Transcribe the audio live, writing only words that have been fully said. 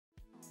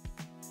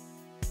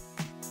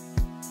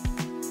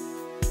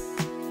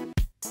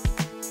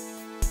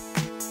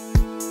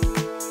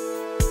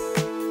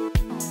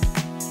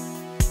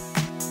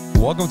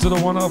Welcome to the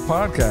One Up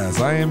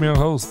Podcast. I am your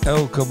host,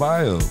 El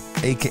Caballo,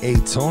 a.k.a.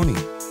 Tony,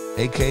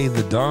 a.k.a.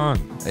 The Don,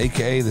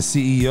 a.k.a. the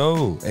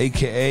CEO,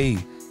 a.k.a.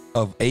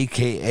 of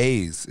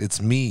AKAs.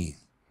 It's me.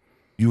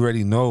 You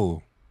already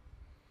know.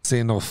 This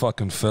ain't no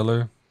fucking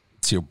filler.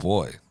 It's your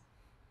boy.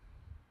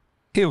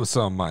 Here with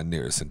some of my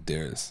nearest and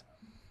dearest.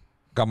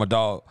 Got my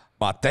dog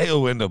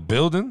Mateo in the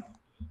building,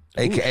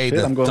 a.k.a. Shit,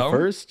 the I'm going thumb.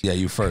 first? Yeah,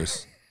 you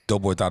first.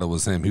 Doughboy thought it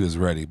was him. He was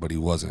ready, but he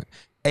wasn't.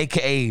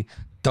 A.k.a.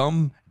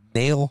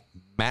 Thumbnail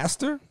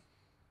Master,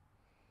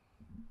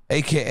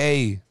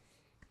 a.k.a.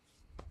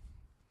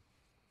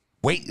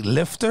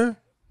 Weightlifter,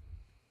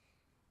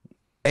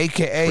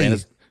 a.k.a.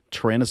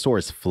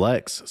 Tyrannosaurus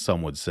Flex,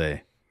 some would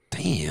say.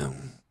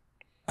 Damn,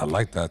 I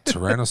like that.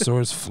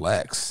 Tyrannosaurus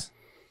Flex,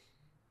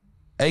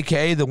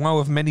 a.k.a. the one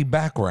with many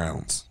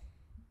backgrounds,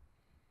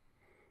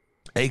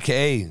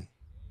 a.k.a.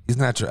 he's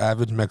not your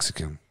average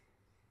Mexican.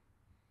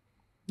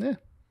 Yeah.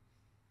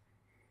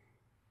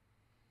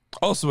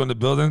 Also in the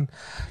building,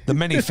 the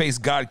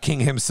many-faced God King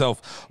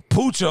himself,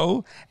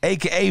 Pucho,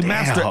 a.k.a.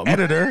 Master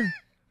Editor.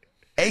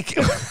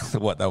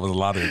 What? That was a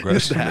lot of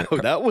aggression.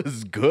 That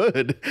was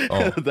good.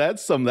 Oh.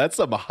 That's some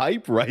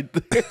hype right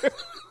there.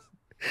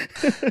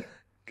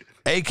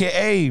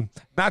 a.k.a.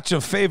 not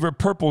your favorite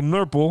purple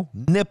nurple,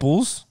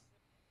 nipples,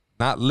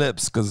 not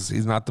lips, because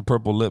he's not the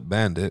purple lip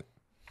bandit.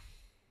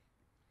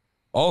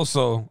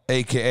 Also,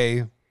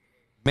 a.k.a.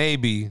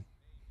 maybe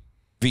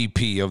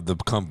VP of the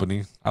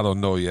company. I don't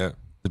know yet.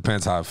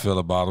 Depends how I feel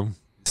about him.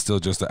 Still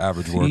just an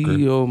average worker.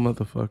 CEO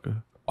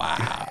motherfucker.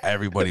 Wow,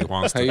 everybody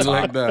wants to How you talk.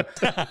 like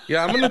that?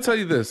 Yeah, I'm going to tell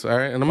you this, all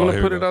right? And I'm going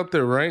to put it out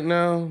there right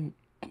now.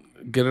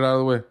 Get it out of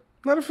the way.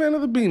 Not a fan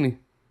of the beanie.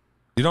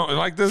 You don't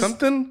like this?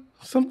 Something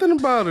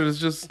about it is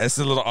just... It's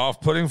a little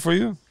off-putting for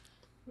you?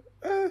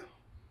 It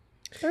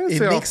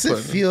makes it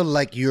feel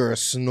like you're a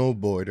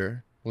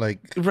snowboarder.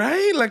 Like,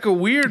 right? Like a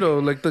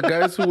weirdo. Like the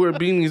guys who wear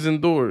beanies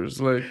indoors.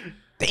 Like,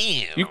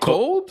 damn. You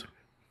cold?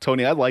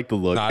 Tony, I like the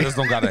look. Nah, I just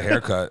don't got a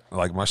haircut.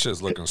 Like, my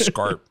shit's looking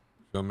scarp.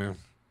 Feel me? Well,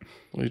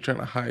 you're trying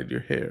to hide your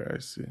hair, I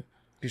see.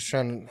 he's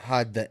trying to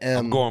hide the M.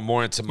 I'm going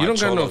more into my You don't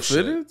got cholo no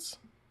shit. fitteds?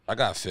 I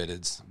got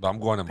fitteds, but I'm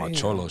going into my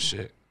cholo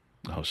shit.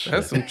 Oh, shit.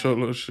 That's some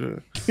cholo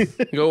shit.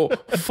 Go,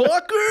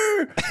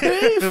 fucker!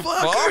 Hey,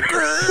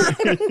 fucker!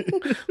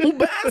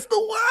 Pass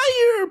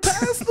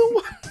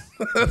the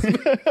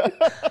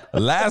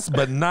wire! Last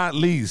but not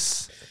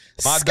least,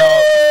 my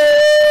dog.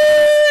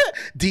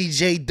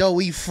 DJ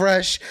Doughy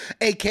Fresh,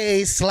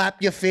 a.k.a.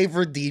 Slap Your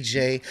Favorite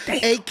DJ,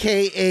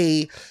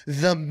 a.k.a.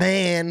 the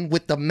man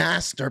with the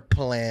master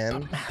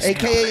plan,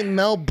 a.k.a.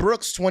 Mel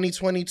Brooks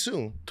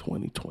 2022.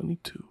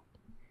 2022.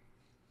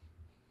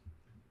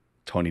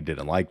 Tony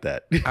didn't like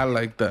that. I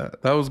like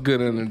that. That was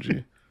good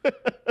energy.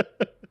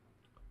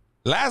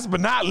 Last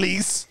but not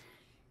least,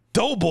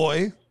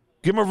 Doughboy.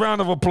 Give him a round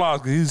of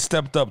applause because he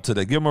stepped up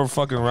today. Give him a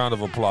fucking round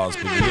of applause.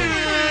 Give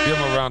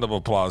him a round of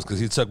applause because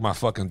he took my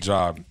fucking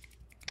job.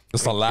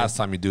 It's the last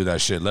time you do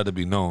that shit. Let it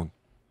be known.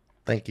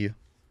 Thank you.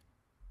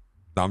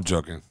 No, I'm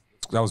joking.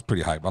 That was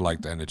pretty hype. I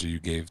like the energy you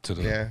gave to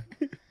the. Yeah.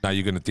 Now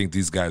you're gonna think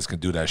these guys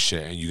can do that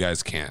shit and you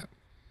guys can't.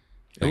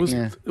 It was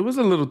a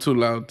little too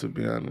loud, to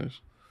be honest.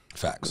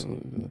 Facts.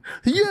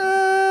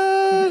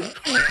 Yeah.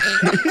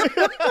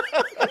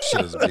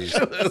 Shit is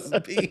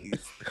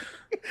beast.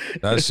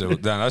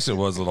 That shit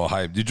was a little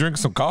hype. Did you drink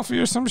some coffee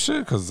or some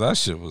shit? Because that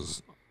shit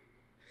was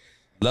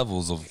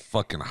levels of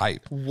fucking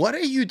hype. What are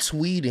you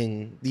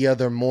tweeting the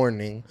other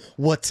morning?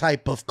 What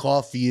type of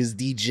coffee is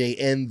DJ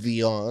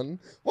Envy on?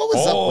 What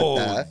was up with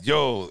that?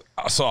 Yo,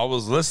 so I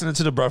was listening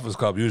to the Breakfast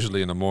Club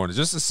usually in the morning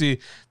just to see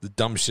the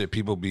dumb shit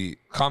people be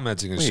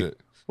commenting and shit.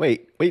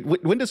 Wait.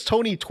 When does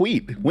Tony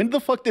tweet? When the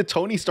fuck did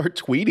Tony start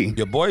tweeting?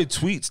 Your boy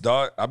tweets,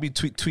 dog. I be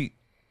tweet.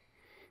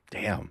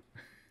 Damn.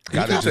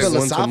 Gotta He's just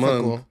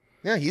philosophical.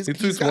 Yeah, he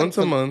tweets once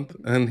a month,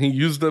 and he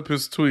used up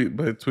his tweet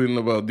by tweeting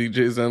about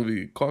DJ's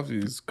Envy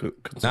coffee's.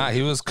 Nah,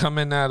 he was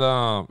coming at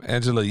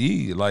Angela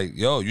Yee like,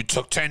 yo, you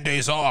took 10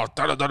 days off.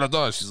 Da, da, da, da,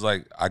 da. She's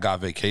like, I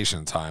got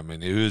vacation time.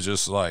 And it was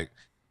just like,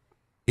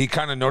 he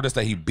kind of noticed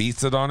that he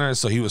beats it on her.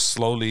 So he was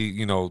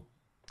slowly,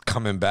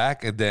 coming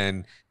back. And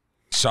then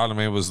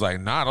Charlamagne was like,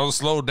 nah, don't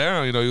slow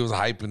down. He was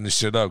hyping the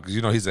shit up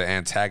because, he's an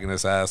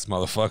antagonist ass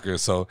motherfucker.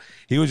 So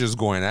he was just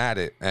going at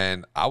it.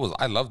 And I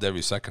loved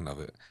every second of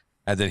it.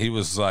 And then he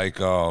was like,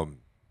 as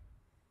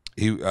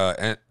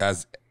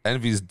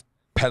Envy's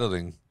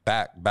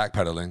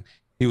backpedaling,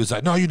 he was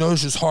like, no,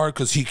 it's just hard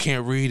because he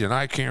can't read and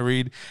I can't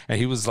read. And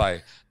he was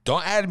like,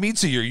 don't add me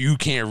to your you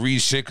can't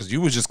read shit because you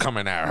was just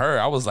coming at her.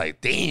 I was like,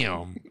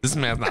 damn, this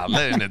man's not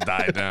letting it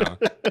die down.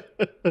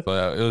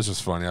 But it was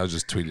just funny. I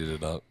just tweeted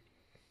it up.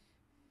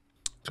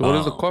 So what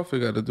does the coffee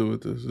got to do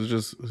with this? It's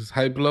just his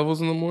hype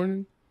levels in the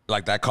morning?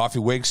 Like that coffee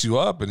wakes you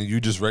up and then you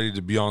just ready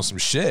to be on some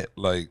shit.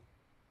 Like,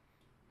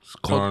 it's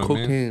called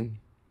cocaine.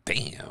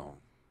 Damn.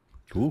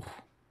 Ooh.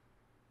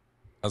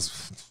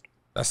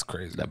 That's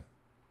crazy.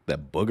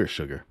 That booger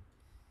sugar.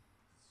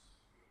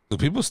 Do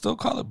people still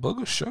call it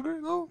booger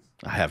sugar though?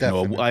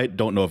 I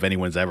don't know if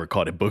anyone's ever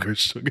called it booger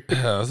sugar.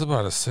 Yeah, I was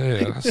about to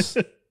say.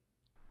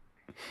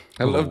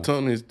 I love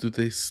Tony's. Do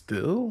they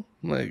still?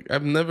 Like,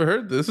 I've never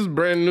heard this. This is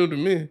brand new to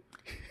me.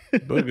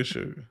 Booger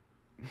sugar.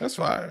 That's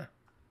fire.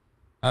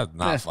 That's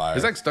not fire.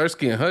 It's like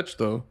Starsky and Hutch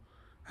though.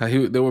 How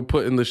they were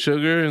putting the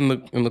sugar in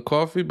the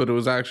coffee, but it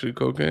was actually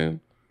cocaine.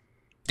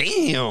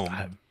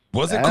 Damn.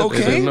 Was it That's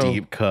cocaine? a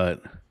deep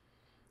cut.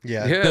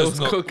 Yeah. Yeah, it was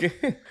cocaine.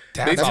 They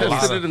That's a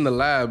lot tested of- it in the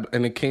lab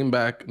and it came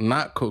back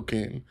not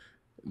cocaine,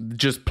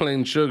 just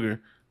plain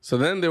sugar. So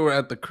then they were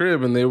at the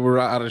crib and they were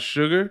out of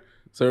sugar.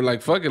 So they're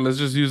like, fuck it, let's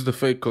just use the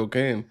fake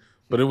cocaine.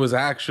 But it was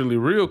actually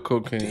real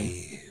cocaine.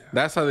 Damn.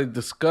 That's how they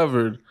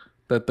discovered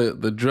that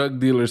the drug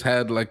dealers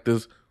had like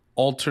this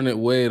alternate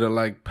way to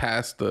like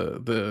pass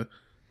the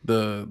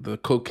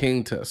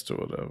cocaine test or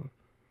whatever.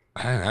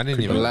 I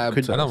didn't even. I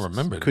don't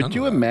remember. Could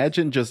you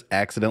imagine just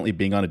accidentally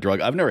being on a drug?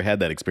 I've never had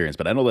that experience,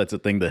 but I know that's a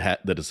thing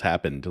that has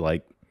happened.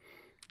 Like,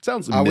 it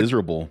sounds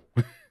miserable.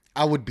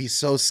 I would be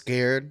so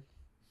scared.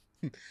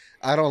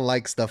 I don't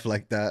like stuff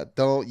like that.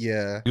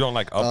 You don't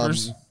like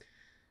uppers?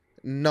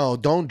 No,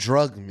 don't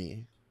drug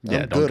me.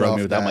 Yeah, don't drug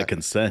me without my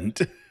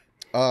consent.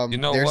 You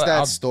know there's what?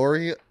 that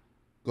story.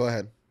 Go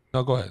ahead.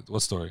 No, go ahead.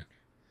 What story?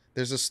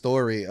 There's a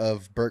story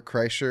of Bert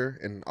Kreischer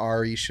and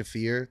Ari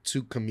Shafir,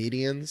 two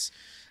comedians,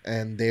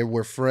 and they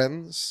were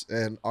friends.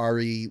 And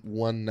Ari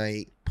one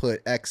night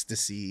put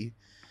ecstasy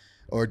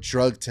or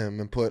drugged him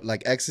and put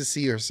like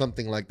ecstasy or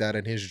something like that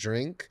in his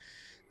drink.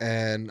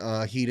 And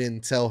he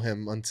didn't tell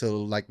him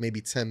until like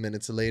maybe 10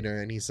 minutes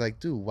later. And he's like,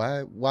 dude,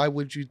 why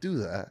would you do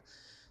that?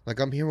 Like,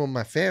 I'm here with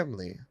my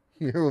family.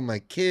 I'm here with my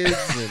kids.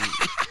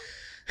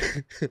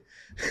 And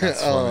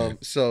That's funny.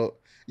 so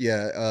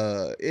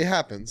yeah, it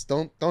happens.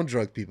 Don't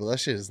drug people. That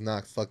shit is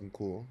not fucking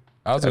cool.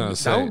 I was gonna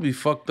say that would be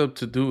fucked up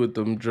to do with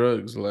them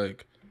drugs.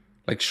 Like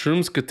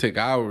shrooms could take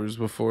hours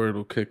before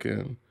it'll kick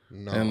in.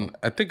 No. And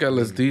I think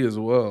LSD as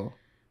well.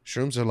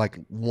 Shrooms are like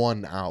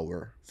 1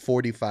 hour,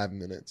 45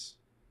 minutes.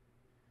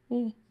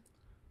 Yeah.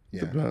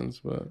 Depends,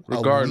 but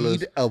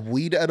regardless. A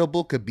weed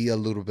edible could be a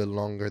little bit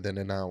longer than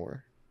an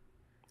hour.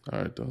 All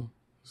right, though.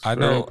 It's I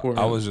very know. important.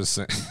 I was just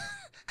saying.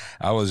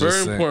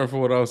 Very important for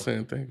what I was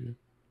saying. Thank you.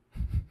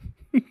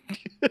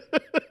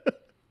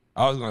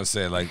 I was gonna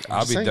say like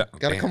I'll be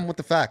Gotta come with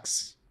the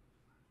facts.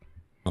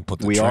 I'll put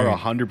the We train. are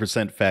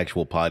 100%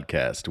 factual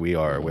podcast. We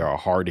are a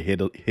hard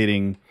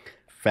hitting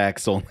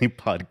facts only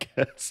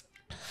podcast.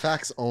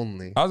 Facts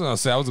only. I was gonna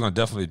say I was gonna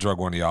definitely drug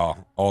one of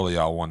y'all, all of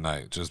y'all, one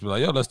night. Just be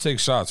like, yo, let's take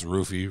shots.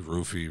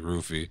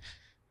 Roofie.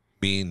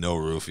 Bean, no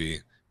roofie.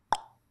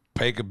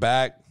 Take it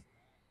back.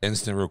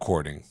 Instant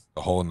recording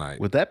the whole night.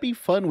 Would that be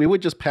fun? We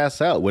would just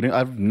pass out. Wouldn't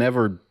I've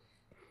never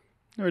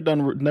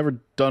done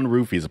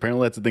roofies.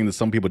 Apparently, that's the thing that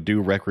some people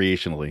do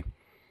recreationally.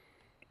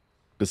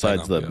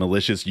 Besides the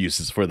malicious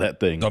uses for that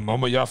thing. The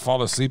moment y'all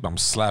fall asleep, I'm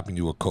slapping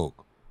you with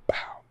coke.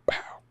 Pow,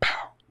 pow,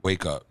 pow.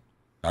 Wake up.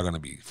 Y'all gonna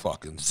be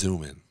fucking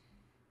zooming.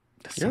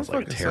 That You're sounds like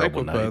a fucking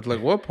terrible psychopath. night.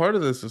 Like, what part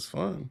of this is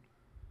fun?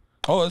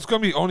 Oh, it's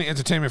gonna be only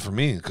entertainment for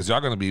me because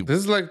y'all gonna be. This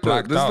is like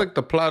blacked this out. is like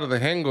the plot of The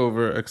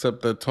Hangover,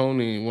 except that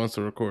Tony wants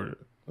to record it.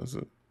 That's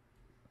it.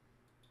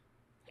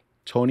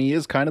 Tony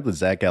is kind of the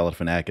Zach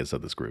Galifianakis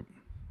of this group.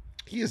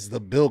 He is the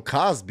Bill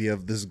Cosby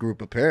of this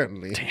group,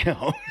 apparently.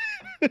 Damn.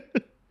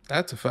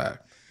 That's a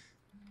fact.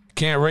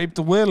 Can't rape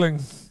the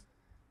willing.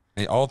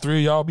 And all three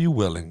of y'all be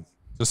willing.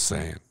 Just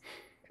saying.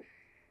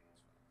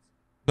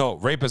 No,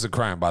 rape is a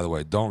crime, by the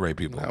way. Don't rape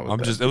people.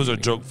 It was a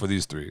joke for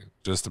these three,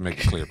 just to make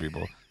it clear,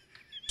 people.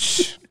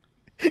 Shh.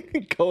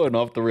 Going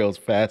off the rails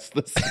fast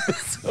this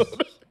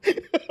episode.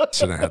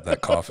 Shouldn't have had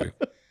that coffee.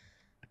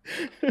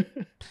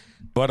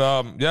 But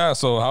yeah,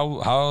 so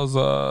how's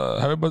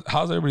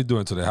everybody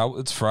doing today?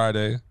 It's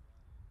Friday.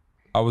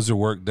 How was your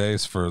work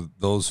days? For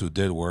those who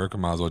did work, I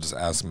might as well just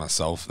ask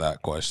myself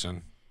that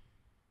question.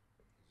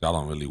 Y'all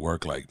don't really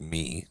work like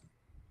me,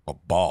 a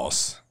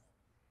boss.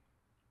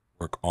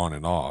 Work on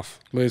and off.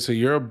 Wait, so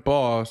you're a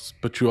boss,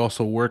 but you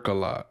also work a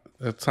lot.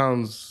 That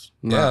sounds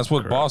Yeah, that's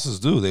what bosses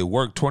do. They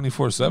work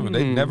 24/7.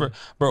 They never,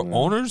 bro.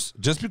 Owners,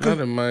 just because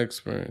Not in my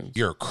experience.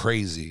 you're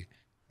crazy.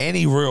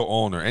 Any real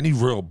owner, any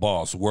real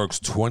boss works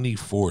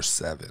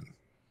 24/7.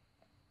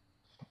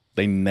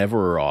 They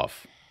never are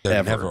off. They're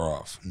Ever. never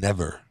off.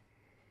 Never.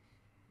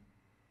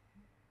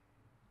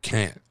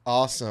 Can't.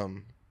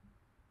 Awesome.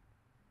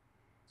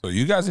 So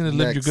you guys need to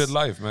live your Next. good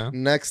life,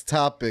 man. Next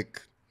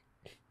topic.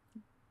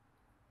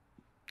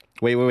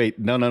 Wait.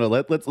 No.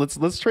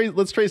 Let's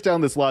trace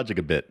down this logic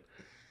a bit.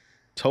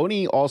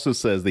 Tony also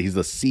says that he's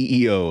the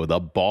CEO, the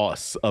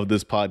boss of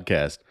this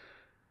podcast.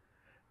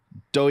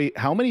 Doey,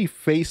 how many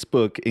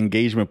Facebook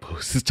engagement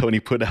posts has Tony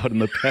put out in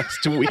the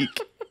past week?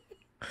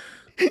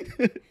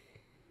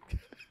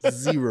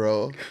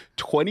 0.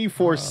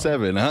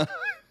 24/7, huh?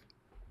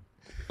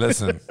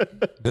 Listen,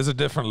 there's a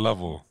different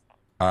level.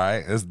 All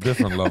right, there's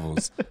different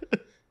levels.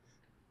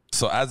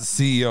 So as a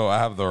CEO, I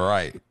have the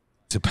right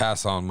to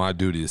pass on my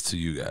duties to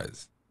you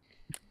guys,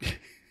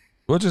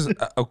 which has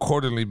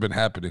accordingly been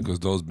happening because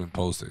those been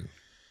posting.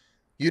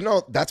 You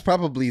know, that's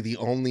probably the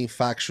only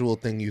factual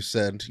thing you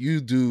said. You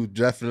do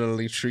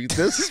definitely treat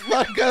this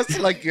podcast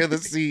like you're the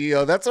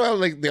CEO. That's why I'm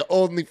like the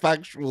only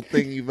factual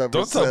thing you've ever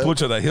Don't said. tell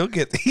Pucho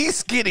that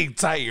he's getting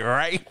tight,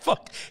 right?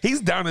 Fuck,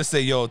 he's down to say,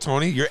 yo,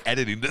 Tony, you're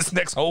editing this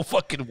next whole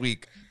fucking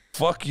week.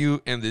 Fuck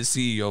you and the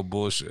CEO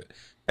bullshit.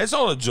 It's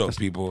all a joke,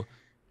 people.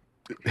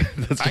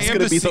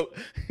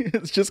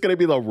 It's just gonna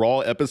be the raw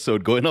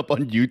episode going up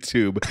on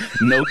YouTube.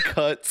 No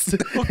cuts,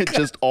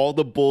 just all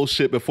the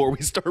bullshit before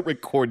we start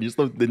recording. Just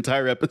the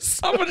entire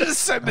episode. I'm gonna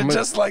just send it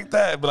just like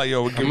that. But like,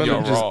 yo, we're giving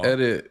y'all just raw.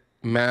 edit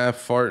mad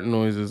fart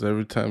noises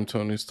every time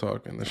Tony's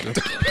talking. That's just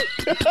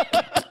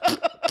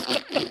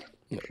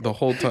the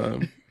whole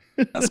time.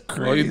 That's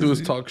crazy. All you do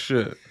is talk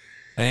shit.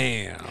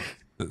 Damn.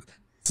 This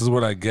is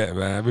what I get,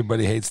 man.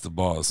 Everybody hates the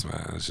boss,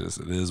 man. It's just,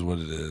 it is what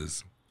it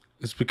is.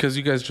 It's because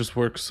you guys just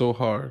work so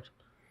hard.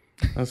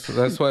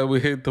 That's why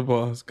we hate the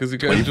boss, because you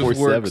guys just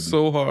work 24/7.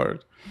 so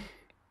hard.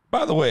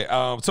 By the way, to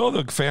all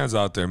the fans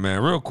out there,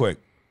 man, real quick,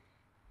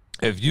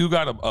 if you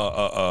got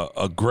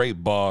a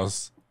great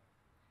boss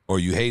or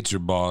you hate your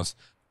boss,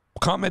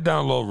 comment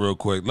down low real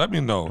quick. Let me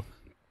know.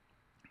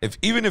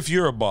 Even if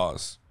you're a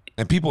boss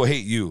and people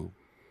hate you,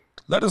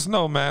 let us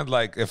know, man.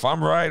 Like, if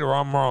I'm right or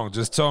I'm wrong,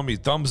 just tell me.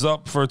 Thumbs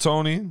up for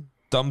Tony,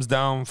 thumbs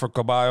down for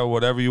Caballo,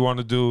 whatever you want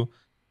to do.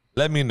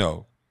 Let me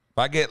know.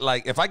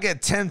 If I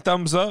get 10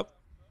 thumbs up,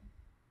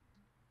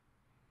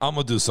 I'm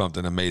gonna do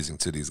something amazing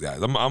to these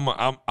guys.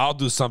 I'll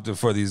do something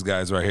for these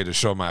guys right here to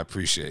show my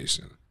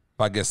appreciation.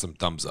 If I get some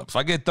thumbs up, if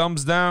I get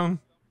thumbs down,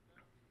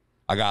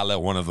 I gotta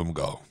let one of them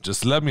go.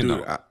 Just let me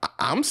know.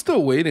 I'm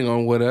still waiting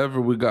on whatever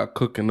we got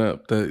cooking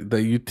up.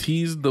 That you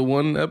teased the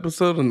one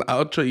episode and the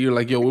outro. You're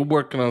like, yo, we're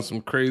working on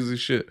some crazy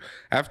shit.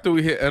 After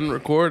we hit end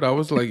record, I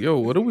was like, yo,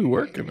 what are we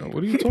working on?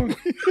 What are you talking?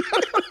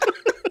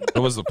 It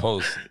was a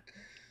post.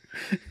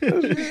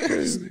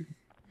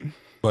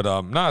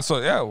 But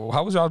so yeah,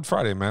 how was y'all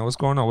Friday, man? What's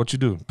going on? What you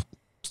do?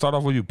 Start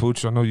off with you,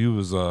 Pooch. I know you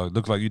was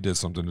looked like you did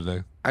something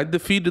today. I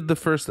defeated the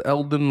first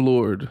Elden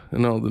Lord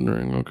in Elden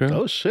Ring. Okay.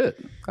 Oh shit!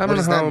 I don't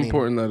know how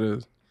important that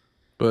is,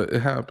 but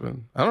it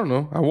happened. I don't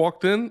know. I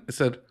walked in. It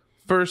said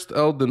first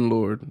Elden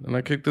Lord, and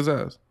I kicked his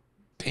ass.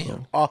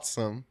 Damn.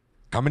 Awesome.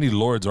 How many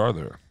lords are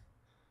there?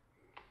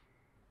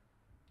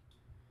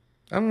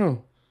 I don't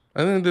know.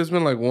 I think there's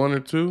been like one or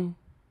two,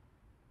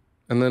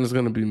 and then it's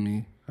gonna be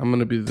me. I'm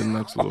gonna be the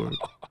next Lord.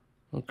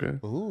 Okay.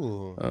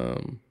 Ooh.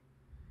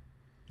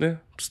 Yeah.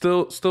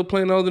 Still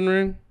playing Elden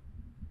Ring.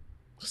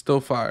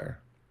 Still fire.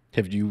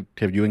 Have you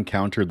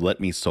encountered Let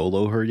Me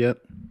Solo Her yet?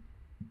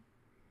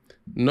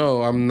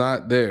 No, I'm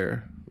not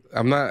there.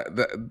 I'm not.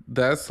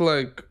 That's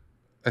like,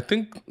 I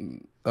think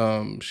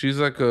she's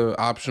like a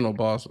optional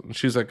boss.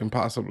 She's like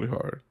impossibly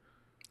hard.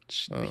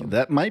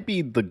 That might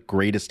be the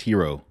greatest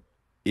hero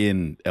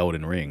in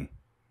Elden Ring.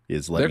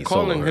 Is Let They're Me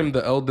Solo calling Her. him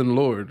the Elden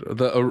Lord,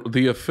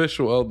 the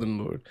official Elden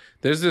Lord.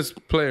 There's this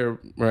player,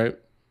 right?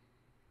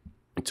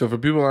 So for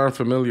people who aren't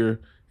familiar,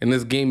 in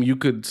this game you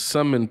could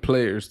summon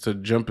players to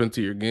jump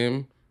into your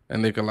game,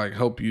 and they could like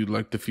help you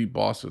like defeat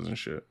bosses and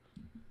shit.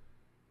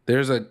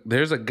 There's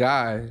a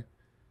guy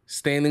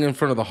standing in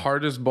front of the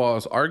hardest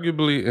boss,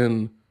 arguably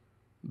in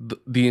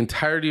the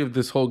entirety of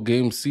this whole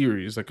game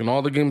series. Like in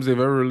all the games they've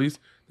ever released,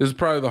 this is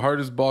probably the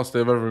hardest boss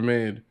they've ever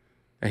made.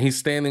 And he's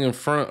standing in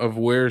front of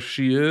where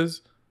she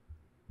is.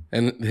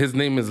 And his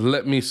name is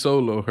Let Me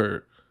Solo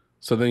Her.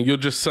 So then you'll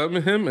just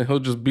summon him and he'll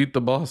just beat the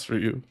boss for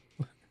you.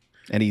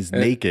 And he's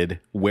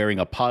naked, wearing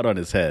a pot on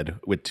his head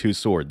with two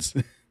swords.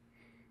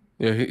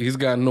 Yeah, he's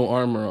got no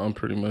armor on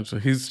pretty much. He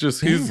might be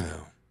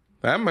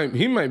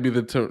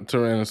the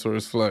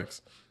Tyrannosaurus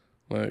Flex.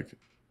 Like,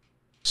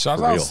 shout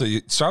out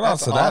to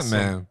awesome. that,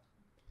 man.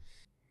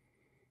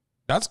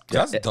 That's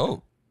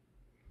dope.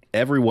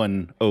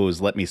 Everyone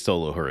owes Let Me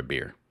Solo Her a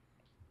beer.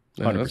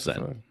 yeah,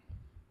 100%.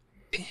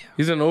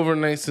 He's an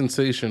overnight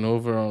sensation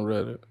over on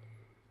Reddit.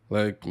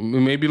 Like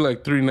maybe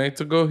like 3 nights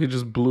ago, he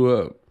just blew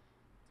up.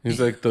 He's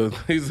like the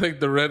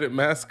Reddit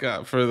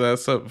mascot for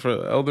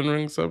the Elden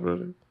Ring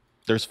subreddit.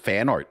 There's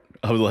fan art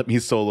of Let Me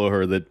Solo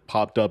Her that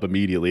popped up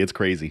immediately. It's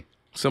crazy.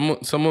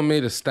 Someone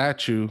made a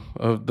statue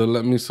of the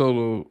Let Me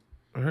Solo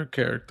Her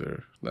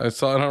character. I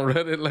saw it on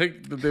Reddit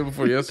like the day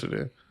before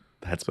yesterday.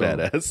 That's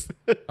badass.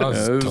 That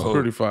was It was dope.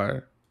 pretty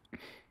fire.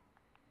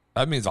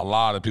 That means a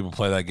lot of people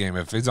play that game.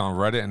 If it's on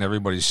Reddit and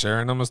everybody's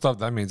sharing them and stuff,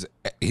 that means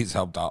he's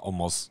helped out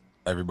almost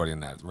everybody in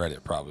that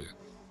Reddit probably.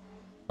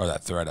 Or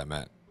that thread I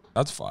meant.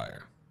 That's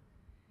fire.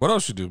 What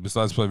else you do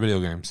besides play video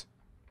games?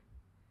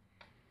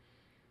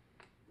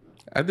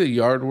 I did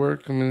yard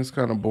work. I mean, it's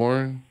kind of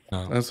boring.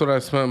 No. That's what I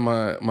spent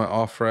my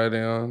off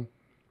Friday on.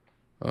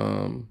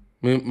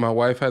 My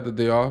wife had the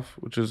day off,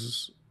 which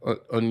is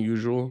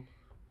unusual.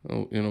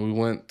 We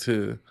went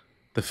to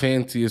the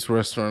fanciest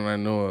restaurant I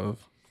know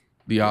of,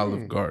 the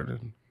Olive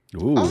Garden.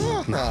 Ooh.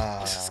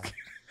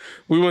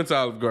 We went to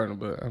Olive Garden,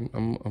 but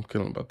I'm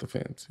killing about the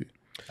fancy.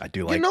 I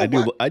do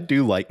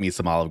like me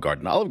some Olive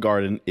Garden. Olive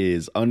Garden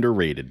is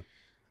underrated.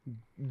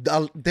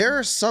 There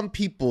are some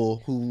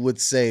people who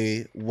would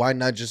say, why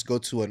not just go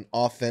to an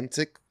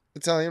authentic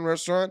Italian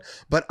restaurant,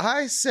 but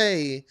I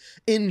say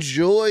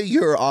enjoy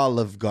your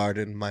Olive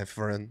Garden, my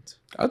friend.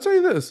 I'll tell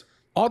you this.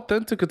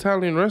 Authentic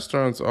Italian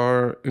restaurants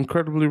are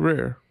incredibly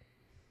rare.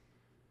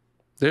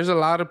 There's a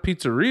lot of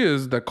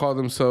pizzerias that call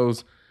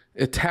themselves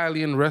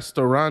Italian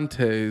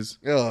restaurantes,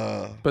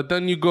 but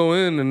then you go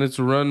in and it's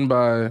run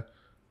by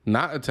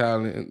not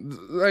Italian,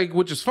 like,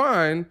 which is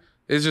fine.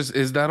 It's just,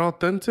 is that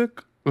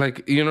authentic?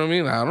 Like, you know what I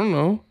mean? I don't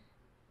know.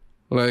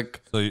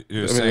 Like, So you're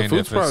I mean, saying the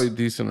food's if it's- probably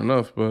decent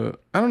enough,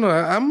 but I don't know.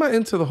 I'm not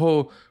into the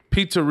whole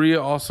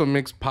pizzeria also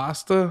makes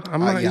pasta. I'm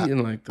not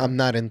eating like that. I'm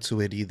not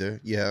into it either.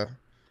 Yeah.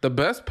 The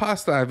best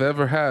pasta I've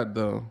ever had,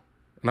 though,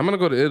 and I'm going to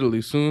go to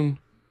Italy soon.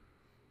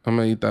 I'm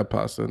going to eat that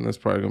pasta, and that's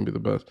probably going to be the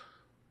best.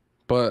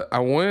 But I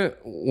went,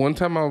 one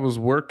time I was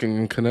working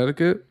in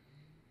Connecticut,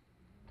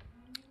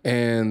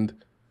 and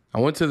I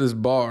went to this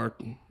bar.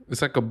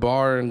 It's like a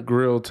bar and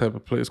grill type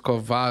of place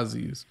called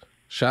Vazzi's.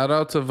 Shout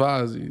out to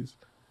Vazzi's.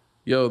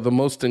 Yo, the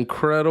most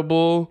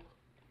incredible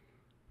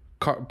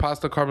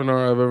pasta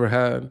carbonara I've ever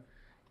had.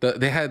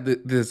 They had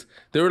this,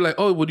 they were like,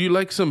 oh, would you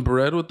like some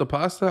bread with the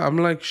pasta? I'm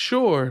like,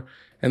 sure.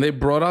 And they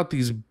brought out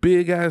these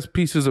big ass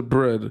pieces of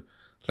bread,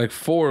 like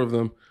 4 of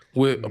them,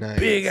 with Nice. a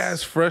big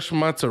ass fresh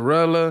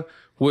mozzarella,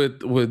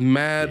 with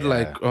mad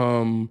like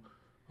oh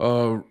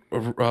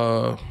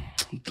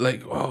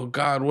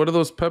God, what are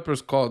those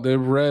peppers called? They're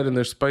red and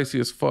they're spicy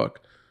as fuck.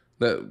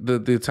 That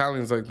the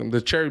Italians like them.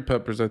 The cherry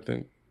peppers, I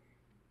think.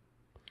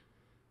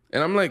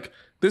 And I'm like,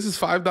 this is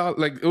 $5.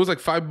 Like, it was like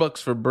 $5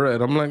 for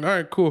bread. I'm like, all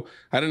right, cool.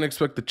 I didn't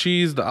expect the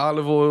cheese, the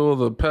olive oil,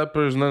 the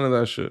peppers, none of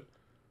that shit.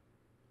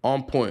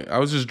 On point. I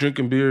was just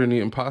drinking beer and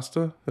eating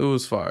pasta. It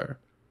was fire.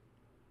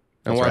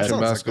 And That's right. watching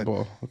Sounds like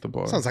basketball at the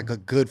bar. Sounds like a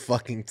good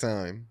fucking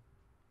time.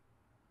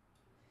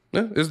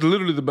 Yeah, it's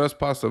literally the best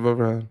pasta I've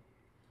ever had.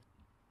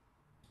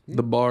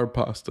 The bar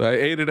pasta. I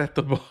ate it at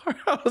the bar.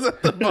 I was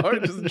at the bar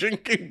just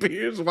drinking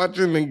beers,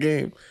 watching the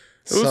game.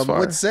 It was Some fire.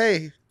 would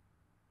say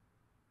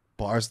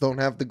bars don't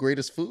have the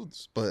greatest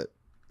foods, but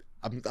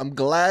I'm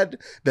glad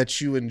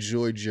that you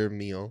enjoyed your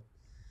meal.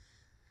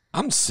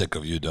 I'm sick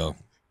of you, though.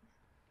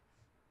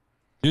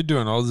 You're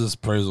doing all this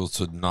appraisal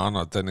to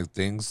non-authentic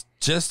things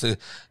just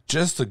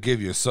to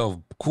give yourself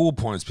cool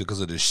points because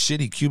of the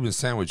shitty Cuban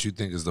sandwich you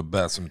think is the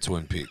best from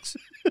Twin Peaks.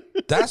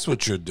 That's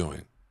what you're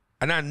doing.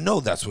 And I know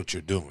that's what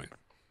you're doing.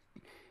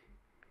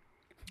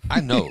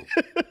 I know.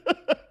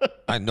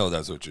 I know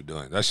that's what you're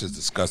doing. That's just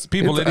disgusting.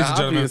 People, It's ladies and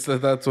gentlemen. obvious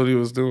that that's what he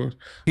was doing.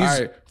 All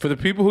right, for the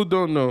people who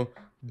don't know,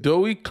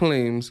 Doey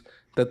claims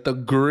that the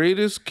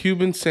greatest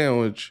Cuban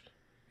sandwich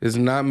is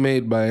not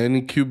made by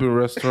any Cuban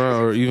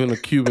restaurant or even a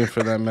Cuban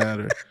for that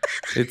matter.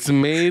 It's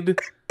made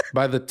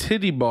by the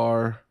titty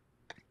bar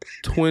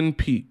Twin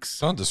Peaks.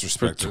 Don't For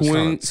disrespect it.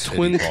 twin It's not a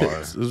titty bar.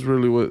 tits is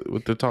really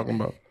what they're talking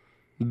about.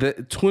 The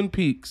Twin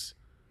Peaks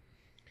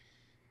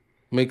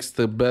makes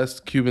the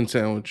best Cuban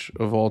sandwich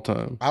of all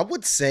time. I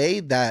would say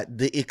that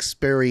the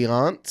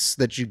experience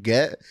that you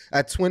get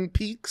at Twin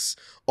Peaks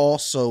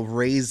also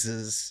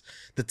raises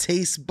the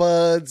taste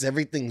buds.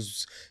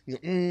 Everything's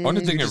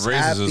Only thing it just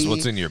raises is happy.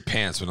 what's in your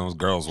pants when those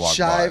girls walk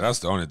by. Shive. That's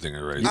the only thing it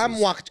raises.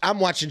 I'm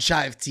watching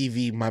Shive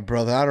TV, my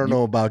brother. I don't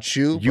know about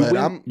you, You but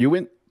went, you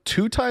went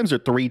 2 times or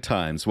 3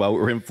 times while we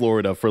were in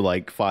Florida for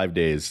like 5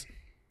 days.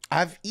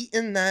 I've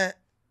eaten that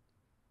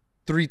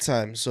 3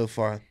 times so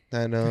far.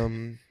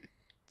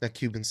 That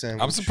Cuban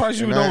sandwich. I'm surprised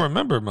you And don't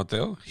remember,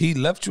 Mateo. He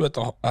left you at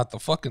the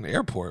fucking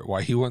airport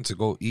while he went to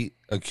go eat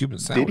a Cuban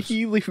Did sandwich.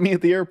 he leave me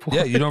at the airport?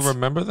 Yeah, you don't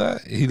remember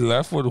that? He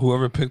left with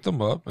whoever picked him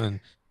up,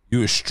 and you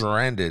were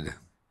stranded.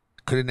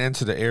 Couldn't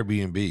enter the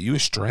Airbnb. You were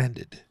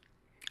stranded.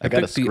 I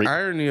got a think the screen.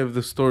 irony of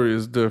the story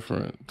is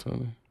different,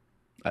 Tony.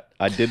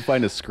 I did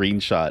find a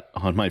screenshot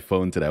on my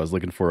phone today. I was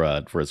looking for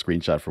a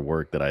screenshot for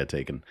work that I had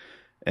taken,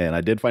 and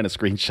I did find a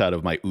screenshot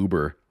of my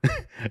Uber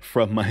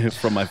from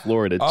my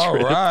Florida trip. All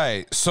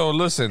right. So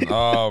listen,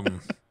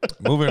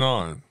 moving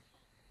on.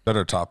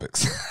 Better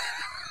topics.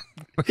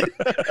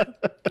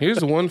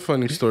 Here's one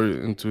funny story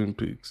in Twin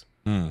Peaks.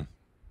 One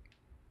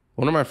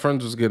of my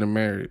friends was getting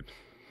married,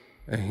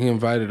 and he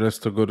invited us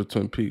to go to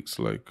Twin Peaks.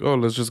 Like, oh,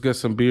 let's just get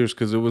some beers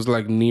because it was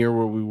like near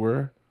where we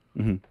were.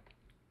 Mm-hmm.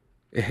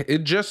 It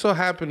just so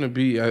happened to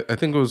be, I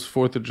think it was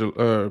 4th of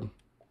July.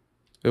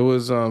 It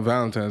was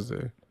Valentine's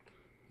Day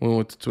when we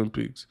went to Twin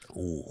Peaks.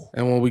 Ooh.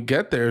 And when we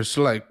get there, it's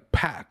like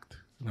packed.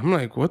 And I'm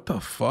like, what the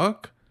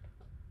fuck?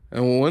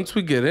 And once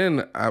we get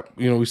in,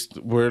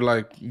 we're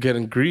like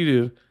getting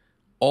greeted.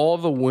 All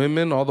the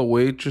women, all the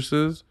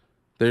waitresses,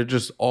 they're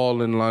just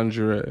all in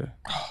lingerie.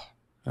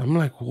 I'm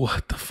like,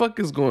 what the fuck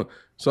is going?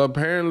 So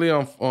apparently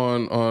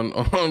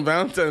on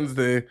Valentine's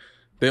Day,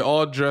 they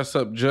all dress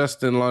up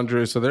just in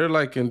lingerie. So they're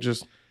like in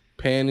just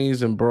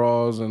panties and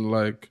bras and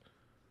like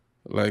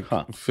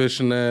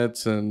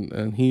fishnets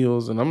and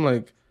heels. And I'm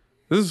like,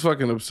 this is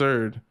fucking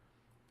absurd.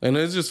 And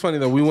it's just funny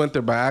that we went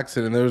there by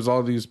accident. There was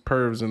all these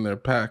pervs in there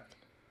packed,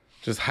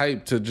 just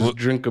hyped to just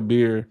drink a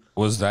beer.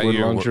 Was that with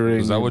your? lingerie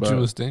Was that what you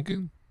nearby. was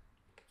thinking?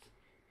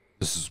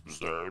 This is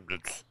absurd.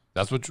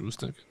 That's what you was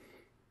thinking.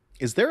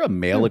 Is there a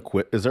male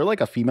Is there like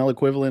a female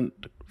equivalent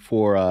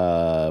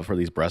for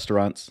these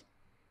restaurants?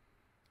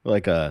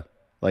 like a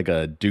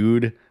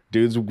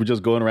dudes were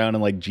just going around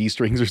in like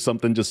G-strings or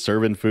something, just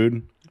serving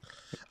food.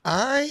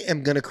 I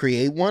am gonna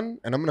create one,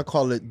 and I'm gonna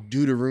call it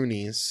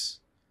Duderoonies.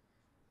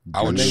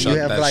 I would And then shut you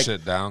have, that like,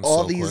 shit down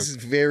All so these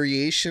quick.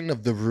 variation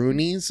of the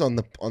Roonies on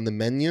the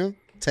menu: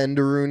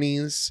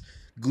 Tenderoonies,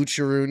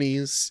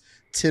 Goocheroonies,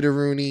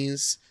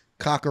 Titteroonies,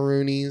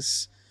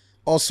 Cockaroonies,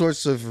 all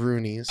sorts of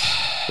Roonies.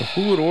 But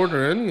who would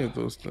order any of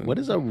those things? What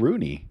is a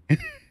Rooney? I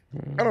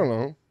don't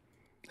know.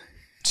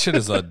 Shit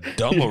is a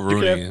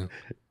dumbaroonie.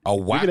 A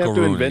You're gonna have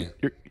to wackaroony. invent.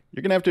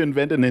 You're gonna have to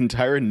invent an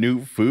entire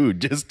new food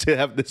just to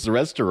have this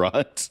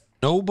restaurant.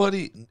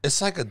 Nobody,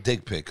 it's like a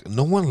dick pic.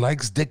 No one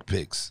likes dick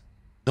pics.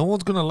 No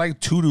one's gonna like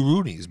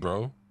Toodaroonies,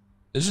 bro.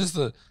 That's just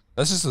a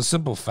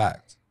simple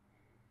fact.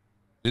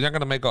 You're not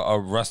gonna make a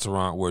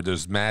restaurant where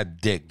there's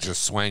mad dick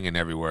just swinging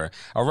everywhere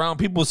around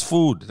people's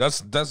food.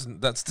 That's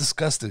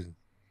disgusting.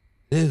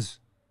 It is.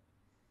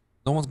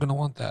 No one's gonna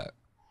want that.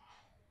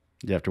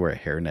 You have to wear a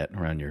hairnet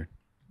around your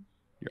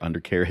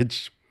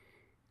undercarriage.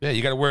 Yeah,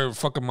 you gotta wear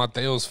fucking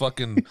Mateo's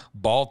fucking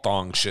ball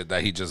thong shit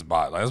that he just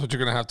bought. Like, that's what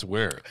you're gonna have to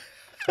wear.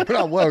 But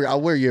I'll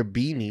wear your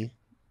beanie.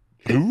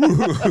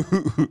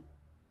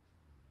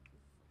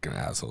 Fucking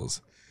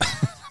assholes.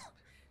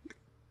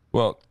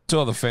 Well, to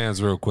all the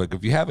fans, real quick,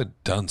 if you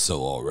haven't done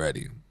so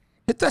already,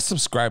 hit that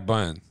subscribe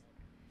button.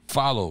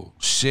 Follow,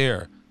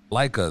 share,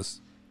 like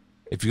us.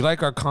 If you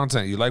like our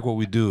content, you like what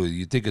we do,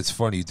 you think it's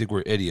funny, you think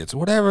we're idiots,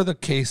 whatever the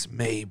case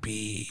may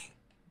be,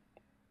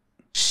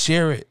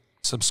 share it,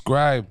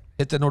 subscribe,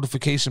 hit the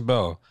notification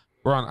bell.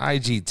 We're on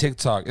IG,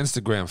 TikTok,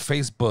 Instagram,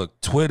 Facebook,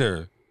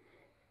 Twitter,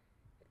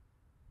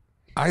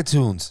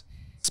 iTunes,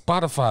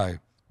 Spotify.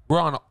 We're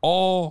on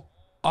all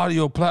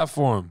audio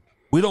platform.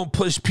 We don't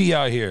push P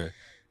out here,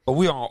 but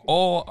we on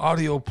all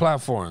audio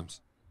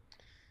platforms.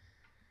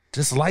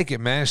 Just like it,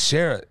 man.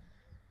 Share it.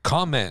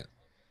 Comment.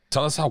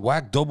 Tell us how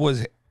whack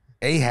Doughboy's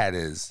A-hat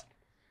is.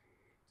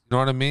 You know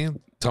what I mean?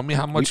 Tell me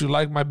how much you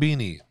like my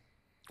beanie.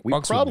 We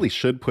Fucks with probably me.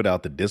 should put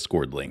out the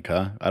Discord link,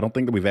 huh? I don't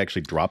think that we've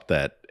actually dropped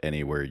that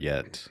anywhere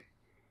yet.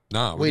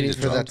 Nah, we Waiting need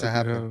to for drop that to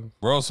happen.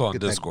 We're also on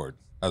Get that- Discord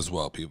as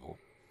well, people.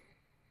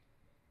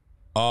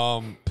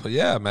 But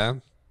yeah,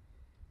 man.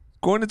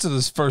 Going into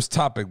this first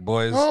topic,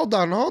 boys. Hold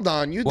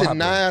on. You What did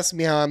not happened? ask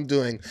me how I'm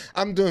doing.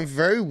 I'm doing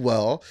very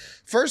well.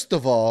 First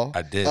of all,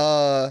 I did.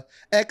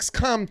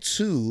 XCOM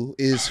 2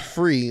 is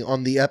free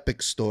on the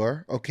Epic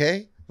Store,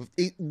 okay?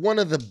 One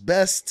of the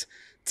best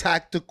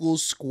tactical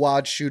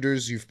squad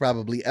shooters you've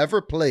probably ever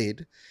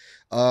played.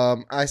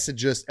 I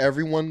suggest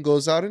everyone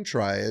goes out and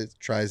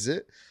tries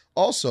it.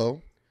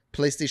 Also,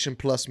 PlayStation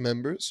Plus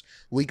members,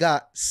 we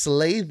got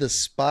Slay the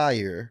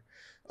Spire.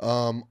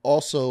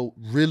 Also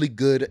really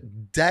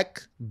good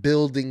deck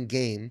building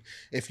game.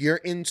 If you're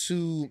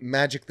into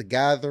Magic the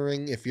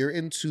Gathering, if you're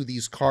into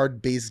these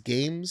card-based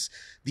games,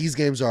 these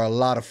games are a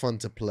lot of fun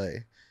to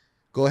play.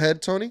 Go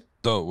ahead, Tony.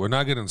 So we're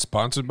not getting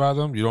sponsored by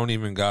them. You don't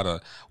even gotta.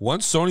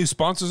 Once Sony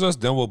sponsors us,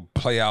 then we'll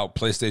play out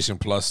PlayStation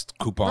Plus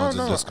coupons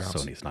No, and no.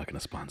 discounts. Sony's not going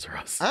to sponsor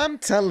us. I'm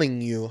telling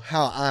you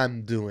how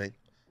I'm doing.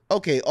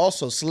 Okay,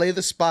 also Slay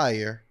the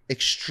Spire,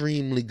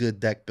 extremely good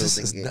deck This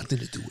building has game. nothing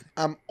to do with it.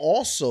 I'm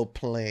also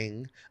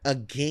playing a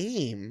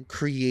game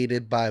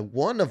created by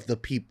one of the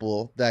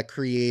people that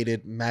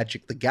created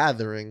Magic the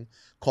Gathering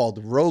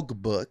called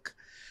Rogue Book.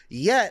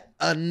 Yet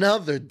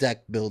another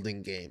deck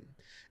building game.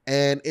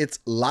 And it's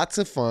lots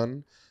of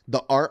fun.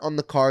 The art on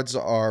the cards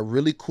are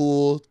really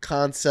cool.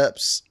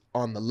 Concepts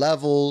on the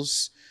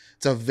levels.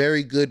 It's a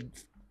very good,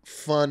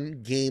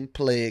 fun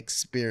gameplay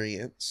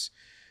experience.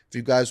 If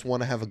you guys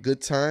want to have a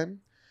good time,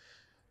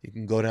 you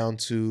can go down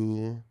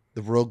to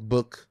the Rogue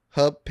Book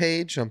Hub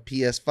page on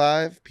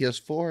PS5,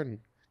 PS4, and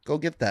go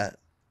get that.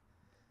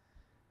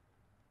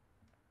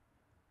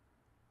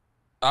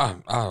 I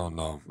don't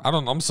know.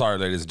 I'm sorry,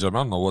 ladies and gentlemen.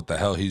 I don't know what the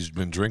hell he's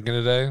been drinking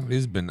today.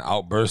 He's been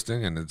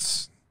outbursting, and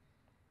it's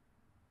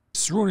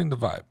ruining the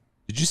vibe.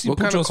 Did you see What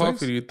kind of Pucho's coffee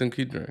face? do you think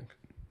he drank?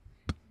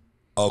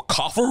 Oh,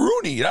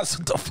 Cofferoony. That's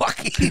what the fuck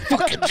he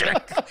fucking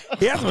drank.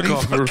 That's what he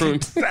fucking,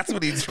 Cofferoony. that's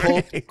what he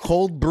Cold, drank.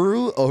 cold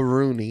brew or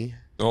Rooney?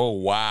 Oh,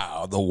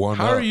 wow. The one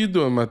How up. are you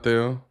doing,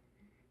 Mateo?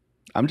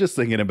 I'm just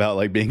thinking about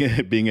like being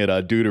at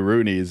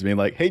Duderoonies, being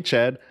like, "Hey,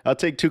 Chad, I'll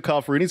take 2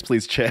 Cofferoonies,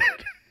 please, Chad."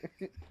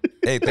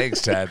 Hey,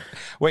 thanks, Chad.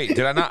 Wait,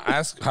 did I not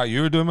ask how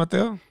you were doing,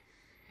 Mateo?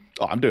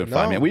 Oh, I'm doing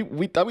fine, No.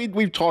 man.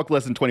 We've talked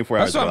less than 24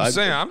 hours. That's what I'm ago.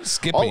 saying. I'm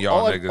skipping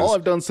y'all niggas. All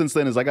I've done since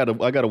then is I got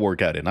a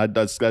workout in. I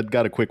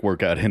got a quick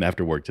workout in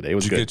after work today. It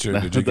was Did you good.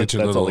 get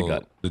your That's little? all I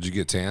got. Did you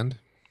get tanned?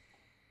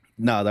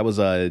 No, that was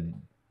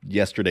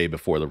yesterday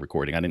before the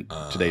recording. I didn't.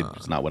 Today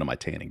was not one of my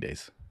tanning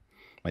days.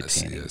 My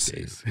tanning see.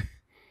 days.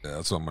 Yeah,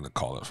 that's what I'm gonna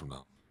call it from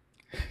now.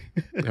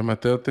 Yeah,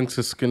 Mateo thinks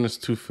his skin is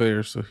too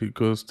fair, so he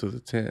goes to the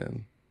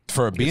tan.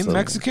 For being so.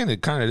 Mexican,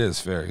 it kind of is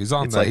fair. He's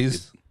on It's that. like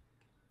He's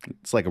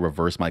it's like a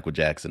reverse Michael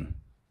Jackson.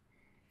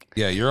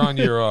 yeah. You're on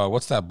your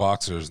what's that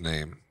boxer's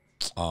name?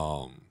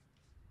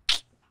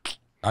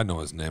 I know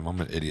his name. I'm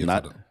an idiot.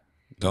 Not- for the,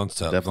 don't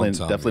tell. Definitely, don't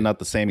tell definitely me. not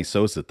the Sammy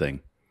Sosa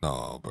thing.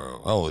 No,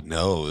 bro. Oh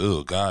no.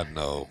 Oh God,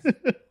 no.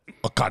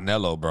 A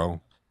Canelo,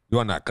 bro. You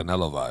on that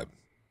Canelo vibe?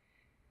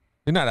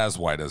 You're not as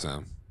white as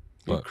him.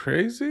 You But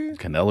crazy?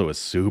 Canelo is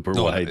super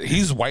no, white.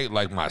 he's white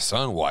like my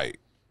son white.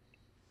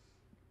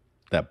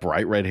 That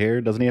bright red hair.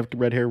 Doesn't he have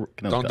red hair? Canelo's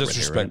Don't got red hair,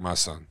 disrespect right? my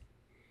son.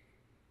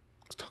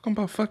 I was talking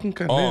about fucking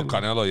Canelo. Oh,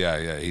 Canelo,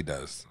 yeah, he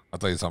does. I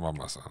thought you were talking about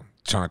my son.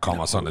 Trying to call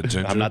my son a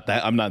ginger. I'm not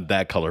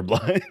that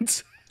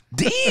colorblind.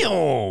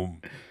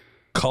 Damn.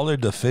 Color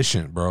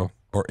deficient, bro,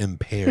 or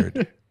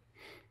impaired.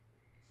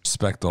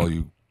 Respect all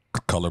you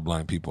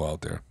colorblind people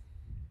out there.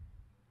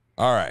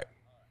 All right,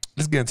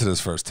 let's get into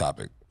this first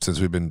topic since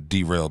we've been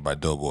derailed by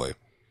Doughboy.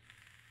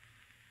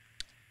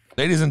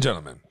 Ladies and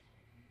gentlemen,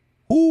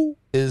 who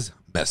is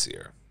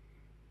messier?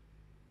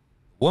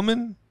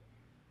 Woman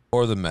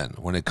or the men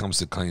when it comes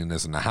to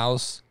cleanliness in the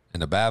house, in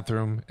the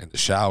bathroom, in the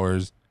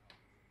showers,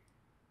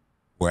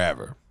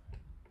 wherever?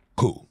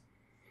 Who?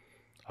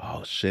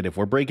 Oh shit! If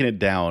we're breaking it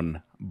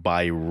down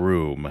by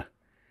room,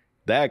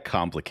 that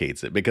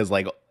complicates it because,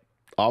 like,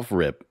 off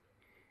rip,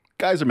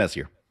 guys are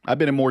messier. I've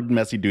been in more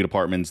messy dude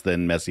apartments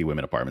than messy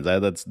women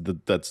apartments.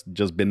 That's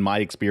just been my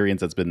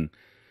experience. That's been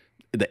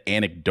the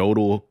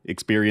anecdotal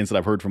experience that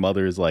I've heard from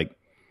others. Like,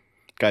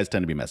 guys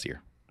tend to be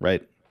messier,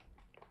 right?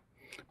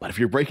 But if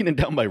you're breaking it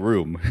down by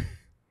room,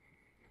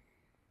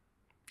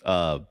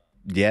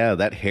 yeah,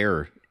 that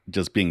hair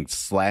just being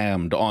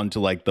slammed onto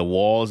like the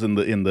walls in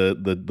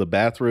the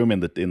bathroom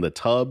and in the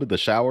tub, the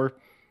shower.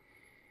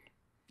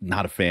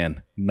 Not a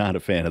fan. Not a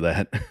fan of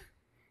that.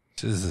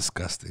 This is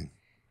disgusting.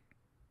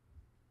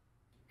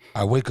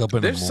 I wake up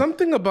in There's the morning.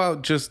 something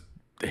about just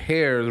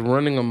hair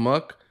running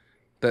amok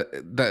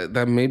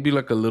that may be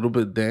like a little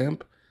bit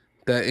damp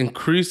that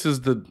increases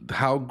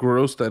how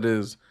gross that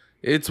is.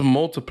 It's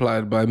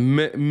multiplied by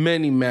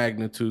many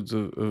magnitudes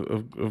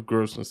of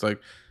grossness.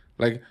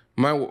 Like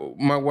my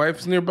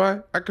wife's nearby,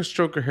 I could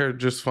stroke her hair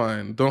just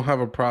fine. Don't have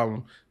a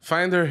problem.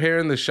 Find her hair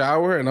in the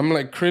shower, and I'm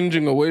like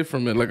cringing away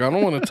from it. Like, I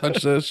don't want to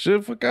touch that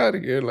shit. Fuck out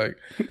of here. Like,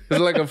 it's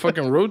like a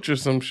fucking roach or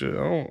some shit.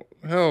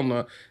 Hell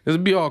no.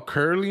 It'd be all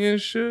curly and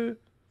shit.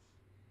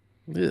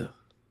 Yeah.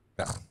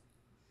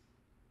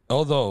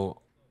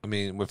 Although, I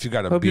mean, if you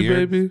got a Love you,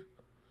 beard,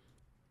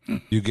 baby.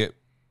 you get,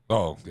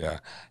 oh yeah,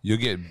 you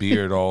get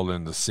beard all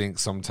in the sink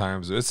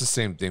sometimes. It's the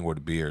same thing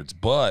with beards,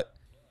 but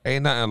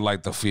ain't nothing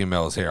like the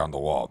female's hair on the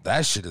wall.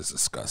 That shit is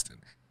disgusting.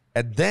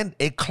 And then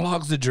it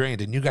clogs the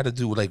drain, and you got to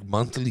do like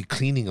monthly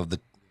cleaning of the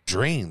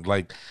drain.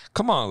 Like,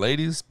 come on,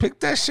 ladies, pick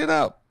that shit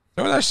up.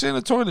 Throw that shit in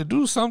the toilet.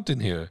 Do something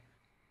here.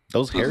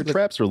 Those hair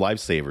traps are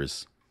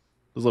lifesavers.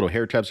 Those little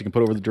hair traps you can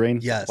put over the drain.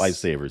 Yes.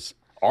 Lifesavers.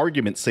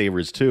 Argument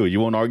savers too. You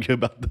won't argue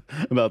about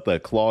the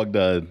clogged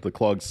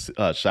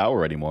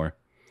shower anymore.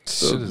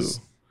 Shit is,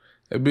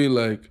 It'd be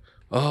like,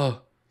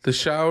 oh, the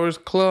shower's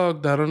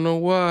clogged. I don't know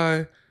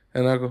why.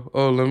 And I go,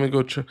 oh, let me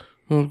go check.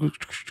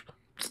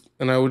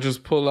 And I would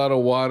just pull out a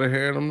water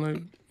hair, and I'm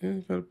like, yeah,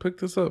 you gotta pick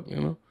this up, you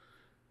know?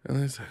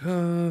 And it's like,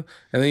 and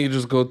then you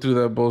just go through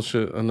that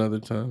bullshit another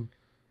time.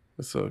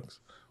 It sucks.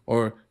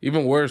 Or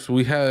even worse,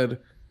 we had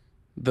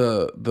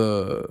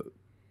the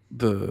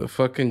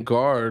fucking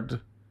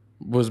guard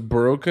was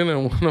broken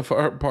in one of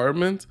our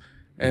apartments,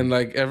 and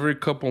like every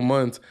couple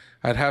months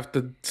I'd have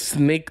to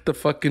snake the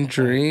fucking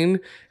drain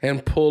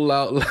and pull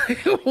out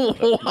like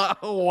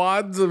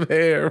wads of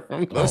hair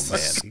from the that's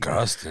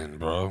disgusting,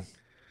 bro.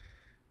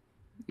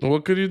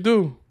 What could you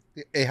do?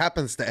 It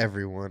happens to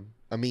everyone.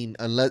 I mean,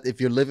 unless if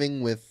you're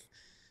living with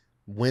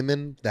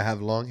women that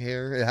have long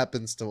hair, it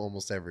happens to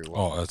almost everyone.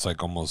 Oh, it's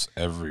like almost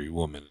every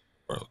woman in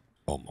the world,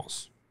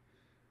 almost.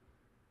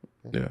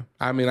 Yeah.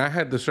 I mean, I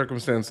had the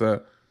circumstance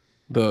that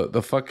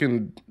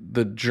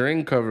the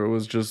drain cover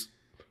was just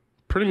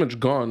pretty much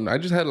gone. I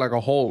just had like a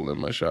hole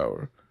in my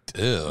shower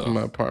Ew. in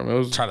my apartment. It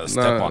was Try to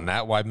step on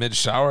that while mid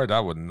shower. I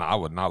would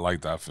not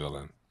like that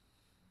feeling.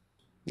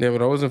 Yeah,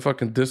 but I wasn't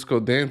fucking disco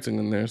dancing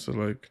in there, so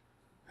like,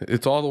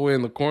 it's all the way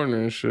in the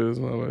corner and shit. It's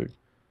not like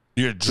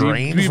Your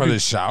drain for the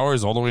shower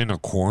is all the way in the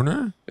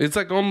corner? it's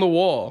like on the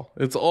wall.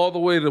 It's all the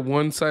way to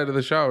one side of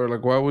the shower.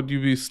 Like, why would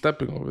you be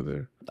stepping over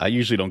there? I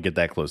usually don't get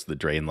that close to the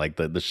drain. Like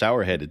the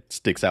shower head, it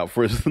sticks out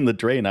further than the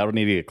drain. I don't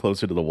need to get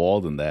closer to the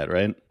wall than that,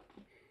 right?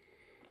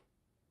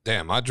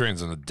 Damn, my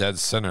drain's in the dead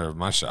center of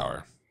my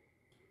shower.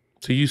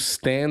 So you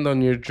stand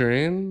on your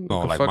drain No,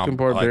 like a like fucking my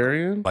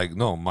barbarian? Like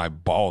no, my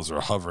balls are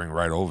hovering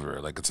right over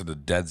it. Like it's in the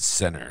dead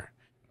center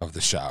of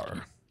the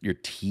shower. You're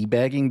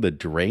teabagging the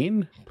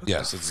drain?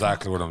 Yes,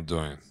 exactly what I'm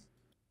doing.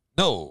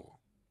 No,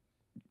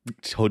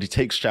 Cody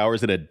takes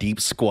showers in a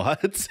deep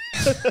squat.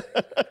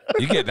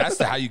 that's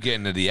how you get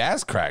into the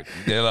ass crack.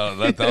 Let all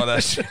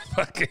that shit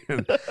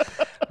fucking.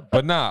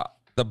 But nah,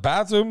 the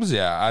bathrooms.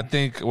 Yeah, I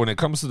think when it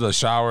comes to the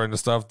shower and the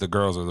stuff, the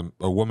girls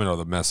are women are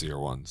the messier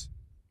ones.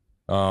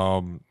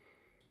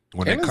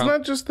 When And it it's comes,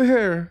 not just the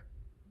hair.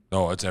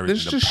 no, it's everything.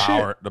 There's The just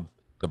power,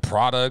 the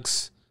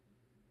products.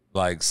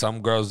 Like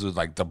some girls do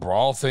like the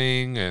bra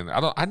thing, and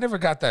I never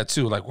got that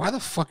too. Like, why the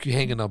fuck you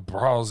hanging up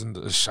bras in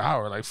the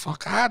shower? Like,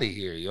 fuck out of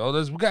here, yo.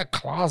 We got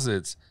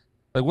closets.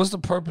 Like, what's the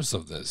purpose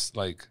of this?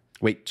 Like,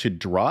 Wait, to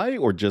dry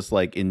or just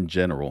like in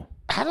general?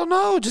 I don't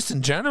know. Just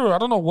in general, I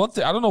don't know what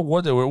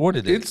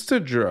it is. It's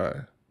to dry.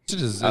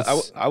 It is-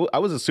 I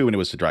was assuming it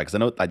was to dry because I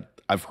know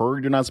I've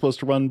heard you're not supposed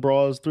to run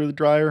bras through the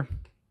dryer.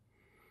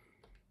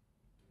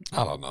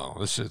 I don't know.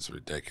 This shit's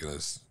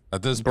ridiculous.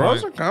 At this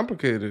Bras point, are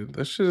complicated.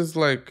 That shit is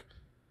like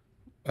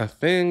a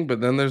thing,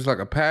 but then there's like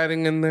a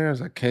padding in there.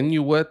 It's like, can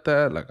you wet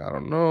that? Like, I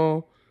don't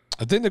know.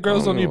 I think the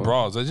girls don't need know.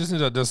 bras. They just need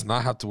to just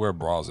not have to wear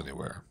bras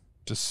anywhere.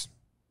 Just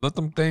let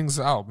them things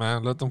out,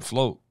 man. Let them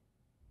float,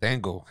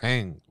 dangle,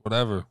 hang,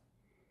 whatever.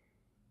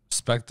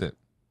 Respect it.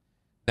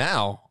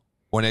 Now,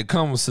 when it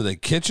comes to the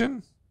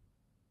kitchen,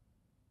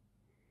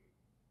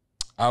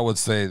 I would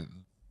say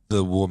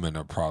the women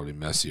are probably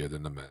messier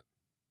than the men.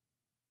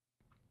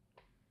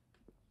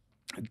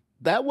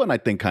 That one I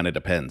think kind of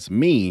depends.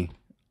 Me,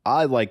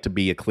 I like to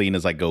be a clean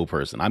as I go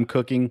person. I'm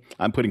cooking,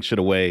 I'm putting shit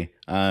away.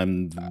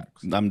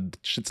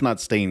 Shit's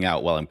not staying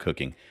out while I'm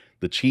cooking.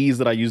 The cheese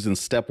that I use in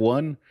step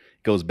 1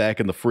 goes back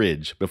in the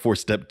fridge before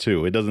step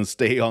 2. It doesn't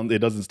stay on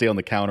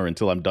the counter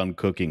until I'm done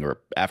cooking or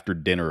after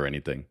dinner or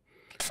anything.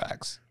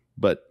 Facts.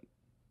 But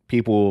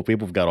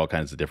people've got all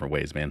kinds of different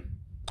ways, man.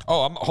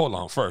 Oh, hold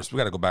on. First, we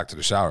got to go back to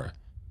the shower.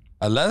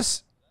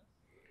 Unless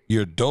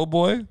you're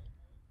doughboy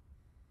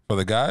for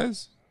the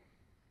guys,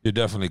 you're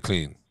definitely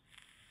clean.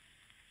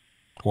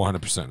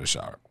 100% in the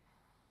shower.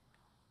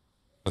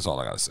 That's all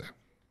I got to say.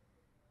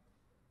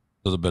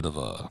 There's a bit of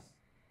a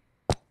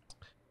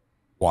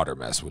water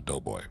mess with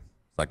doughboy.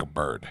 Like a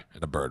bird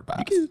in a bird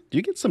bath.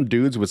 You get some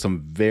dudes with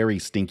some very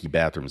stinky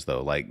bathrooms,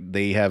 though. Like,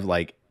 they have,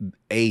 like,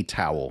 a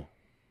towel.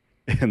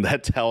 And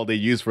that towel they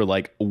use for,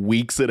 like,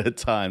 weeks at a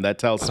time. That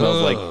towel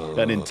smells like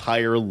an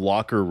entire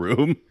locker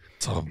room.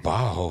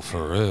 Tabajo,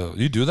 for real.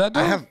 You do that,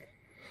 dude?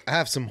 I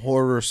have some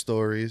horror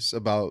stories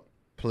about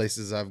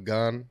places I've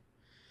gone,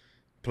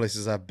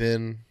 places I've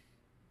been.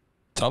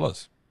 Tell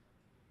us.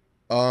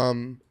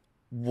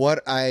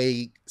 What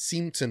I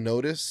seem to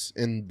notice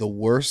in the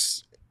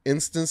worst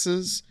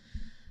instances,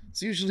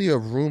 it's usually a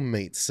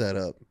roommate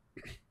setup,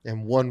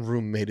 and one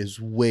roommate is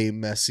way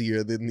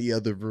messier than the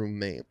other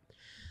roommate.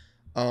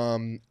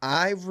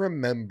 I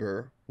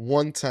remember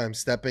one time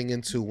stepping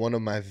into one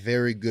of my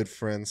very good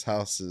friends'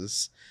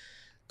 houses,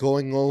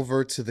 going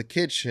over to the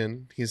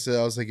kitchen. He said,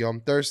 I was like, yo,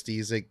 I'm thirsty.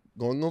 He's like,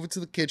 going over to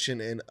the kitchen,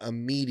 and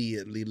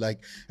immediately,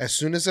 like, as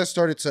soon as I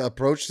started to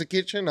approach the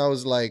kitchen, I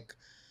was like,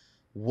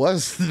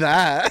 what's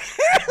that?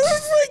 I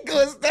was like,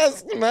 what's that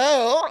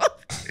smell?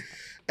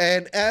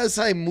 And as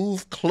I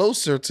move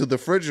closer to the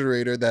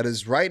refrigerator that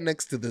is right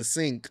next to the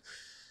sink,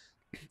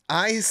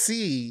 I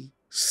see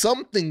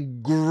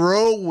something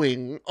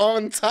growing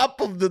on top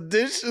of the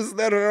dishes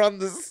that are on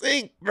the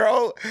sink,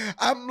 bro.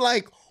 I'm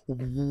like,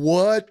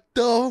 what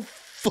the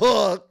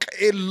fuck?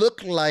 It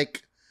looked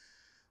like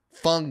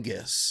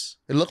fungus.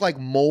 It looked like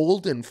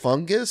mold and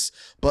fungus,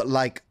 but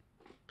like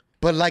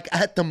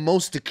at the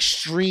most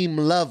extreme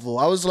level.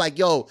 I was like,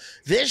 yo,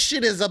 this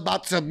shit is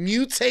about to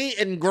mutate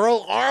and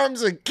grow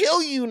arms and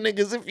kill you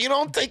niggas if you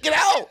don't take it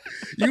out.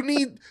 You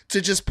need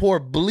to just pour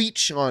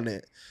bleach on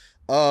it.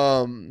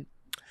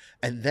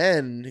 And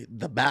then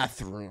the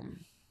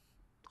bathroom.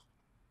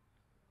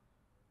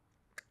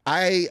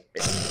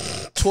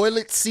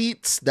 Toilet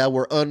seats that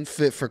were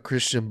unfit for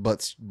Christian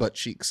butt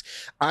cheeks.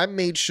 I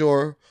made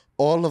sure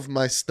all of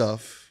my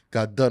stuff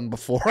got done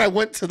before I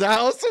went to the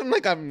house. I'm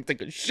like, I'm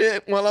taking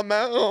shit while I'm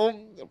at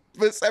home.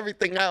 Piss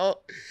everything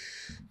out.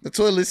 The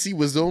toilet seat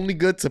was only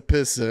good to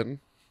piss in.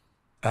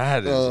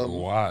 That is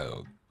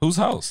wild. Whose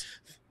house?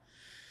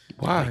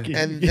 Why?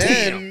 And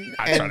then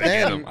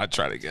I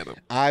try to get him.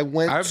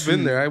 I've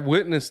been there. I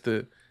witnessed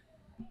it.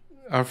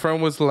 Our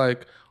friend was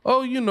like,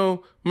 oh, you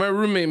know, my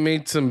roommate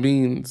made some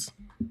beans.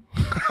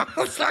 I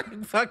was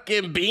like,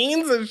 fucking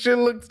beans? And shit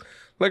looks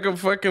like a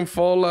fucking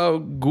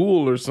Fallout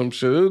ghoul or some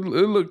shit. It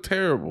looked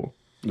terrible.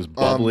 It was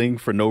bubbling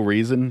for no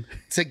reason.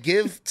 To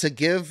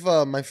give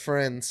my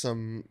friend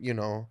some, you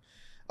know,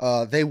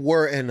 they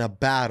were in a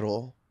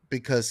battle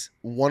because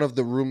one of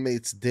the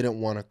roommates didn't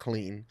want to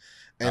clean.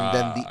 And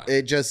then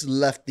it just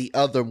left the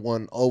other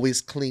one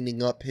always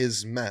cleaning up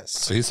his mess.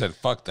 So he said,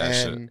 fuck that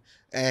shit.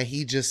 And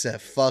he just said,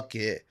 fuck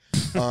it.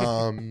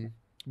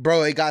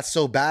 Bro, it got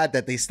so bad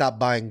that they stopped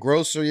buying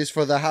groceries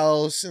for the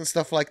house and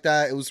stuff like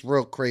that. It was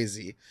real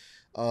crazy.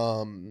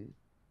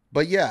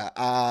 But yeah,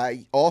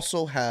 I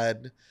also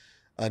had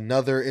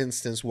another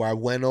instance where I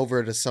went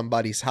over to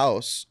somebody's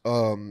house,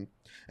 and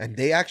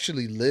they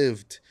actually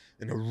lived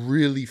in a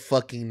really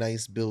fucking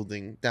nice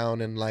building down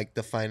in like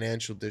the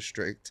financial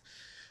district.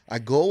 I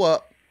go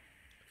up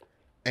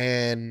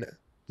and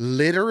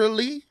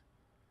literally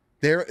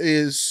there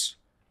is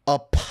a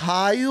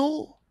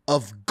pile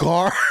of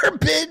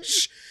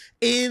garbage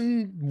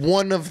in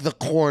one of the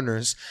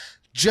corners.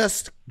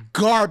 Just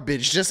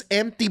garbage, just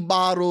empty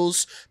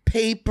bottles,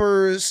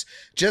 papers,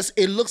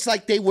 it looks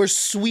like they were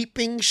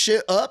sweeping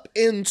shit up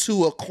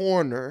into a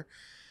corner.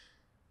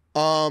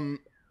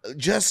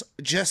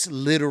 Just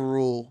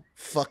literal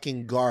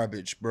fucking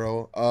garbage,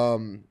 bro.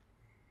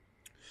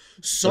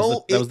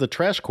 That was the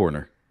trash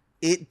corner.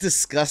 It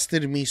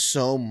disgusted me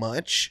so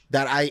much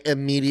that I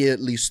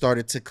immediately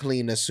started to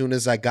clean as soon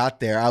as I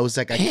got there. I was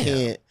like, I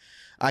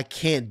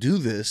can't do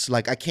this.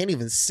 Like, I can't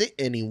even sit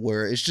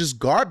anywhere. It's just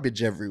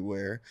garbage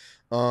everywhere.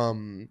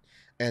 And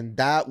and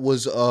that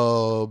was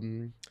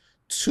 2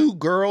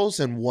 girls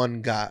and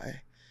 1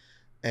 guy.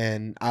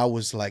 And I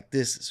was like,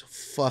 this is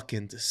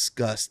fucking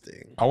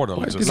disgusting. I would have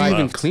I just didn't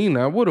even left. clean.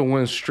 I would have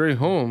went straight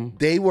home.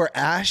 They were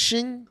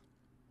ashing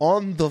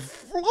on the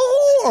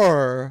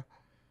floor.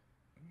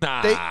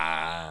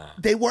 Nah.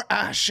 They were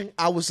ashing.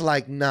 I was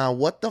like, nah,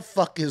 what the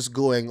fuck is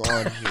going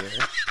on here?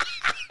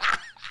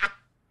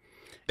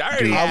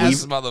 Dirty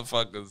ass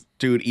motherfuckers.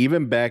 Dude,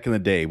 even back in the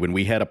day when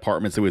we had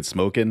apartments that would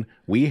smoke in,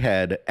 we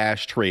had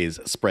ashtrays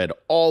spread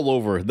all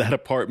over that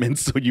apartment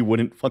so you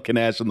wouldn't fucking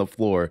ash on the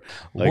floor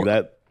like What?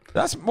 that.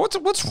 That's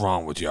what's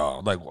wrong with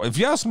y'all? Like, if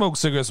y'all smoke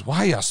cigarettes,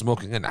 why y'all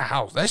smoking in the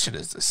house? That shit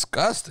is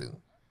disgusting.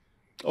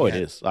 Oh, it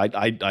is. I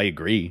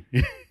agree.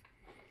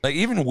 Like,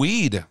 even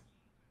weed,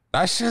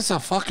 that shit's a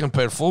fucking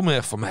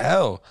perfume from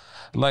hell.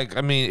 Like,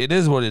 I mean, it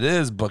is what it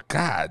is, but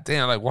god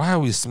damn, like, why are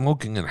we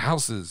smoking in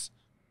houses?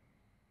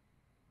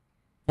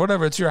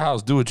 Whatever, it's your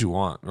house. Do what you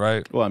want,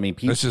 right? Well, I mean,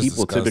 people That's just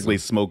disgusting. typically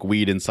smoke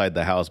weed inside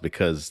the house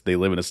because they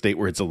live in a state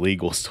where it's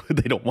illegal, so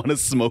they don't want to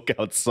smoke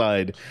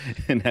outside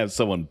and have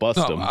someone bust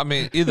No, them. I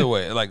mean, either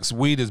way, like,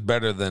 weed is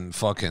better than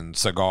fucking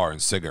cigar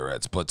and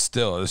cigarettes, but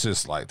still, it's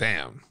just like,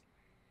 damn.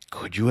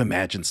 Could you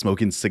imagine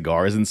smoking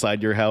cigars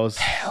inside your house?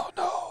 Hell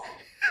no.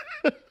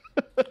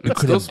 It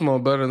still smell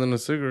better than a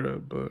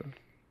cigarette, but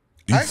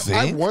You I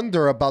think?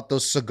 wonder about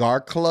those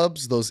cigar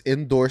clubs, those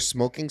indoor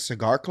smoking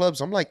cigar clubs.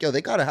 I'm like, yo,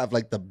 they gotta have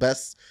like the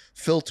best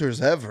filters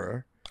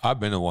ever. I've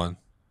been to one.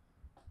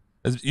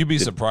 You'd be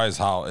surprised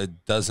how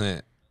it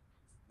doesn't,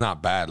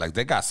 not bad. Like,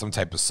 they got some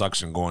type of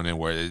suction going in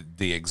where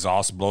the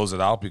exhaust blows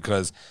it out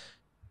because,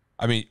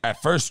 I mean,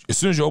 at first, as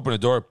soon as you open the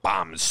door,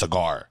 bam,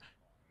 cigar.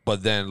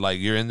 But then, like,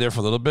 you're in there for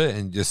a little bit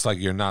and just like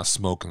you're not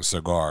smoking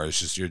cigar. It's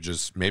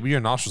just, maybe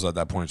your nostrils at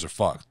that point are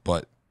fucked,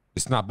 but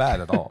it's not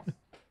bad at all.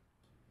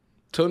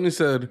 Tony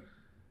said,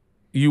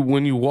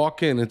 when you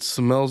walk in, it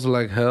smells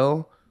like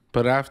hell,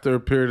 but after a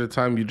period of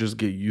time, you just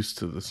get used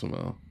to the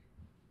smell.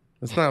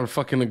 It's not a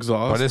fucking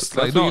exhaust. But it's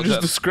That's like, what no, you just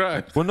that-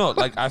 described. Well, no,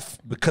 like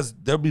because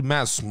there'll be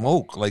mad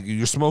smoke. Like,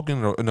 you're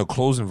smoking in a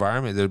closed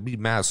environment, there'll be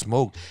mad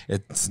smoke.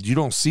 You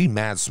don't see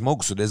mad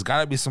smoke, so there's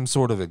got to be some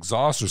sort of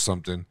exhaust or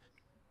something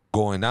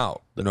going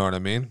out. You know what I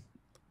mean?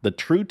 The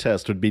true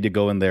test would be to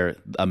go in there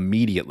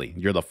immediately.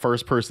 You're the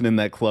first person in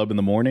that club in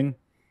the morning,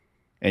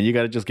 and you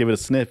got to just give it a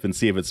sniff and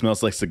see if it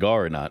smells like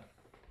cigar or not.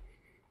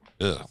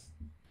 Ugh.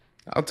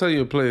 I'll tell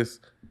you a place.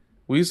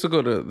 We used to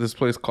go to this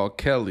place called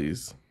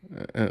Kelly's,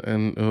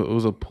 and it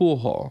was a pool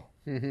hall.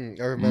 I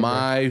remember.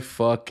 My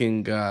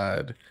fucking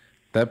God.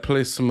 That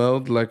place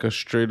smelled like a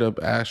straight up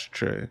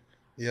ashtray.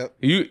 Yep.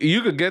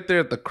 You could get there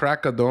at the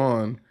crack of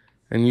dawn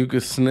and you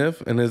could sniff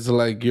and it's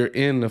like you're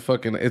in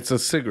it's a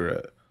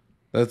cigarette.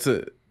 That's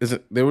it.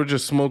 They were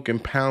just smoking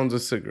pounds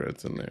of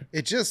cigarettes in there.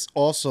 It just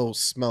also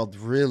smelled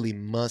really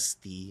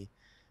musty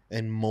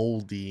and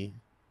moldy.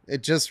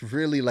 It just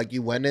really, like,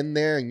 you went in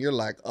there and you're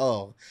like,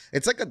 oh,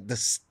 it's like a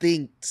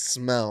distinct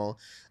smell.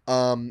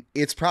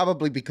 It's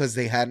probably because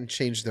they hadn't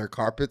changed their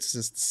carpets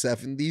since the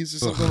 70s or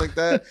something like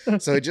that.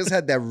 So it just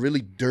had that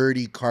really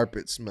dirty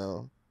carpet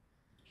smell.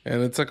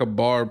 And it's like a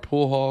bar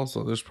pool hall,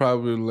 so there's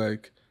probably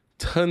like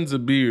tons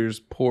of beers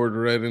poured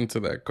right into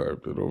that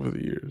carpet over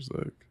the years.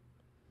 Like,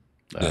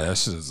 Yeah, that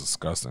shit is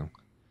disgusting.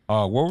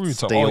 What were we talking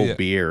Stale about?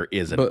 beer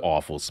is an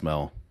awful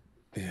smell.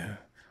 yeah.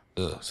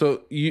 Ugh.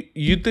 So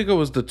you think it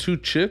was the 2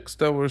 chicks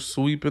that were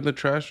sweeping the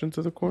trash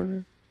into the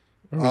corner?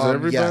 Or was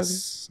everybody?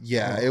 Yes.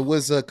 Yeah, it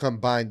was a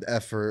combined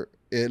effort.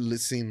 It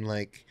seemed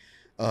like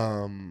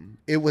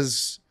it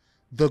was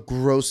the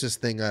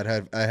grossest thing I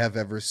have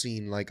ever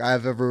seen. Like,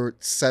 I've ever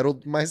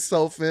settled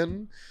myself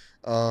in.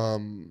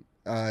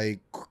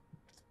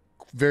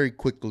 Very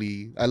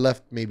quickly, I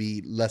left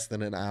maybe less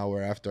than an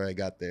hour after I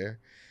got there.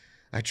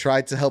 I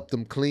tried to help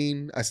them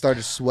clean. I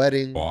started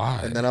sweating. Why?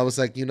 And then I was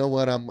like, you know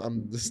what? I'm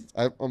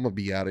gonna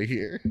be out of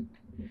here.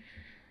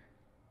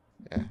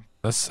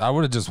 I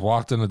would have just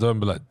walked in the door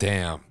and be like,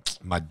 "Damn,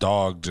 my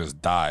dog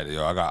just died.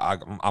 Yo,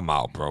 I'm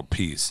out, bro.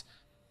 Peace."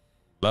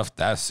 Left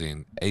that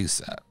scene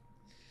ASAP.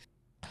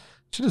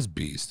 Shit is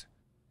beast.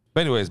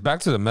 But anyways,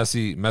 back to the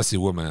messy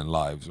women in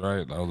lives,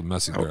 right? All the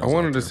messy girls. I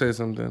wanted out to there. say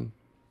something.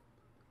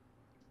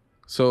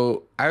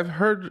 So I've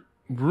heard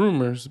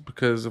rumors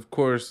because, of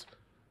course,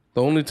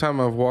 the only time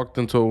I've walked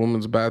into a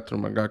woman's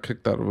bathroom, I got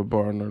kicked out of a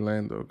bar in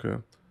Orlando, okay?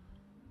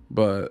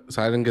 But,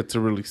 so I didn't get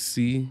to really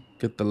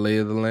get the lay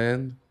of the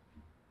land.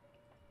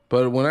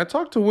 But when I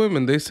talk to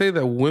women, they say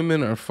that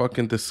women are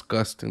fucking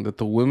disgusting, that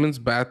the women's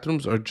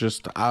bathrooms are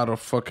just out of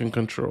fucking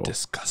control.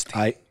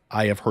 Disgusting.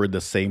 I have heard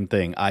the same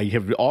thing. I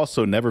have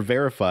also never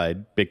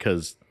verified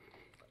because,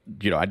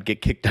 I'd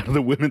get kicked out of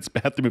the women's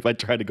bathroom if I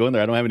tried to go in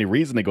there. I don't have any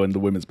reason to go into the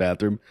women's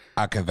bathroom.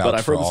 I can But vouch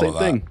I've for heard the all same of that.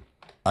 thing.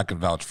 I can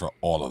vouch for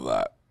all of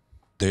that.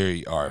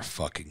 They are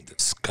fucking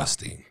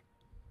disgusting.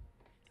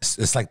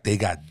 It's like they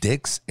got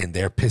dicks and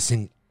they're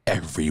pissing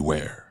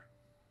everywhere.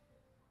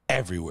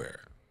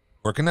 Everywhere.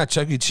 Working at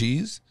Chuck E.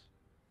 Cheese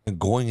and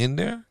going in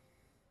there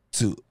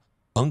to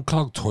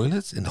unclog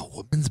toilets in a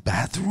woman's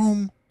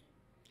bathroom?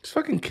 It's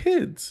fucking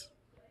kids.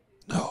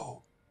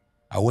 No.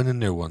 I went in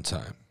there one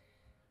time.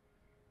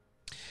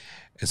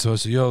 And so I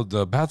said, yo,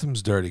 the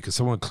bathroom's dirty. Could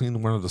someone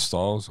clean one of the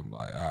stalls? I'm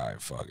like, all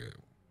right, fuck it.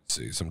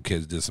 See, some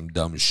kids did some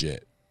dumb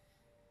shit.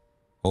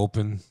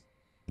 Open,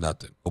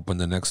 nothing. Open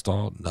the next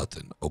stall,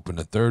 nothing. Open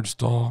the third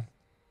stall,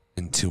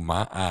 and to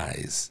my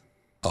eyes,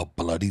 a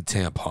bloody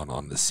tampon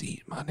on the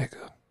seat, my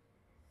nigga.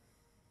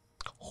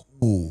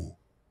 Ooh,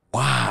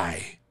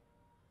 why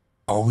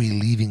are we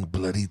leaving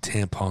bloody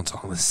tampons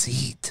on the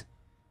seat?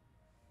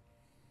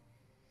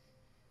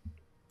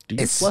 Do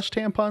you flush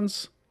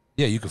tampons?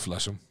 Yeah, you can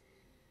flush them.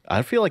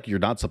 I feel like you're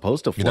not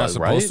supposed to flush, You're not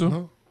supposed right?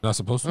 to? Not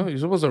supposed to? No, you're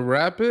supposed to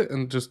wrap it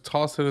and just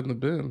toss it in the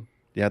bin.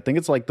 Yeah, I think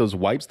it's like those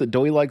wipes that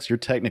Doey likes. You're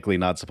technically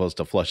not supposed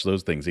to flush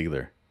those things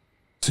either.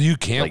 So you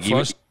can't Like,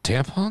 flush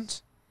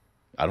tampons?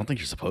 I don't think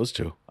you're supposed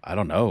to. I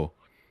don't know.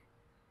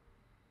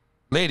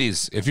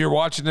 Ladies, if you're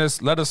watching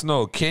this, let us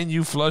know. Can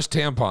you flush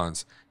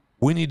tampons?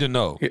 We need to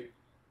know.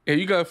 Yeah,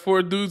 you got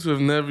 4 dudes who have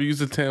never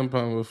used a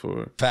tampon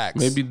before. Facts.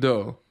 Maybe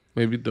though.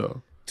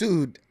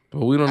 Dude.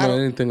 But we don't know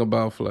anything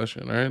about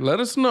flushing, all right? Let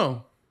us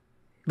know.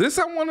 This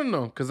I want to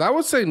know, because I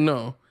would say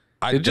no.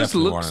 I It just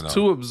definitely looks wanna know.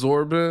 too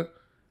absorbent.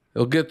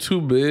 It'll get too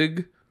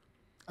big.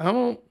 I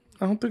don't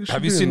think it should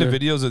Have be you seen in the there.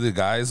 videos of the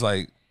guys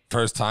like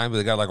first time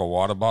they got like a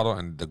water bottle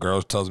and the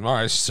girl tells them, all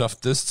right, shove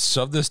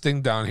this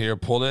thing down here,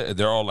 pull it, and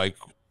they're all like,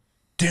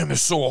 damn,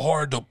 it's so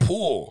hard to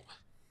pull.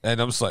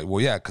 And I'm just like,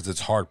 well, yeah, because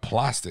it's hard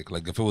plastic.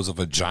 Like if it was a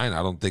vagina,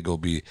 I don't think it'll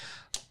be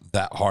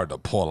that hard to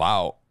pull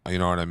out. You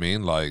know what I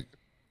mean? Like,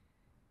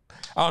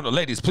 I don't know.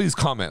 Ladies, please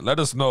comment. Let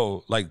us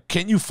know. Like,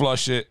 can you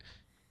flush it?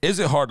 Is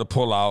it hard to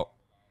pull out?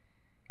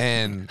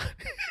 And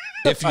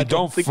if you I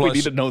don't think flush we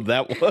need to know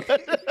that one.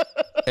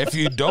 if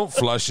you don't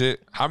flush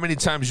it, how many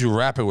times you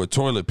wrap it with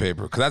toilet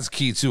paper? Because that's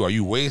key too. Are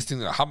you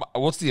wasting?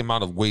 What's the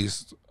amount of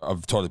waste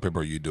of toilet paper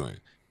are you doing?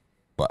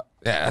 But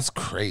yeah, that's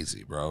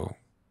crazy, bro.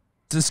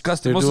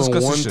 Disgusting. They're Most doing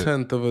disgusting shit.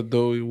 1/10 of a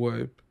doughy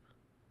wipe.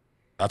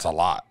 That's a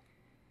lot.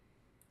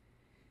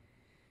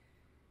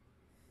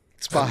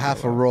 It's about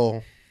half a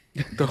roll.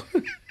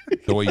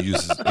 The way he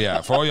uses,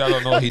 yeah. For all y'all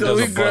don't know, he So does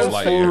he a Buzz grabs 4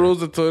 Lightyear.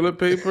 rolls of toilet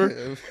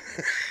paper.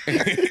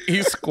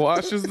 He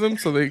squashes them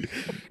so they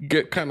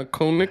get kind of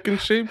conic in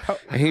shape,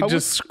 and he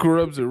just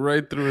scrubs it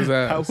right through his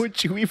ass. How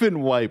would you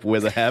even wipe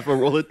with a half a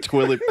roll of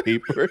toilet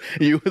paper?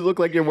 You would look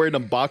like you're wearing a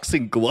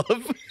boxing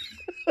glove.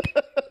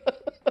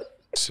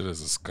 Shit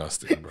is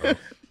disgusting, bro.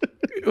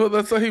 Well,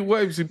 that's how he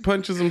wipes. He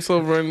punches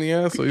himself right in the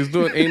asshole. He's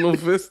doing anal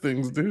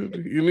fistings,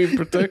 dude. You need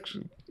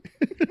protection.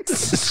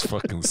 It's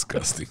fucking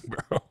disgusting,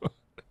 bro.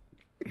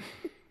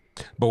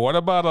 But what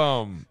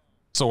about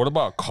so what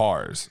about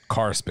cars,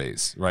 car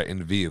space, right,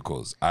 in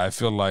vehicles? I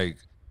feel like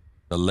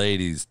the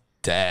ladies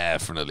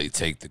definitely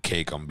take the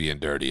cake on being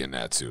dirty in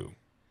that too.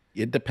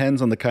 It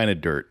depends on the kind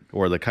of dirt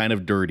or the kind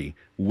of dirty.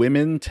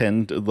 Women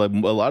tend to, a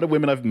lot of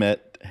women I've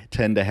met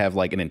tend to have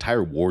like an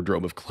entire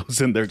wardrobe of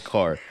clothes in their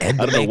car. And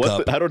I don't know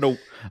makeup. I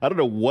don't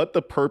know what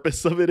the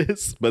purpose of it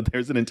is, but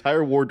there's an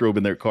entire wardrobe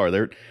in their car.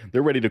 They're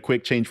ready to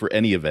quick change for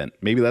any event.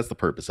 Maybe that's the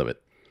purpose of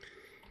it.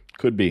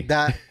 Could be.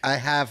 That I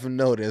have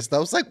noticed. I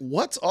was like,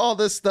 what's all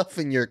this stuff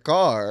in your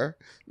car?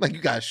 Like, you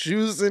got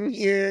shoes in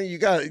here. You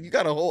got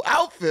a whole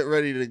outfit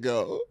ready to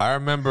go. I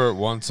remember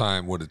one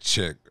time with a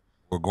chick,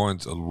 we're going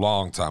to a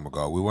long time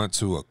ago. We went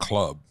to a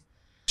club.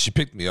 She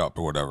picked me up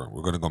or whatever.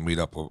 We're going to go meet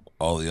up with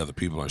all the other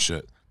people and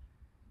shit.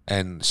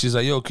 And she's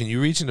like, yo, can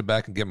you reach in the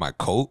back and get my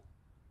coat?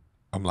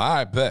 I'm like, all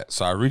right, bet.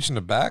 So I reach in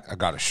the back. I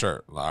got a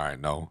shirt. I'm like, all right,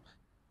 no.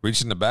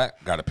 Reach in the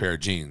back, got a pair of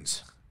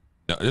jeans.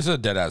 No, this is a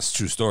dead ass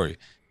true story.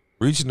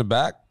 Reach in the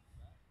back,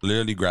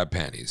 literally grab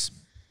panties.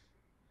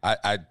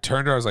 I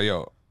turned to her. I was like,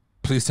 yo,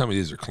 please tell me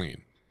these are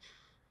clean.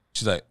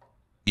 She's like,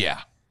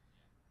 yeah.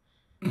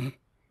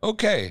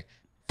 Okay.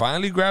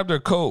 Finally grabbed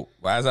her coat.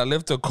 As I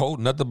lift her coat,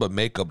 nothing but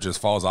makeup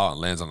just falls out and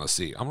lands on the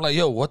seat. I'm like,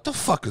 yo, what the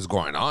fuck is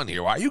going on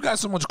here? Why you got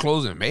so much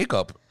clothes and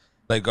makeup?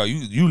 Like, are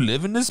you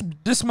live in this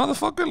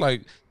motherfucker?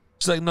 Like,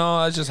 she's like, no,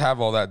 I just have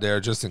all that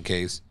there just in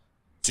case.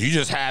 So you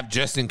just have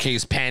just in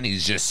case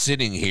panties just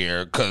sitting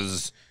here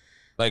because,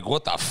 like,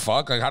 what the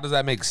fuck? Like, how does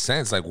that make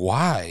sense? Like,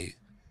 why?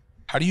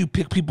 How do you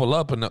pick people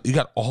up and you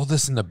got all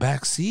this in the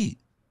back seat?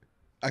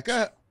 I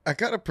got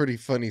a pretty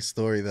funny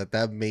story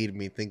that made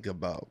me think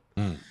about.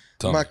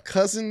 Tell My me.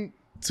 cousin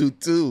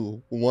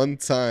Tutu, one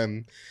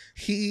time,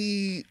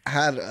 he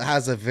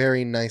has a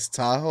very nice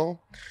Tahoe,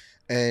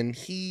 and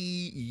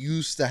he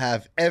used to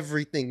have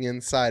everything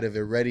inside of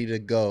it ready to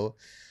go.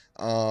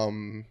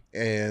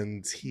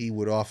 And he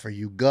would offer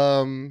you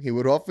gum. He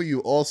would offer you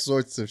all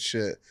sorts of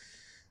shit.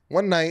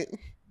 One night,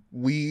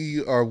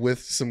 we are with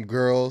some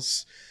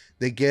girls.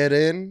 They get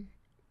in.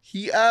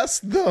 He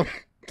asked them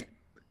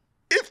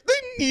if they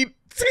need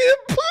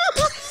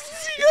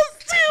tampons. He has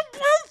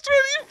tampons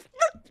ready.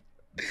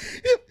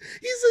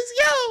 He says,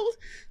 yo,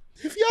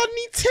 if y'all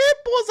need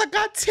tampons, I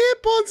got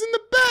tampons in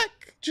the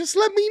back. Just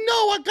let me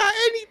know. I got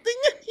anything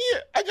in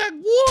here. I got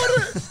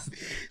water.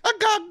 I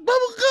got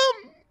bubble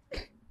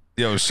gum.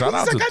 Yo, shout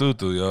out to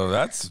Tutu, yo.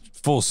 That's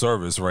full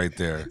service right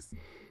there.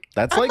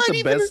 That's like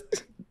the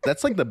best.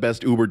 That's like the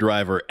best Uber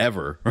driver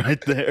ever, right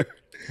there.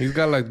 He's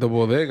got like the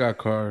bodega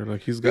car.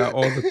 Like he's got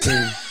all the things.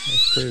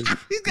 That's crazy.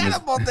 He's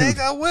got a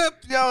bodega whip,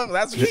 yo.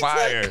 That's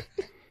fire.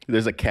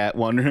 There's a cat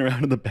wandering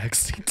around in the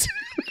backseat.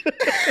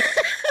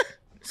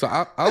 So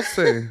I'll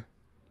say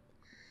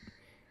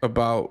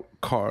about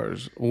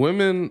cars.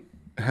 Women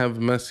have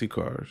messy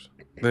cars.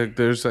 Like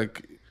there's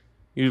like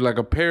you like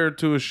a pair or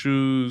two of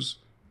shoes,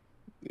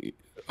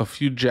 a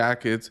few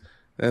jackets,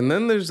 and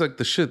then there's like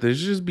the shit.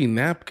 There's just be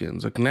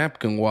napkins, like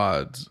napkin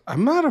wads.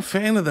 I'm not a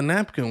fan of the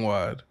napkin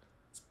wad.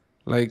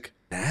 Like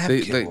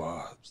Napkin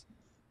wads.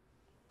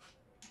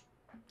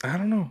 I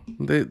don't know.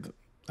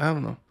 I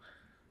don't know.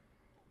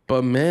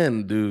 But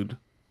man, dude,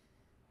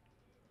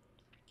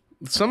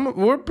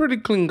 we're pretty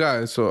clean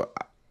guys, so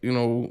you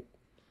know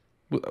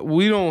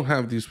we don't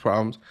have these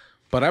problems.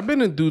 But I've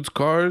been in dudes'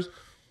 cars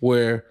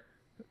where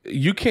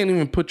you can't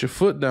even put your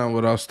foot down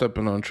without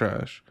stepping on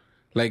trash.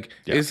 Like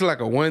it's like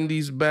a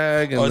Wendy's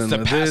bag, and it's then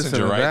the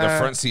passenger, right? that. The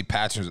front seat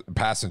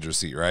passenger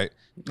seat, right?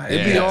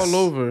 It'd be all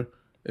over.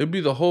 It'd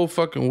be the whole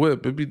fucking whip.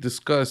 It'd be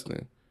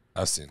disgusting.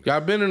 I've seen it. Yeah,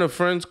 I've been in a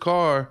friend's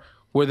car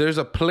where there's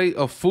a plate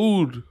of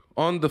food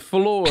on the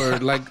floor,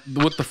 like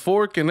with the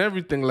fork and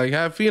everything, like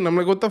half eaten. I'm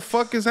like, what the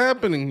fuck is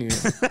happening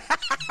here?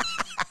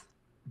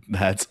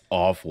 That's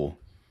awful.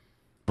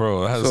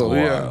 Bro, that's So, wild.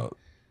 yeah.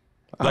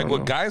 Like don't with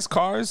know. guys'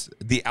 cars,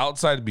 the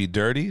outside be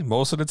dirty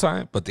most of the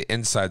time, but the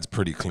inside's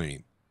pretty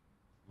clean.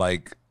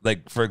 Like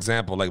for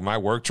example, like my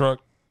work truck,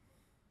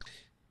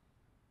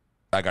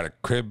 I got a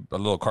crib, a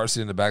little car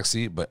seat in the back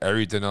seat, but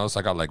everything else,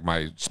 I got like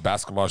my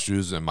basketball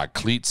shoes and my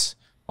cleats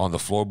on the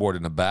floorboard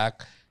in the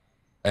back,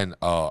 and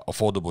a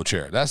foldable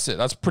chair. That's it.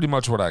 That's pretty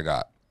much what I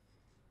got.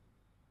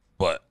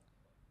 But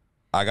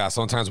I got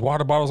sometimes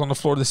water bottles on the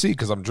floor of the seat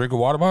because I'm drinking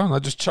water bottle and I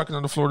just chuck it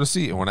on the floor of the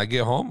seat. And when I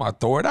get home, I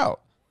throw it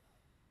out.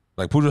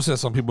 Like Pooja said,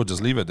 some people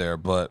just leave it there.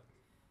 But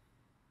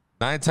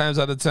 9 times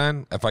out of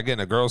 10, if I get in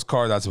a girl's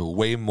car, that's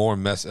way more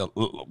messier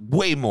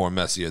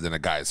than a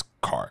guy's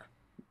car.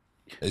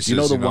 It's You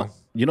know just, the one.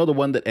 You know the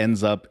one that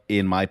ends up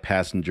in my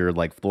passenger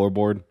like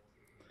floorboard?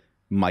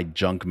 My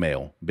junk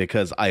mail,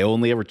 because I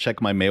only ever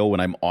check my mail when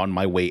I'm on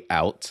my way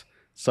out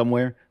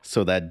somewhere.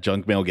 So that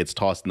junk mail gets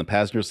tossed in the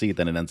passenger seat,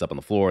 then it ends up on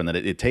the floor, and then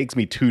it takes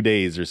me 2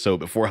 days or so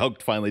before I'll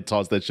finally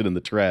toss that shit in the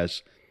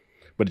trash.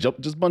 But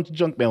just a bunch of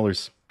junk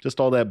mailers, just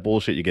all that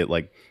bullshit you get.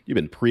 Like, you've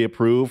been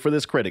pre-approved for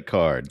this credit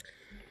card.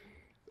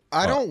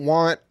 I don't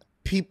want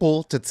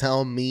people to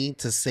tell me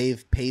to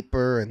save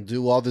paper and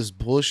do all this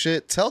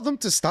bullshit. Tell them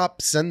to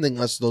stop sending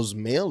us those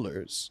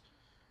mailers.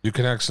 You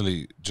can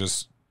actually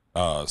just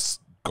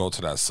go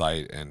to that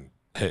site and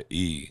hit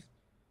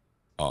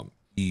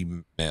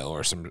email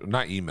or some,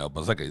 not email, but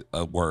it's like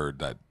a word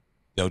that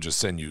they'll just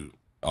send you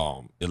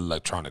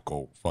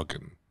electronical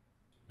fucking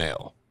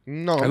mail.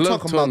 No, I I'm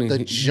love talking about Tony. the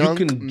You junk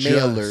can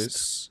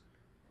mailers.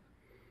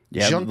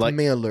 Yeah, Junk like,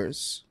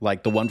 mailers.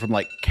 like the one from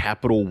like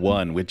Capital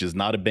One, which is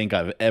not a bank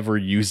I've ever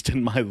used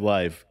in my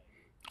life.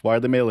 Why are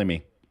they mailing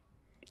me?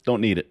 Don't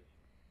need it.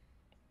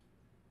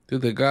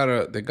 Dude, they got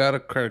a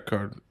credit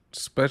card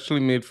specially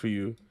made for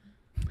you.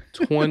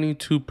 22%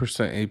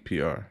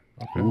 APR.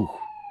 Okay. Ooh.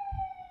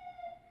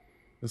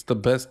 It's the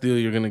best deal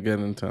you're gonna get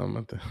in town,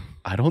 I think.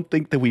 I don't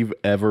think that we've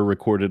ever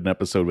recorded an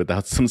episode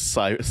without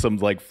some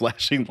like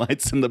flashing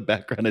lights in the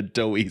background of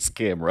Doey's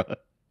camera.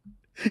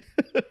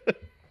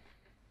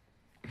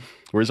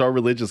 Where's our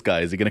religious guy?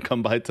 Is he going to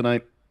come by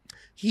tonight?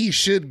 He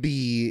should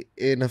be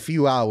in a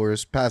few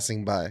hours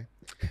passing by.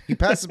 He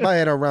passes by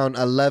at around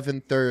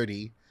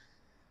 11:30.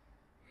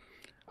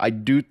 I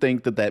do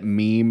think that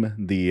meme,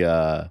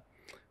 the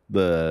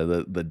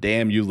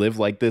damn you live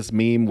like this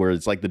meme, where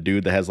it's like the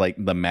dude that has like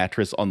the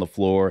mattress on the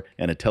floor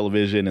and a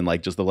television and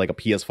like just like a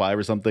PS5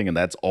 or something, and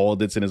that's all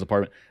that's in his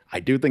apartment. I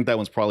do think that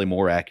one's probably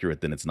more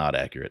accurate than it's not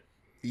accurate.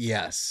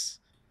 Yes.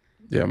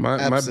 Yeah, my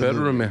Absolutely.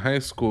 bedroom in high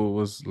school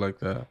was like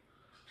that.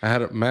 I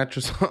had a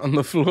mattress on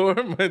the floor,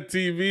 my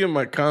TV, and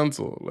my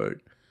console. Like,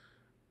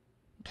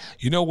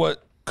 You know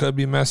what could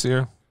be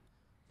messier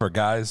for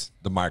guys?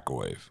 The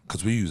microwave,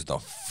 because we use the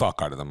fuck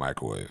out of the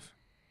microwave,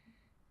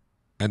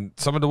 and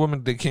some of the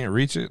women, they can't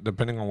reach it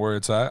depending on where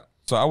it's at.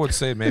 So I would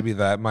say maybe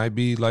that might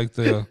be like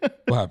the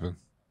what happened.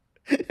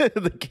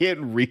 They can't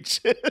reach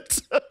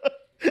it.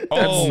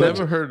 Oh, I've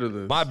never heard of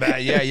this. my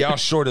bad. Yeah, y'all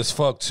short as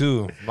fuck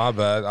too. My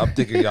bad. I'm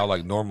thinking y'all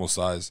like normal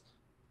size.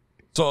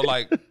 So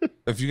like,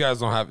 if you guys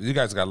don't have, you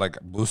guys got like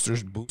booster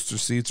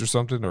seats or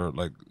something, or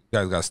like you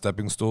guys got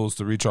stepping stools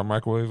to reach our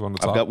microwave on the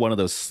top. I've got one of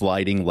those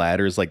sliding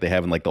ladders like they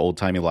have in like the old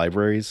timey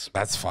libraries.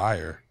 That's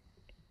fire.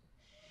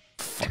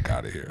 Fuck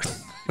out of here.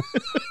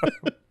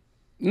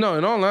 No,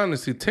 in all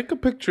honesty, take a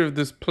picture of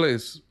this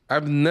place.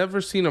 I've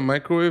never seen a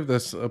microwave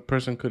that's a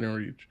person couldn't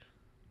reach,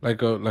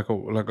 like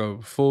a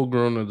full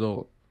grown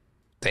adult.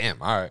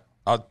 Damn. All right,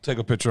 I'll take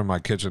a picture of my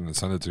kitchen and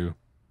send it to you.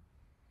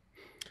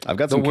 I've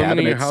got The some women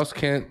cabinets. in your house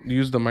can't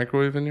use the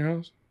microwave in your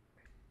house?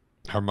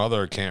 Her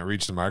mother can't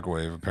reach the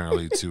microwave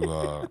apparently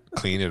to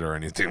clean it or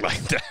anything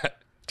like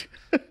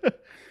that.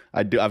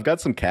 I do. I've got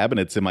some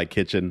cabinets in my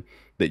kitchen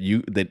that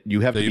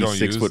you have to be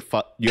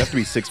 6'5". You have to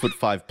be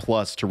 6'5"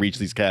 plus to reach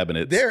these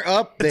cabinets. They're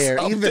up there.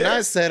 up Even there.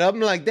 I said, I'm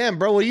like, damn,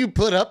 bro, what do you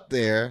put up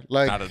there?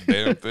 Like, Not a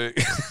damn thing.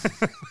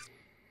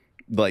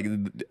 Like,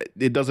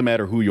 it doesn't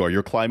matter who you are.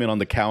 You're climbing on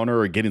the counter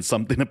or getting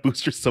something to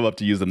boost yourself up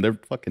to use them. They're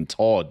fucking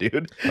tall,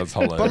 dude. That's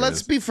hilarious. but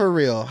let's be for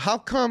real. How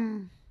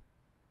come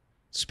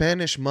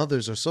Spanish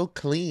mothers are so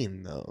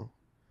clean though?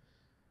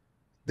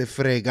 De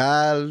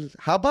fregar.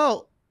 How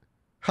about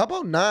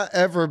not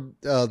ever?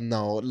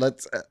 No,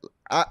 let's.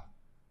 I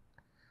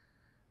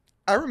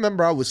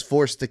remember I was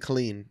forced to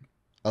clean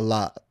a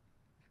lot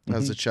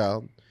as a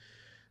child.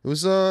 It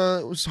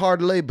was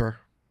hard labor.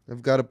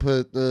 I've got to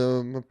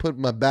put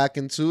my back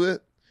into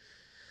it.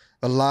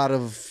 A lot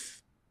of.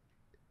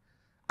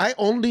 I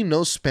only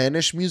know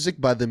Spanish music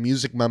by the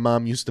music my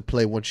mom used to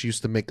play when she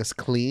used to make us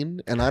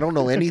clean, and I don't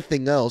know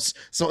anything else.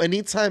 So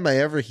anytime I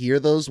ever hear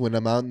those when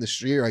I'm out in the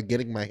street or I'm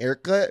getting my hair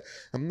cut,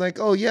 I'm like,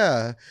 oh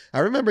yeah, I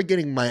remember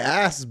getting my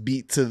ass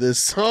beat to this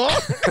song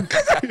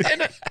because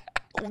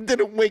I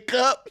didn't wake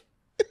up.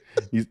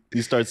 You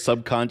start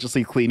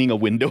subconsciously cleaning a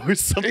window or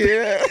something.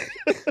 Yeah.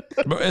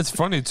 But it's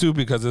funny too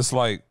because it's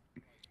like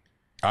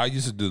I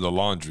used to do the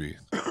laundry,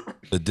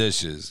 the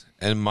dishes,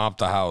 and mop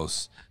the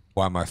house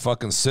while my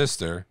fucking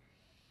sister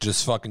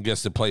just fucking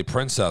gets to play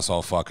princess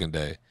all fucking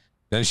day.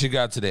 Then she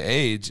got to the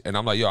age, and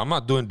I'm like, yo, I'm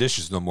not doing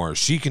dishes no more.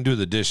 She can do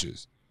the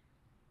dishes.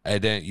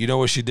 And then you know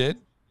what she did?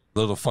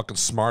 Little fucking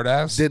smart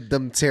ass. Did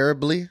them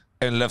terribly.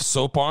 And left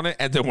soap on it.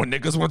 And then when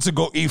niggas went to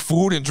go eat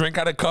food and drink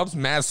out of cups,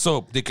 mad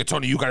soap. They could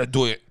Tony, you gotta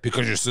do it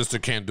because your sister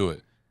can't do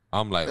it.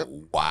 I'm like,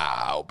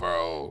 wow,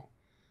 bro.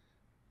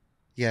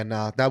 Yeah,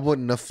 nah, that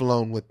wouldn't have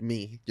flown with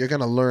me. You're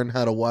gonna learn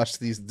how to wash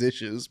these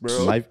dishes,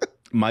 bro.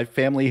 My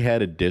family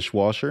had a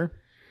dishwasher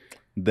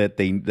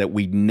that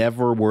we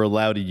never were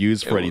allowed to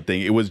use for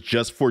anything. It was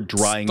just for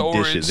drying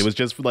dishes. It was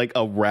just like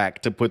a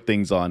rack to put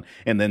things on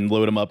and then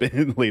load them up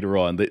later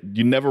on.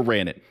 You never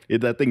ran it.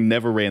 That thing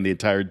never ran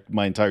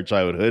my entire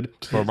childhood.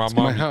 For my It's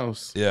mom, my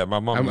house. Yeah, my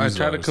mom. I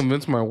try to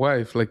convince my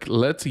wife, like,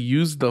 let's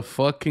use the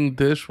fucking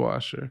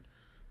dishwasher.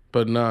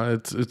 But nah,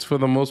 it's for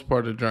the most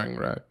part a drying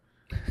rack.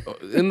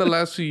 In the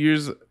last few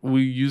years,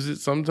 we use it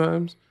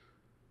sometimes,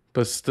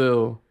 but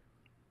still,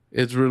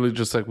 it's really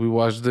just like we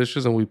wash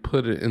dishes and we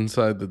put it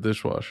inside the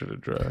dishwasher to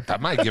dry. That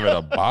might give it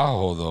a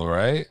bajo though,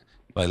 right?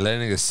 Like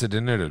letting it sit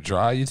in there to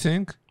dry. You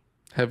think?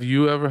 Have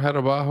you ever had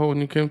a bajo when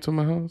you came to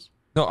my house?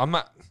 No, I'm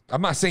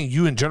not saying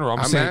you in general.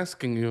 I'm saying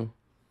asking you.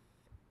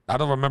 I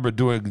don't remember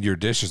doing your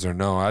dishes or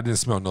no. I didn't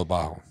smell no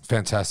bajo.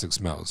 Fantastic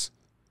smells.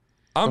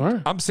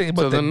 I'm saying,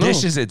 but So the then no.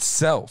 dishes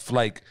itself,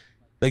 like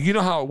you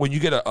know how when you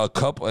get a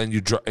cup and you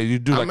do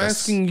like I'm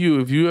asking you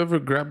if you ever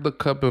grabbed a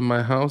cup in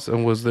my house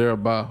and was there a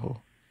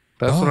bajo.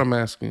 That's what I'm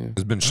asking you.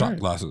 It's been shot Right.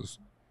 glasses.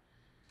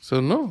 So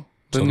no.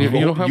 Then you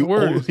don't have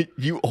words.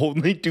 You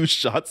only do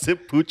shots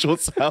at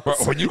Pucho's house. Bro,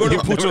 when you go to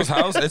Pucho's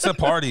house, it's a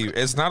party.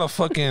 It's not a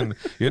fucking.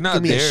 You're not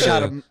Give me there. a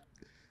shot of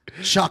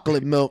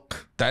chocolate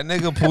milk. That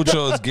nigga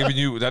Pucho is giving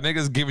you. That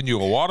nigga's giving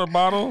you a water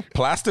bottle,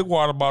 plastic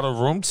water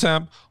bottle, room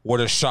temp,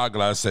 with a shot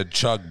glass. Said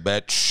chug,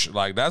 bitch.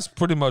 Like that's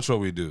pretty much what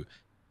we do.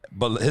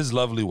 But his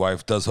lovely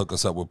wife does hook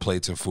us up with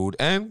plates and food.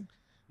 And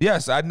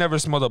yes, I'd never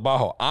smelled a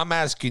bajo. I'm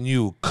asking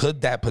you,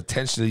 could that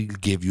potentially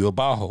give you a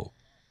bajo?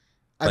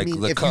 I Like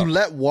mean, the if cup. you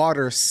let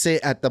water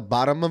sit at the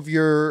bottom of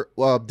your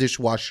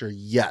dishwasher,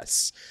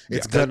 yes,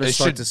 it's Yeah, gonna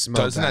start to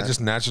smell Doesn't bad. that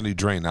just naturally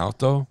drain out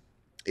though?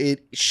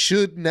 It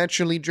should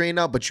naturally drain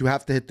out, but you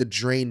have to hit the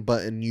drain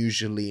button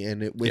usually.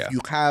 And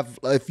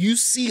if you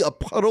see a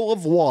puddle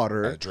of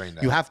water, Drain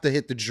that. you have to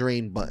hit the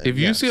drain button. If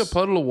you Yes. see a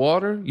puddle of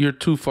water, you're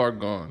too far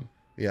gone.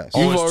 yes,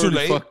 Oh, You've it's too already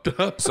late? fucked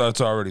up. So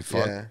it's already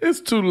fucked. yeah. It's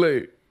too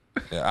late.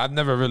 Yeah, I've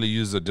never really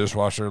used a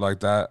dishwasher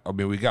like that. I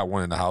mean, we got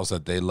one in the house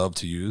that they love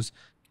to use.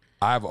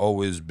 I've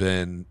always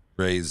been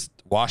raised,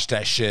 wash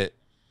that shit,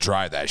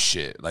 dry that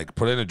shit. Like,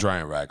 put it in a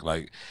drying rack.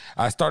 Like,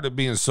 I started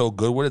being so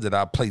good with it that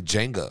I play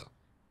Jenga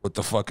with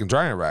the fucking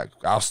drying rack.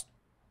 I'll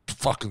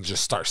fucking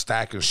just start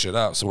stacking shit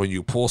up. So when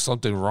you pull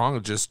something wrong,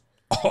 it just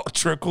all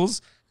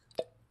trickles.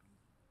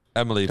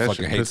 Emily That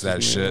fucking shit hates pisses that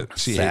me shit. off.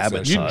 She hates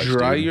that You shit.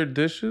 dry dude. your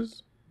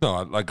dishes?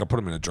 No, I put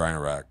them in a drying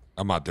rack.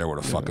 I'm out there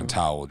with a fucking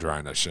towel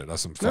drying that shit.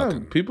 That's some No,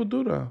 fucking... people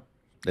do that.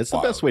 It's the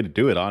best way to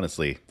do it,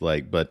 honestly.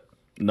 Like, but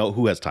no,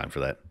 who has time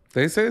for that?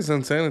 They say it's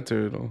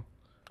unsanitary though.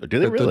 Or do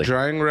they That really? the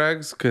drying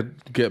rags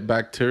could get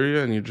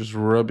bacteria, and you're just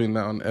rubbing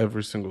that on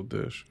every single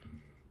dish.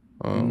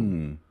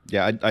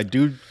 Yeah, I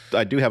do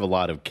have a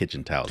lot of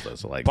kitchen towels though.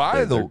 So like,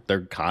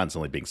 they're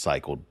constantly being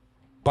cycled.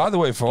 By the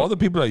way, for all the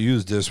people that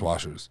use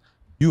dishwashers,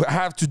 you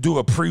have to do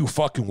a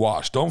pre-fucking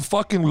wash. Don't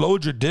fucking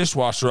load your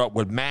dishwasher up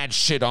with mad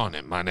shit on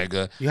it, my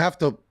nigga. You have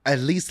to at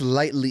least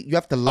lightly. You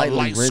have to A lightly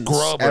light rinse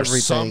scrub or everything.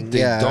 something.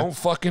 Yeah. Don't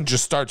fucking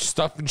just start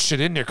stuffing shit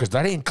in there because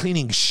that ain't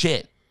cleaning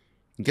shit.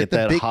 Get the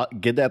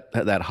that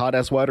big- that hot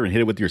ass water and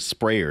hit it with your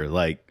sprayer.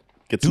 Like,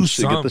 get Do the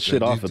shit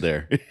something, off dude. of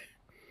there.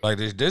 Like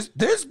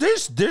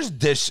there's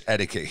dish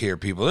etiquette here,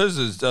 people.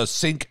 There's a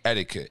sink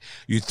etiquette.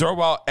 You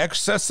throw out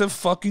excessive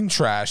fucking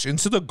trash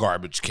into the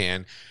garbage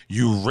can.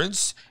 You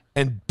rinse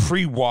and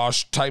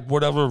pre-wash type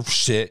whatever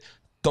shit.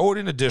 throw it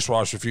in the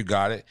dishwasher if you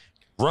got it,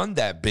 run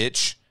that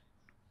bitch,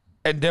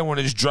 and then when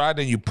it's dry,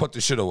 then you put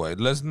the shit away.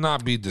 Let's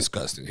not be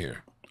disgusting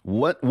here.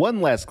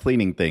 One last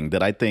cleaning thing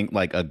that I think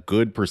like a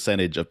good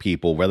percentage of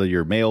people, whether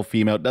you're male,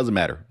 female, doesn't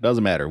matter,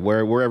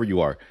 wherever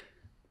you are,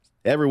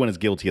 everyone is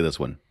guilty of this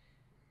one.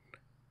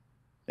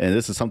 And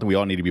this is something we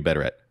all need to be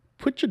better at.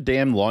 Put your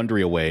damn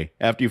laundry away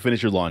after you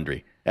finish your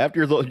laundry.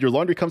 After your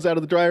laundry comes out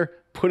of the dryer,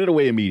 put it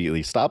away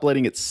immediately. Stop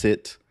letting it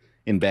sit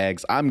in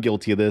bags. I'm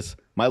guilty of this.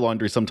 My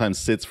laundry sometimes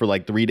sits for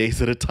like 3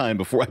 days at a time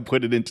before I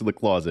put it into the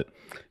closet.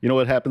 You know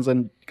what happens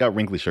then? You got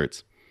wrinkly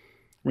shirts.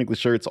 Wrinkly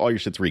shirts, all your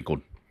shit's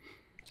wrinkled.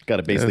 Got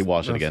to basically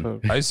wash it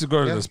again. I used to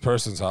go to this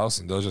person's house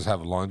and they'll just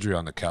have laundry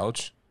on the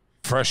couch.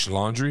 Fresh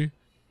laundry.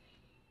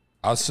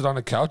 I'll sit on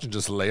the couch and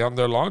just lay on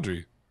their laundry.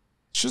 It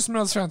just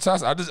smells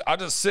fantastic. I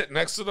just sit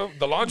next to them.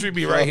 The laundry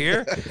be right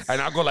here,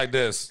 and I'll go like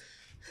this.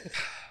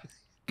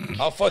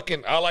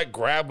 I'll like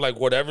grab like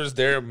whatever's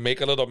there,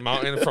 make a little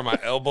mountain from my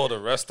elbow to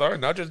rest on,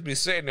 and I'll just be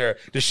sitting there.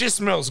 The shit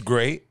smells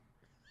great.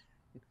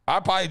 I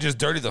probably just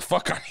dirty the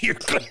fuck out of your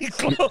clean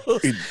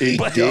clothes.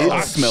 It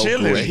did smell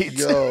great.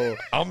 Yo,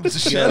 I'm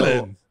just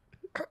chilling.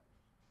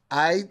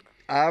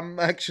 I'm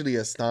actually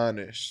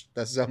astonished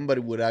that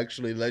somebody would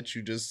actually let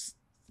you just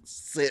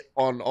sit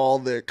on all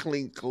their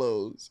clean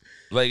clothes.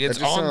 Like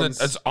it's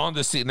on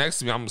the seat next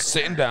to me. I'm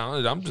sitting down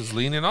and I'm just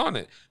leaning on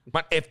it.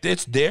 But if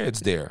it's there,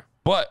 it's there.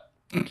 But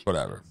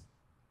whatever.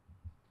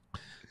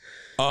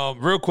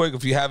 Real quick,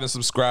 if you haven't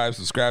subscribed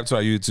to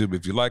our YouTube.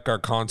 If you like our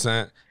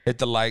content, hit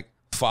the like,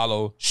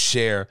 follow,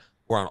 share.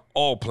 We're on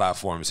all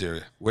platforms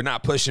here. We're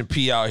not pushing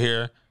P out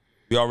here.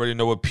 We already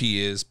know what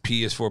P is.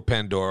 P is for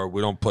Pandora.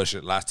 We don't push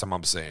it. Last time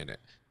I'm saying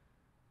it.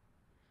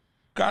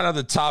 Got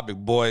another topic,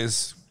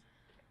 boys.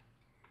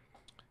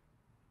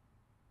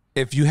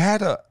 If you had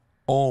to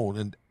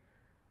own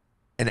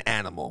an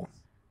animal,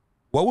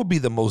 what would be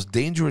the most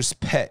dangerous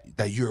pet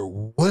that you're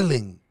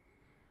willing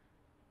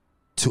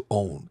to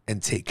own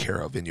and take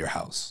care of in your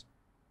house?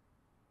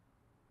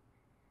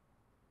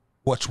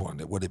 Which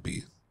one would it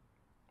be?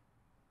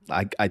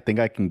 I think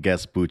I can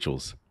guess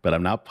Poochels, but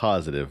I'm not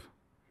positive.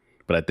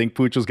 But I think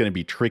Poochel's going to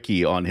be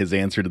tricky on his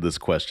answer to this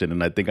question,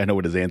 and I think I know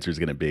what his answer is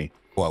going to be.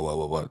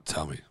 What?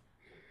 Tell me.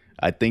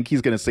 I think he's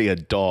going to say a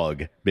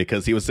dog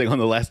because he was saying on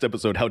the last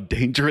episode how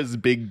dangerous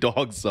big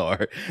dogs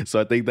are.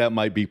 So I think that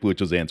might be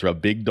Pooch's answer. A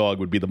big dog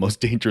would be the most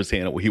dangerous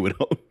animal he would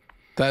own.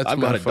 I've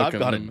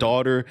got a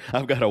daughter.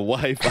 I've got a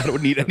wife. I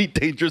don't need any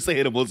dangerous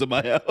animals in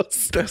my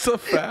house. That's a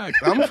fact.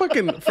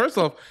 First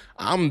off,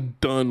 I'm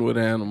done with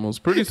animals.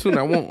 Pretty soon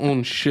I won't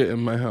own shit in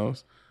my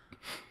house.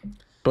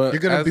 But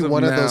you're gonna be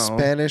one of those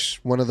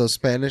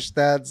Spanish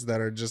dads that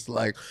are just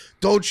like,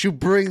 don't you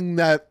bring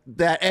that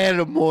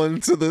animal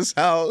into this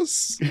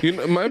house. You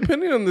know, my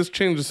opinion on this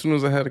changed as soon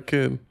as I had a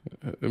kid.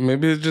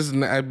 Maybe it's just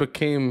I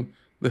became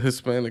the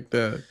Hispanic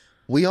dad.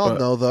 We all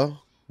know though,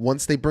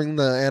 once they bring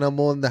the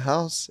animal in the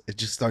house, it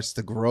just starts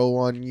to grow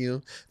on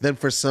you. Then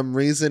for some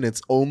reason,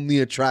 it's only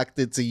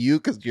attracted to you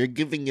because you're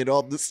giving it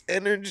all this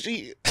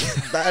energy,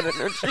 bad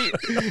energy,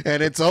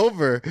 and it's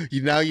over.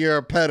 Now you're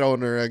a pet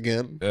owner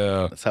again.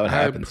 Yeah, that's how it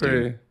happens.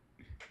 I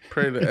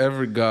pray to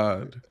every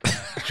god,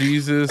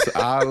 Jesus,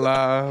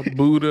 Allah,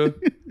 Buddha,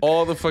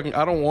 all the fucking.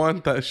 I don't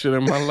want that shit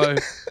in my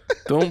life.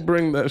 Don't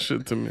bring that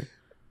shit to me.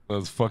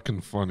 That's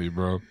fucking funny,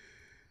 bro.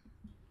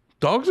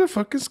 Dogs are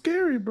fucking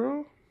scary,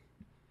 bro.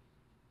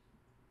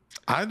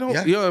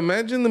 Yo,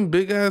 imagine them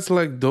big ass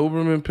like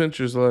Doberman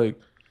pinchers like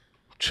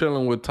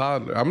chilling with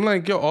toddler. I'm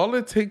like, yo, all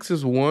it takes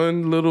is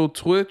one little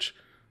twitch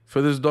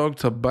for this dog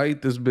to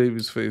bite this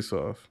baby's face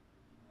off.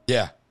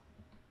 Yeah.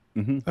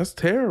 Mm-hmm. That's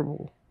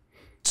terrible.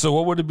 So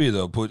what would it be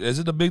though? Is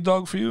it a big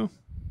dog for you?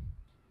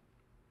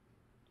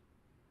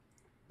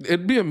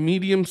 It'd be a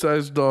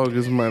medium-sized dog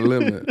is my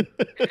limit.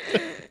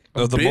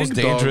 The most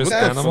dangerous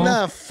animal?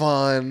 That's not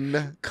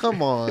fun.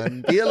 Come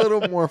on. Be a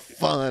little more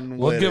fun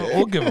We'll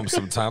give him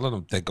some time. Let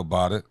him think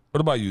about it.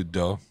 What about you,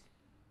 Doe?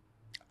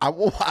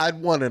 I'd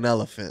want an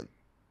elephant.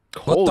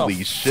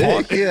 Holy shit.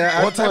 Fuck?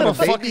 Yeah, what type of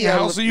fucking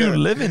house are you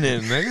living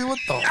in, nigga? What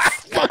the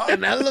fuck?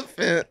 An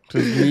elephant.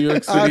 Just New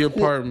York City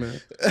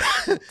apartment.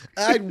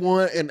 I'd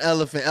want an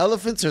elephant.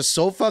 Elephants are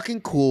so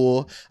fucking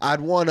cool.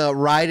 I'd want to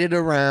ride it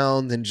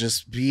around and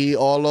just be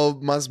all over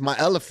my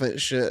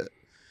elephant shit.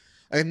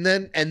 And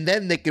then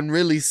they can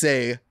really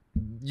say,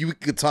 you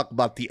could talk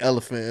about the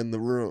elephant in the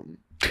room.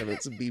 And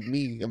it's be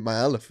me and my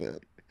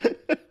elephant.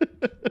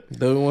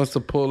 Doe wants to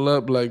pull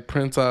up like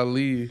Prince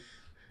Ali.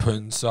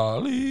 Prince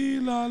Ali,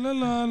 la la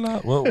la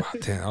la. Well,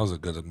 damn, that was a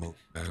good move,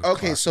 man.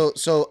 Okay, so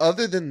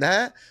other than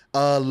that,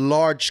 a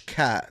large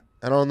cat.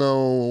 I don't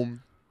know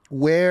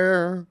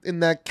where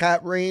in that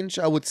cat range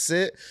I would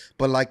sit,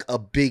 but like a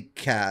big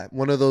cat,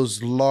 one of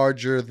those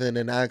larger than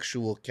an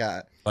actual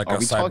cat. Like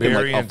a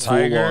Siberian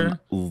tiger?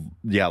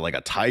 Yeah, like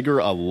a tiger,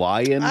 a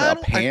lion, a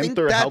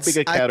panther. How big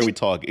a cat are we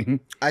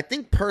talking? I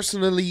think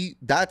personally,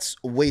 that's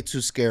way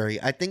too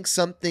scary. I think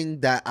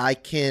something that I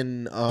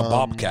can... a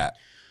bobcat.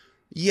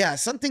 Yeah,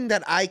 something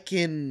that I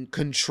can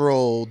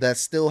control that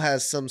still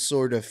has some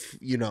sort of,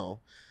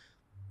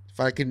 if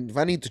If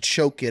I need to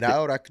choke it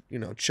out, I could,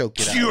 choke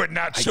it out. You are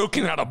not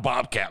choking out a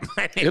bobcat,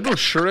 man. It'll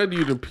shred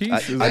you to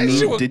pieces. That mean,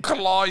 shit would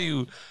claw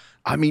you.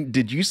 I mean,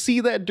 did you see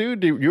that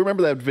dude? Do you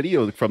remember that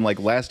video from like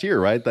last year,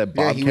 right? That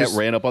Yeah, bobcat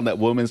ran up on that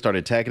woman, started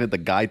attacking it. The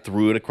guy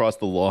threw it across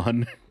the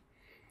lawn.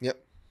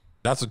 Yep.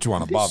 That's what you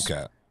want, a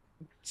bobcat.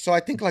 So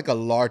I think like a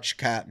large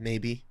cat,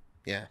 maybe.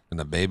 Yeah. And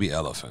a baby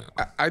elephant.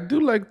 I do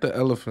like the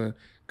elephant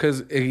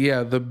because,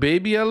 the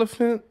baby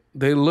elephant,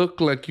 they look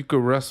like you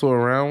could wrestle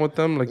around with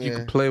them, like you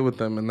could play with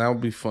them, and that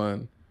would be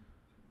fun.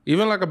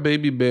 Even like a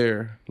baby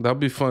bear, that'd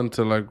be fun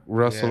to like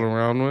wrestle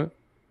around with.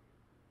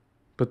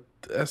 But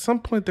at some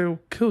point, they'll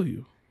kill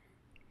you.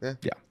 Yeah.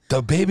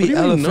 The baby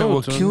elephant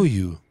will Tony? kill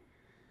you.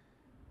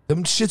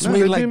 Them shits No,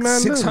 weigh they like be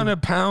mad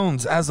 600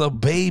 pounds as a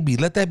baby.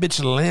 Let that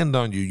bitch land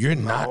on you. You're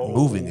not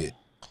moving it.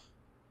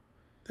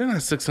 They're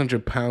not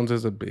 600 pounds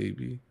as a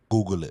baby.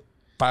 Google it.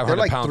 500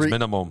 like pounds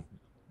minimum.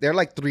 They're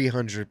like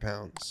 300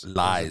 pounds.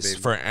 Lies.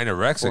 For an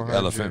anorexic 400.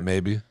 elephant,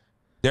 maybe.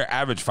 They're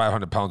average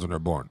 500 pounds when they're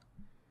born.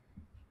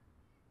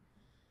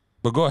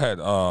 But go ahead,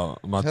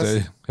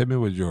 Mate. Hit me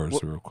with yours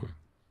real quick.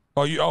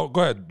 Oh,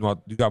 go ahead.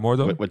 You got more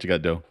though? What you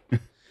got, Doe?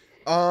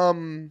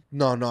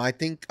 No. I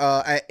think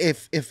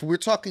if we're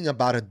talking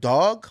about a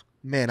dog,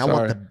 man, I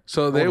want the.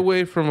 So they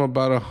weigh from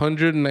about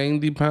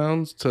 190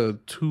 pounds to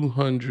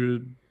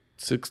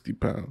 260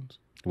 pounds.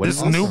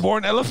 This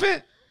newborn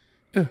elephant?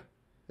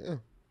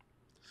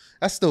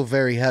 That's still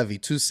very heavy.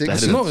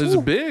 260. No, it's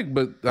big,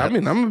 but I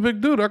mean, I'm a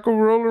big dude. I could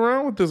roll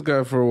around with this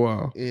guy for a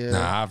while. Yeah.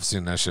 Nah, I've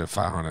seen that shit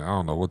 500. I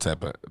don't know what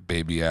type of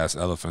baby ass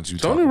elephants you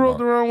Tony talking rolled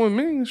about. around with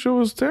me. Shit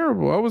was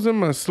terrible. I was in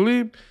my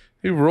sleep.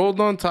 He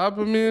rolled on top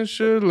of me and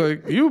shit.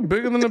 Like, you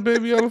bigger than a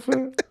baby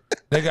elephant?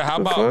 Nigga,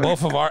 how about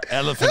both of our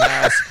elephant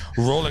ass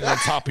rolling on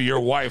top of your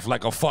wife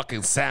like a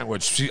fucking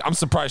sandwich? I'm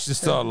surprised she's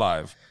still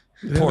alive.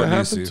 Poor that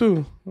happened Niecy.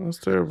 too. That was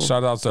terrible.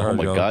 Shout out to her, Oh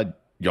my yo. God.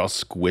 Y'all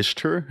squished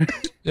her?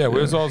 Yeah, we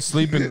was all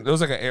sleeping. There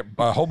was like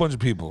a whole bunch of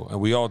people,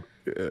 and we all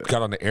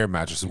got on the air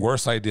mattress.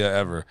 Worst idea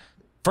ever.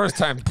 First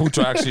time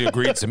Pucho actually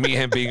agreed to me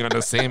him being on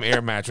the same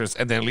air mattress,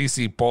 and then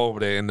Lisi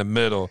Pobre in the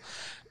middle.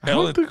 I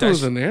don't think it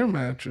was an air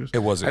mattress. It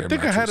was an I air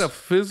think I had a mattress.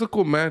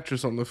 physical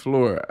mattress on the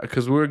floor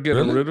because we were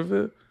getting Really? rid of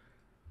it.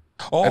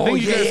 Oh, I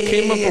think you guys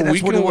came up a that's what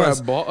weekend it where I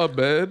was. bought a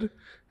bed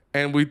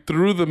and we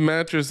threw the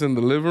mattress in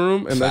the living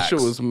room and that shit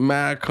Facts. was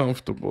mad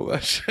comfortable.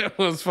 That shit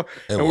was fun.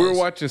 It And we were was.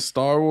 watching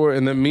Star Wars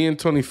and then me and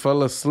Tony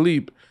fell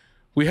asleep.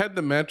 We had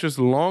the mattress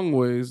long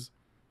ways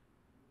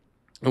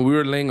and we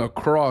were laying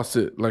across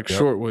it like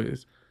short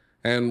ways.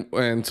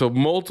 And so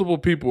multiple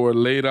people were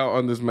laid out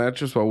on this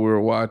mattress while we were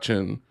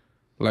watching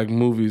like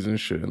movies and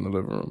shit in the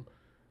living room.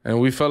 And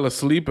we fell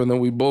asleep and then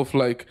we both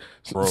like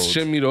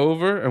shimmied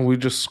over and we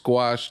just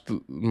squashed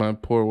my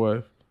poor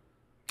wife.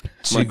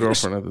 My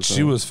girlfriend at the time.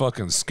 She was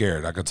fucking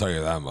scared. I can tell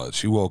you that much.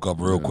 She woke up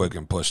real quick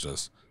and pushed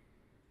us.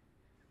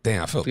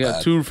 Damn, I felt Yeah,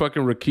 bad. 2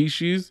 fucking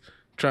Rikishis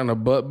trying to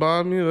butt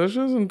bomb me. That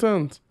shit's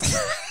intense.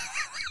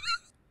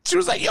 She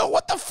was like, yo,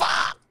 what the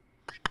fuck?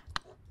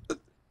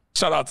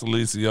 Shout out to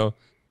Lisa, yo.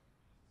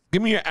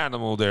 Give me your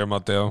animal there,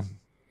 Mateo.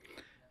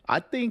 I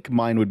think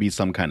mine would be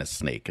some kind of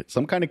snake,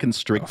 some kind of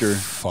constrictor,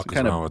 fuck some is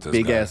kind wrong of with this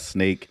big guy? ass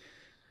snake.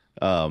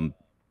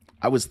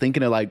 I was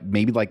thinking of like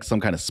maybe like some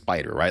kind of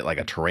spider, right? Like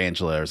a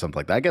tarantula or something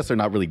like that. I guess they're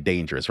not really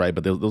dangerous, right?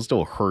 But they'll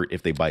still hurt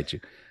if they bite you.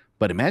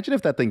 But imagine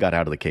if that thing got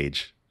out of the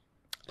cage.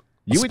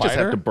 You would just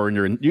have spider?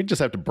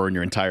 to burn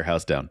your entire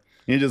house down.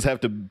 You just have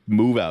to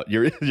move out.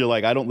 You're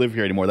like, I don't live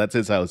here anymore. That's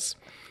his house.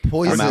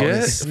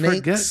 Poisonous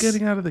Forget snakes.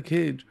 getting out of the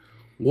cage.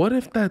 What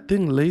if that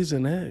thing lays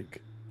an egg?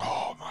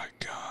 Oh my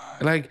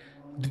God. Like,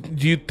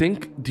 do you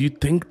think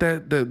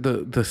that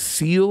the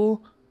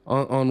seal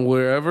on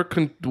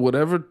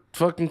whatever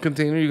fucking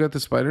container you got the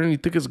spider in, you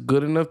think it's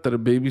good enough that a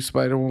baby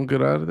spider won't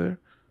get out of there?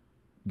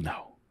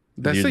 No.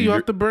 That's it. You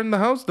have to burn the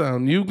house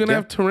down. You're gonna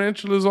have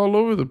tarantulas all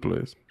over the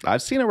place.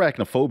 I've seen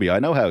arachnophobia. I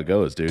know how it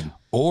goes, dude.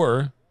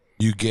 Or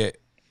you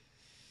get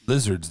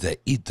lizards that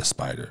eat the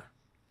spider.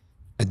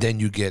 And then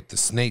you get the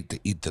snake to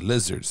eat the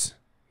lizards.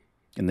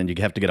 And then you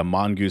have to get a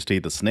mongoose to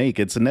eat the snake.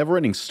 It's a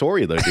never-ending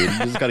story, though, dude. You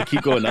just got to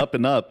keep going up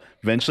and up.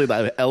 Eventually,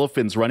 the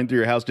elephant's running through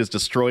your house, just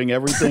destroying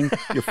everything.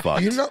 You're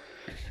fucked.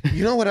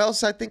 You know what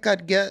else I think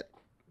I'd get?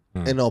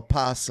 An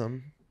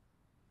opossum.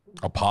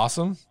 A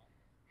possum?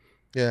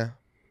 Yeah.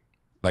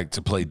 Like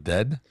to play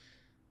dead?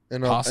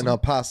 An Possum?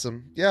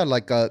 opossum. Yeah,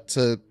 like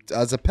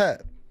as a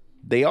pet.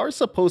 They are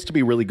supposed to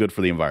be really good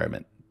for the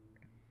environment.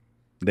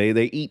 They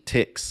eat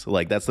ticks.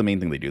 Like, that's the main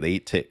thing they do. They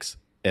eat ticks.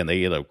 And they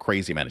eat a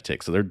crazy amount of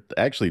ticks. So they're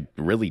actually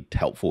really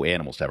helpful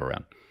animals to have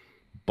around.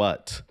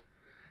 But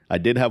I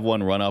did have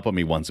one run up on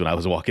me once when I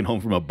was walking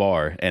home from a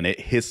bar, and it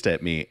hissed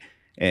at me.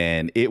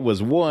 And it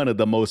was one of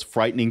the most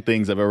frightening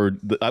things I've ever,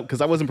 because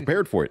I wasn't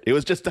prepared for it. It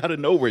was just out of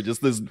nowhere,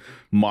 just this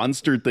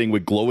monster thing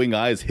with glowing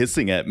eyes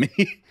hissing at me.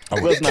 I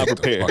was not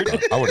prepared.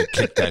 I would have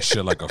kicked that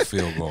shit like a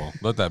field goal.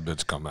 Let that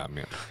bitch come at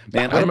me.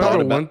 Man, I I remember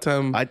thought about, one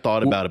time- I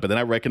thought about it, but then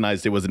I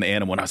recognized it was an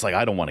animal, and I was like,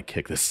 I don't want to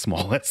kick this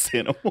small ass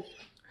animal.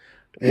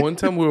 One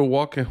time we were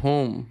walking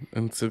home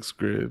in 6th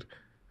grade,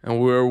 and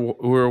we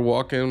were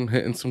walking,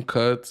 hitting some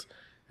cuts,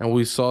 and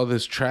we saw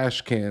this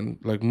trash can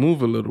like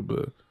move a little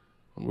bit.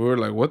 We were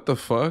like, what the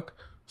fuck?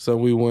 So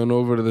we went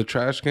over to the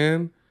trash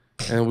can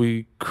and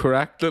we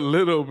cracked the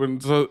lid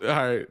open. So, all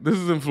right, this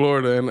is in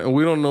Florida, and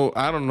we don't know.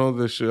 I don't know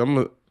this shit. I'm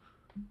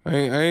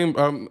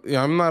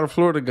not a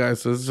Florida guy,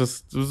 so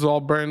this is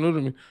all brand new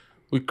to me.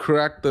 We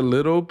cracked the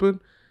lid open,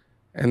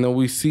 and then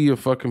we see a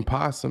fucking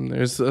possum.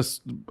 There's a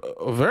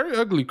very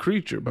ugly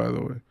creature, by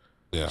the way.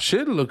 Yeah.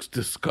 Shit looks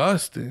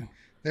disgusting.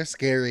 They're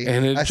scary.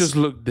 And it just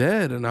looked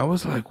dead. And I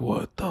was like,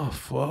 what the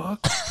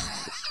fuck?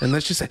 And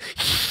then she said,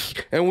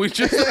 and we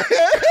just.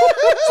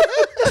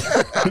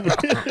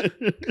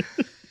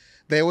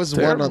 There was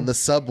one on the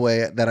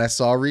subway that I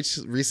saw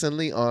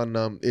recently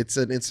on it's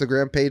an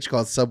Instagram page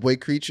called Subway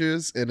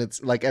Creatures, and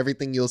it's like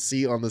everything you'll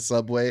see on the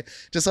subway,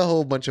 just a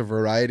whole bunch of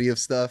variety of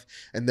stuff.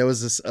 And there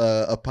was this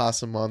a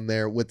possum on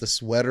there with a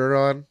sweater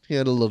on. He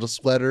had a little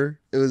sweater.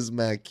 It was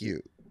mad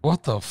cute.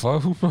 What the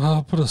fuck? Who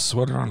put a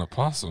sweater on a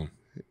possum?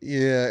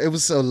 Yeah, it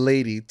was a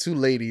lady, two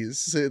ladies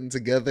sitting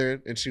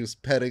together, and she was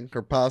petting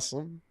her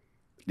possum.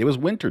 It was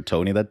winter,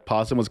 Tony. That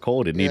possum was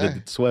cold. It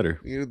needed the sweater.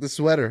 Needed the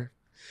sweater.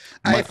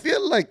 I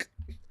feel like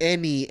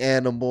any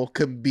animal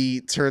can be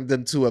turned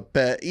into a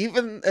pet,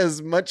 even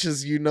as much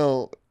as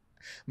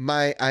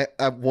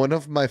one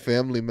of my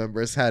family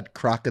members had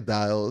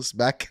crocodiles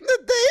back in the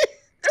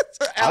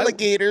day.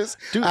 Alligators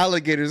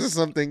or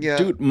something. Yeah,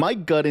 dude, my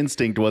gut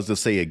instinct was to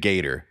say a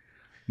gator,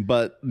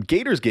 but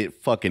gators get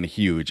fucking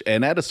huge,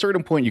 and at a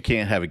certain point you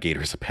can't have a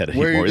gator as a pet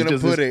anymore. Where are you gonna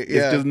put it?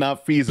 Yeah. It's just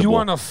not feasible. You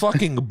want a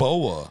fucking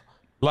boa.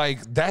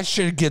 Like, that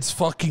shit gets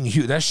fucking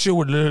huge. That shit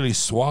would literally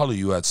swallow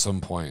you at some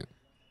point.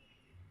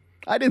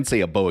 I didn't say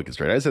a boa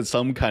constrictor. I said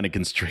some kind of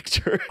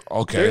constrictor.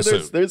 Okay.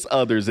 There's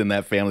others in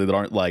that family that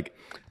aren't like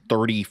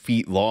 30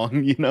 feet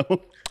long, you know?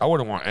 I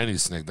wouldn't want any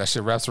snake. That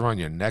shit wraps around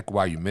your neck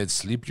while you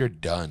mid-sleep. You're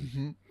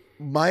done.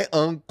 My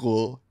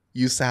uncle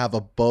used to have a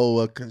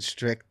boa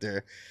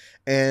constrictor.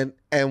 And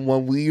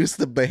when we used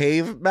to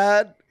behave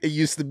bad, it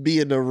used to be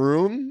in a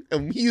room.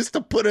 And he used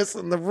to put us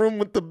in the room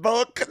with the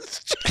boa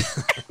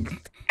constrictor.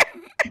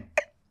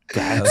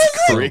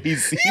 That's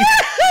crazy.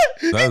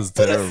 That's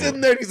Put terrible. us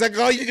in there. He's like,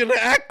 oh, you're going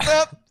to act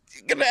up?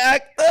 You're going to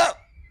act up?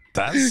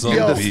 That's so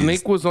The beast.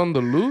 snake was on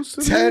the loose?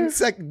 10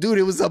 seconds. Dude,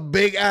 it was a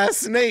big ass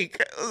snake.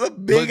 It was a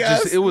big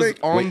ass snake. It was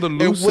on the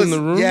loose in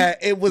the room? Yeah,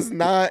 it was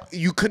not.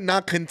 You could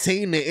not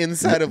contain it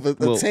inside of a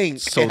tank.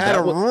 so it had that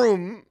a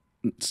room.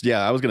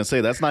 Yeah, I was going to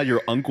say, that's not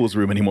your uncle's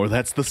room anymore.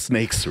 That's the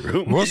snake's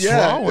room. What's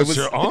wrong with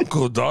your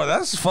uncle, dog?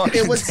 That's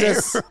fucking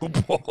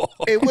terrible.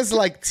 It was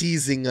like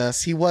teasing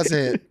us. He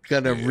wasn't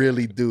going to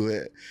really do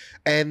it.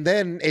 And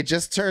then it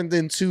just turned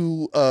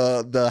into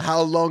the how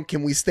long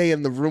can we stay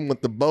in the room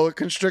with the boa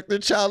constrictor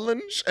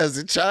challenge as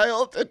a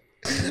child.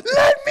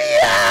 Let me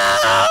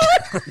out!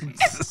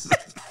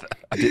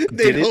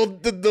 They'd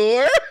hold the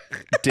door.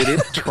 Did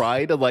it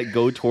try to like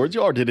go towards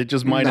you, or did it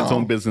just mind its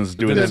own business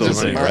doing its own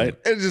thing, right?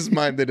 It just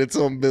minded its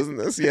own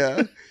business,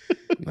 yeah.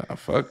 Nah,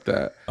 fuck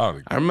that. Oh,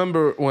 I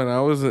remember when I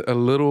was a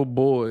little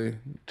boy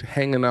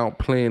hanging out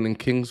playing in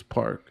Kings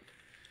Park.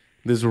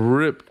 This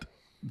ripped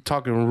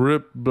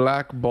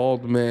black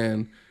bald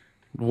man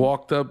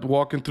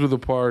walking through the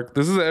park.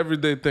 This is an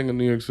everyday thing in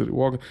New York City.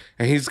 Walking,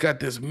 and he's got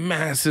this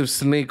massive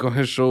snake on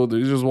his shoulder.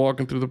 He's just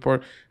walking through the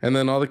park, and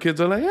then all the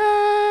kids are like,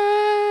 ah!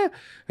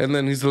 And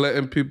then he's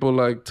letting people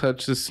like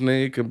touch the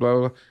snake and blah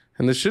blah. Blah.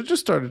 And the shit just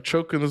started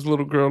choking this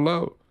little girl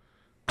out.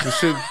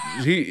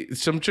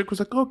 Some chick was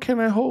like, "Oh, can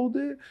I hold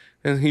it?"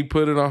 And he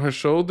put it on her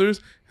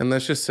shoulders, and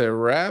that just said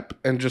 "rap,"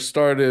 and just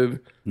started.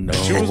 No.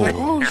 She was like,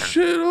 "Oh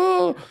shit!"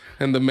 Oh,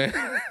 and the man,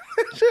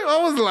 I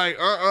was like,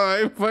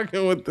 I ain't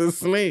fucking with this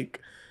snake."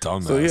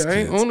 Dumbass So yeah, I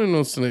ain't kids. owning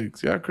no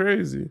snakes. Y'all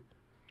crazy.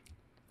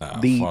 Nah,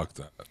 The- fuck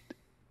that.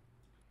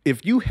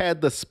 If you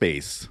had the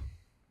space,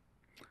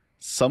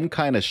 some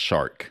kind of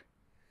shark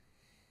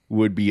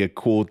would be a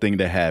cool thing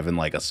to have in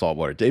like a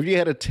saltwater. If you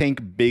had a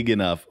tank big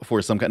enough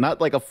for some kind, not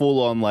like a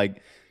full on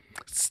like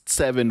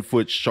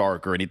 7-foot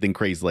shark or anything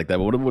crazy like that,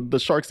 but would the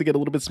sharks to get a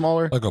little bit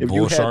smaller? Like a If bull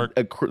you had shark?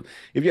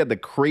 if you had the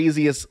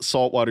craziest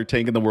saltwater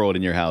tank in the world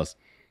in your house,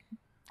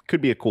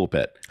 could be a cool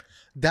pet.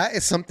 That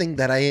is something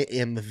that I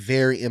am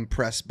very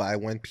impressed by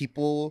when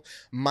people,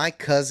 my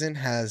cousin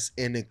has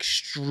an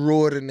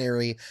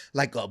extraordinary,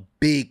 like a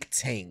big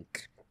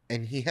tank,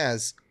 and he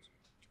has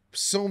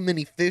so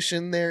many fish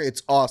in there.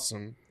 It's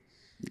awesome.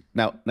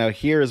 Now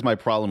here is my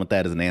problem with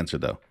that as an answer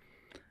though.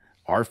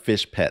 Are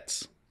fish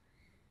pets?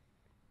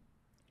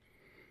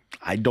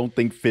 I don't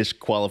think fish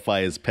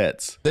qualify as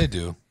pets. They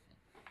do.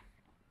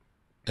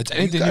 It's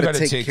anything you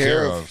gotta take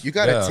care of. You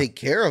gotta Yeah. take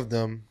care of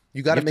them.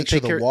 You gotta You have make to sure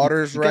take the care-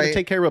 water's you right. gotta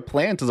take care of a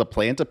plant. Is a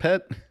plant a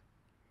pet?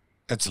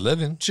 It's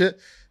living. Chia.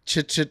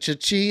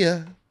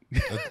 The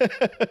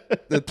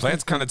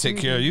plants kind of take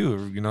care of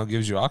you. You know,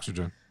 gives you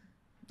oxygen.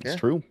 It's Yeah.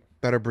 true.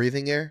 Better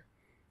breathing air.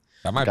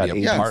 That might Got be a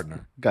agents.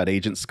 partner. Got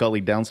Agent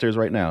Scully downstairs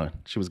right now.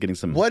 She was getting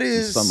some, What some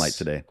is- sunlight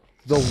today.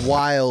 The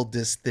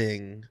wildest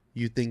thing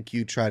you think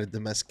you try to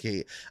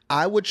domesticate?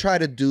 I would try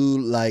to do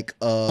like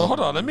But hold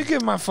on, let me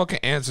give my fucking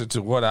answer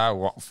to what I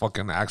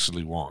fucking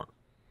actually want.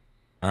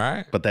 All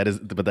right. But that is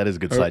a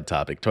good side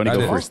topic. Tony, That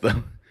go is. first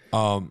though.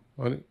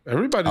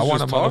 Everybody's I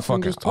want just a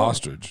talking, just motherfucking talk.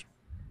 ostrich.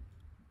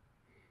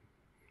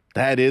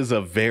 That is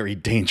a very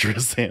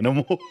dangerous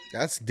animal.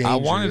 That's dangerous. I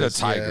wanted a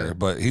tiger, yeah.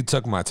 but he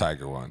took my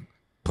tiger one.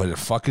 But a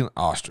fucking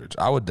ostrich,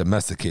 I would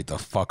domesticate the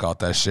fuck out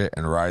that shit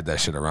and ride that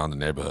shit around the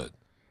neighborhood.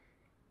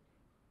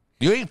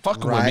 You ain't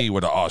fucking with me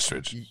with an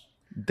ostrich.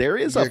 There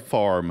is a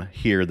farm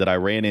here that I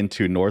ran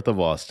into north of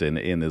Austin,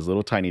 in this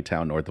little tiny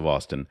town north of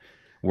Austin,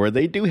 where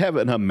they do have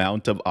an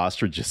amount of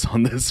ostriches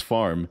on this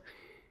farm.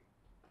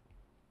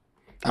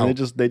 And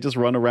they just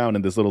run around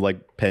in this little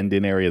like penned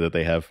in area that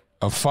they have.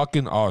 A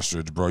fucking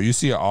ostrich, bro. You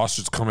see an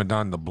ostrich coming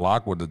down the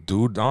block with a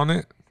dude on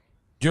it,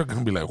 you're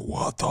gonna be like,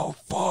 what the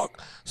fuck?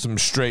 Some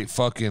straight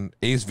fucking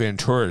Ace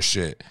Ventura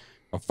shit.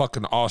 A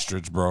fucking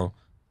ostrich, bro.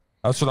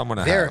 That's what I'm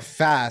gonna They're have.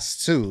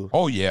 fast too.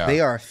 Oh yeah, They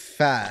are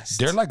fast.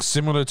 They're like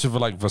similar to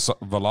like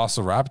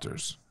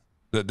velociraptors.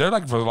 They're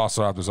like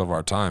velociraptors of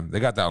our time. They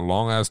got that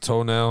long ass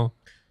toenail,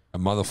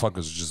 and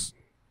motherfuckers just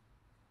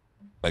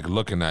like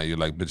looking at you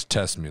like, bitch,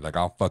 test me. Like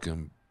I'll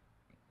fucking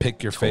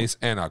pick your face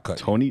and I'll cut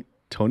you.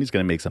 Tony's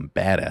gonna make some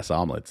badass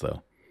omelets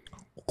though.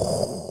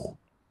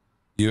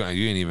 You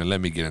ain't even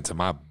let me get into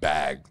my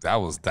bag.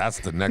 That's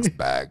the next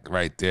bag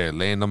right there.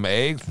 Laying them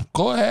eggs.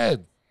 Go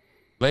ahead.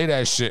 Lay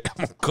that shit.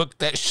 Cook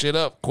that shit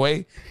up,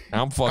 Quay.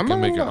 I'm fucking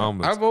making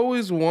omelets. I've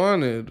always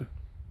wanted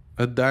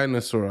a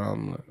dinosaur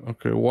omelet.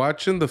 Okay,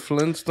 watching the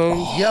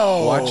Flintstones,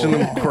 Yo. watching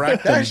them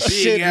crack That them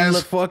shit big ass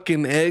look-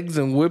 fucking eggs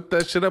and whip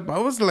that shit up. I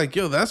was like,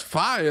 yo, that's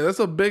fire. That's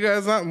a big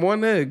ass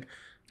one egg.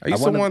 I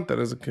used to want that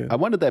as a kid. I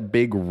wanted that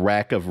big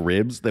rack of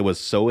ribs that was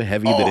so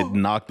heavy that it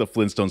knocked the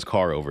Flintstones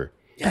car over.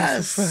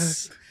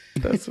 Yes.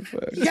 That's a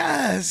fact.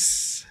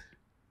 Yes.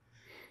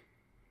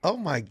 Oh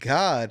my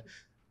God.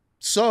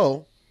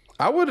 So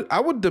I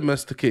would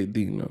domesticate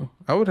Dino.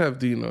 I would have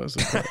Dino as a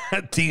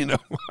pet. Dino.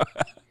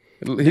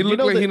 He looked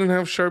know like that- he didn't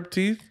have sharp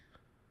teeth.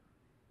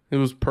 He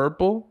was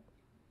purple.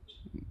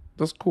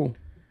 That's cool.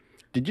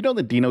 Did you know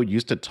that Dino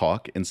used to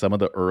talk in some of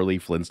the early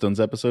Flintstones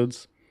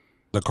episodes?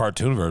 The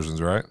cartoon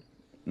versions, right?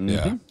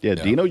 Yeah,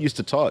 Dino used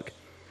to talk.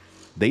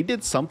 They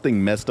did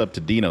something messed up to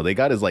Dino. They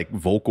got his like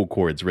vocal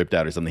cords ripped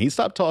out or something. He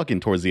stopped talking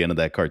towards the end of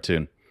that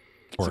cartoon.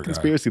 It's Poor a guy.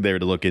 conspiracy there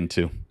to look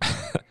into.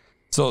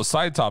 So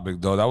side topic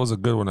though, that was a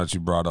good one that you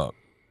brought up.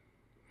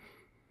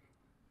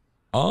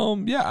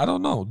 Yeah, I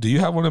don't know. Do you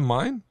have one in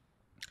mind?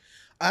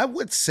 I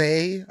would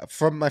say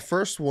from my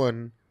first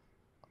one,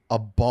 a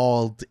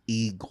bald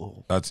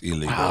eagle. That's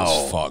illegal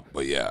as fuck,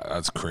 but yeah,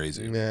 that's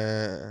crazy.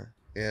 Yeah.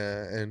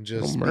 Yeah. And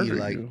They'll just be murder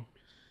like you.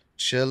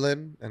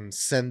 chilling and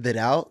send it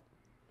out.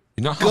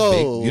 You know how Go.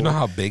 big? You know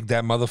how big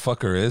that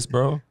motherfucker is,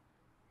 bro?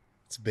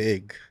 It's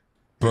big.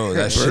 Bro,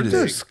 that shit Birds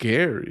are is.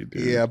 scary,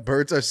 dude. Yeah,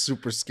 birds are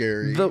super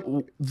scary.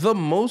 The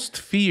most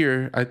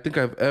fear I think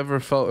I've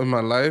ever felt in my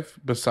life,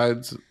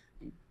 besides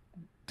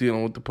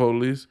dealing with the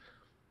police,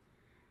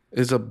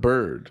 is a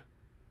bird.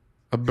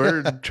 A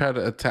bird tried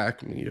to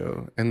attack me,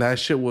 yo, and that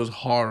shit was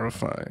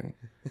horrifying.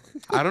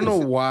 I don't know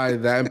why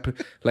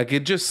like it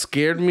just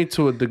scared me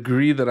to a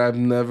degree that I've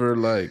never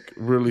like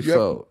really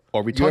felt.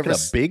 Are we You talking ever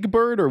a big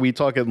bird or are we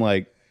talking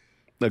like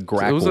a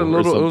grackle It was a or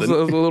little, something?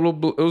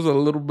 it was a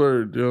little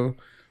bird, yo.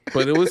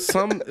 But it was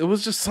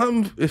just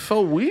some. It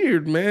felt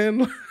weird,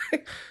 man.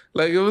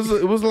 Like it was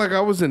like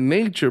I was in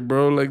nature,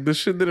 bro. Like this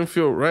shit didn't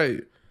feel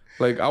right.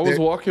 Like I was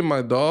walking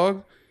my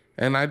dog,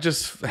 and I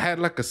just had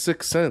like a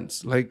sixth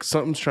sense, like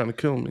something's trying to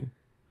kill me.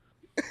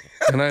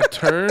 And I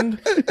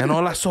turned, and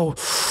all I saw,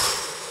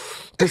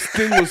 this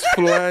thing was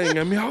flying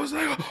at me. I was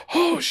like,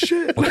 oh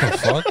shit! What the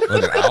fuck?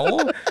 Like an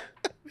owl?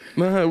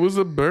 Nah, it was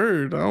a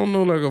bird. I don't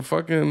know, like a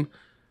fucking,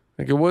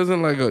 like it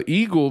wasn't like an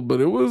eagle, but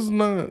it was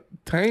not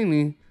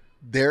tiny.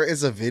 There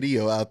is a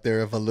video out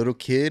there of a little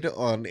kid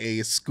on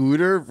a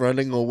scooter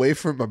running away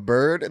from a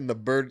bird, and the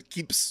bird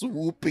keeps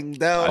swooping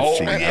down. Oh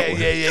seen yeah, that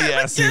one. yeah.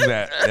 I seen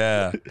that.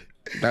 Yeah.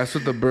 That's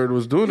what the bird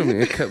was doing to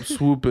me. It kept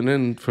swooping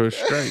in for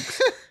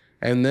strikes.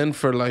 And then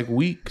for like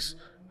weeks,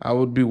 I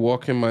would be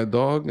walking my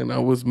dog and I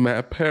was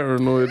mad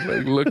paranoid,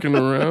 like looking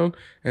around.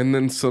 And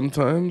then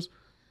sometimes,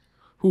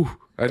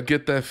 I'd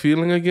get that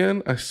feeling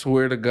again. I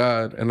swear to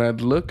God. And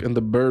I'd look and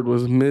the bird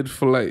was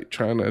mid-flight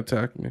trying to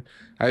attack me.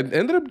 I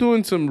ended up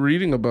doing some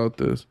reading about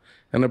this.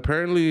 And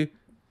apparently,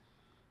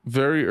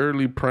 very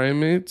early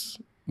primates,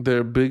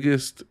 their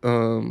biggest,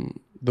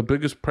 the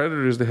biggest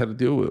predators they had to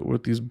deal with were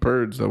these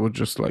birds that would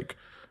just like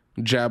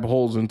jab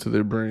holes into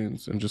their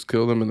brains and just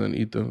kill them and then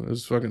eat them. It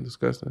was fucking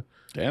disgusting.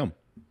 Damn.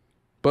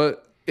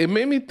 But it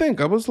made me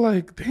think. I was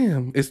like,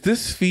 damn, is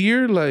this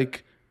fear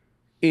like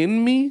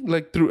in me,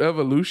 like through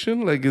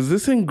evolution? Like, is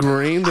this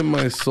ingrained in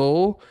my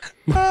soul?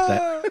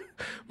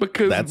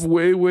 Because That's-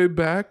 way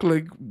back,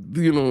 like,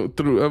 you know,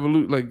 through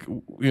evolution, like,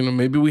 you know,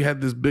 maybe we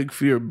had this big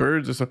fear of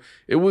birds or something.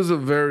 It was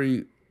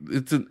it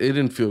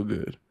didn't feel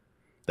good.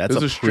 That's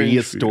It's a a strange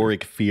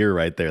prehistoric fear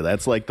right there.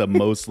 That's like the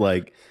most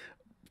like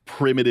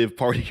primitive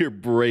part of your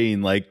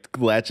brain, like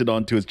latching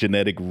onto its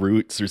genetic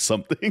roots or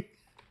something.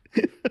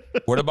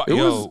 What about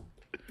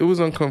It was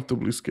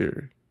uncomfortably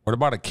scary. What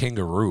about a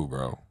kangaroo,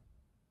 bro?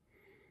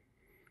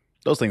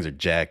 Those things are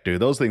jacked, dude.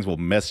 Those things will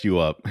mess you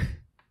up.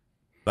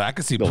 But I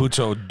can see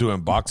Pucho doing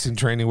boxing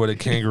training with a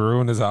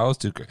kangaroo in his house.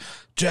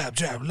 Jab,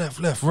 jab, left,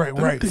 right,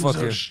 Them right. things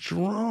Fucking are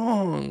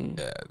strong.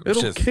 yeah,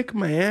 It'll shit's kick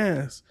my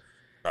ass.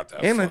 got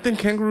that And I fucking- think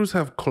kangaroos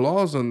have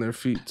claws on their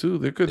feet too.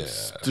 They could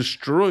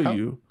destroy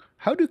you.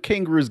 How do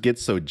kangaroos get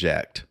so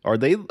jacked? Are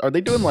they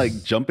doing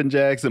like jumping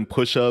jacks and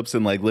push-ups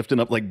and like lifting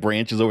up like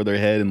branches over their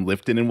head and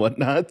lifting and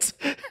whatnot?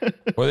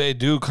 well, they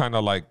do kind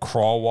of like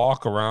crawl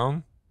walk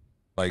around,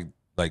 like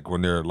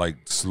when they're like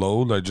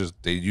slow.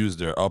 They use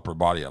their upper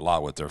body a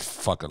lot with their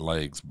fucking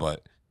legs,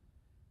 but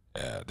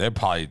yeah, they're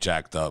probably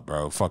jacked up,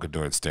 bro. Fucking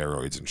doing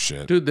steroids and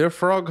shit. Dude, they're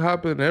frog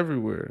hopping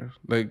everywhere.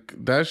 Like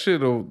that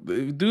shit'll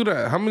do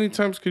that. How many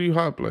times can you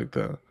hop like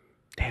that?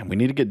 Damn, we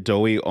need to get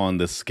Doey on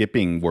the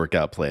skipping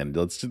workout plan.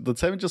 Let's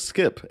have him just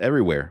skip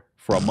everywhere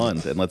for a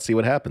month and let's see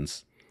what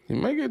happens. He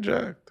might get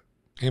jacked.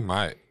 He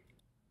might,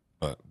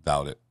 but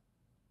doubt it.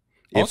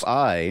 If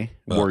I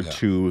were yeah.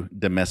 to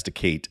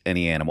domesticate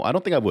any animal, I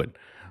don't think I would,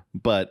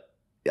 but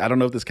I don't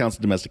know if this counts as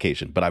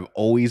domestication, but I've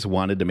always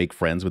wanted to make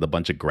friends with a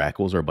bunch of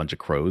grackles or a bunch of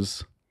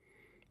crows.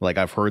 Like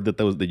I've heard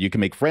that you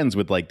can make friends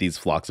with like these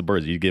flocks of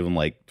birds. You give them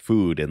like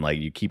food and like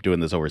you keep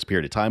doing this over a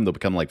period of time. They'll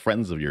become like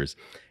friends of yours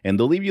and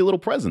they'll leave you little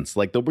presents.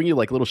 Like they'll bring you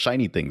like little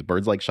shiny things.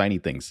 Birds like shiny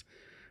things.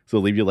 So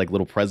they'll leave you like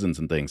little presents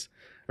and things.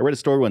 I read a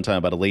story one time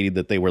about a lady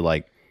that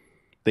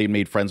they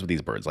made friends with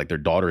these birds. Like their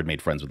daughter had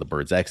made friends with the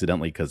birds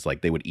accidentally because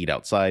like they would eat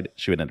outside.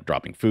 She would end up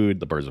dropping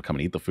food. The birds would come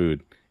and eat the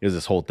food. It was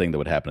this whole thing that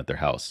would happen at their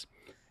house.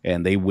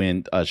 And they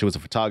went, she was a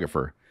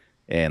photographer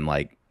and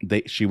like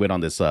she went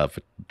on this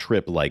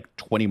trip like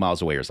 20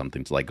 miles away or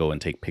something to like go and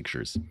take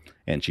pictures.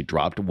 And she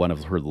dropped one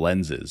of her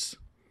lenses.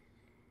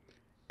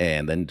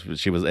 And then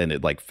and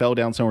it like fell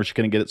down somewhere. She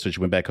couldn't get it. So she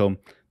went back home.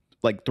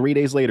 Like 3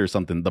 days later or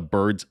something, the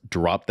birds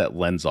dropped that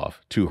lens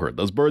off to her.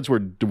 Those birds were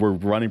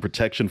running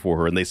protection for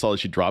her, and they saw that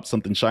she dropped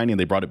something shiny, and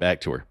they brought it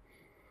back to her.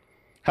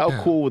 How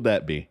cool would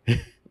that be?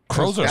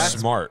 Crows are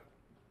smart.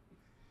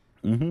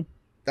 Mm-hmm.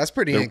 That's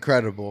pretty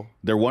incredible.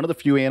 They're one of the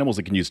few animals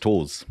that can use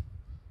tools.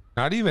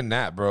 Not even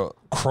that, bro.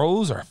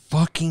 Crows are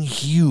fucking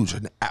huge.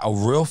 A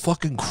real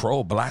fucking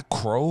crow, black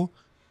crow,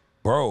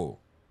 bro,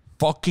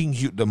 fucking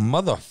huge. The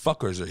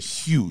motherfuckers are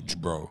huge,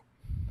 bro.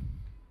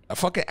 A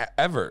fucking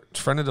Everett,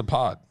 friend of the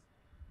pod.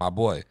 My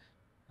boy,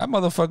 that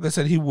motherfucker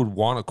said he would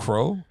want a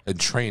crow and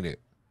train it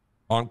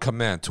on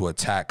command to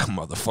attack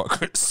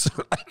motherfuckers.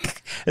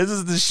 Like, this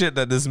is the shit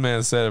that this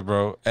man said,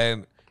 bro.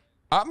 And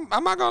I'm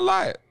not gonna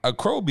lie, a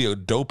crow would be a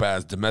dope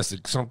ass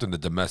something to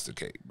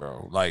domesticate,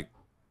 bro. Like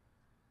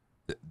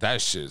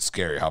that shit is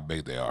scary how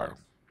big they are,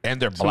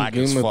 and they're black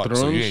as Game of fuck.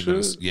 So you ain't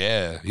Thrones gonna,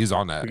 yeah, he's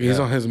on that. Like he's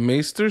on his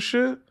maester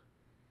shit.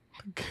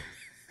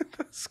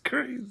 That's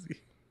crazy.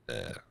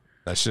 Yeah,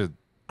 that shit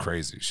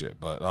crazy shit.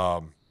 But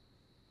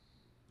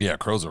yeah,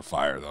 crows are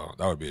fire though.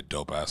 That would be a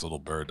dope ass little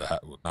bird to have.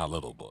 Not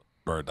little, but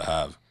bird to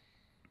have.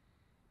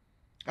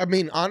 I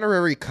mean,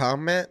 honorary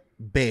comment,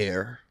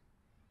 bear.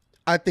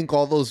 I think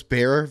all those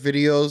bear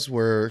videos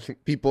where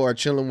people are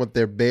chilling with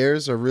their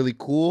bears are really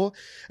cool.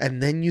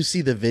 And then you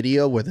see the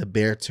video where the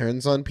bear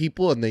turns on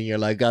people and then you're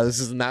like, oh, this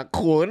is not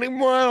cool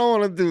anymore. I don't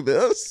want to do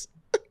this.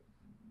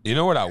 You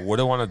know what I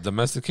wouldn't want to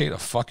domesticate? A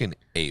fucking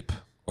ape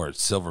or a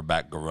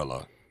silverback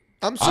gorilla.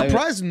 I'm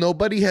surprised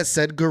nobody has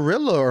said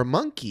gorilla or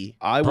monkey.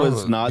 I Bro,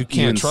 was you not can't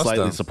even trust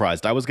slightly them.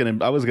 surprised. I was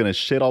gonna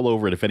shit all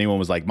over it if anyone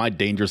was like, my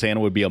dangerous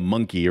animal would be a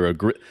monkey or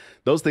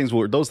those things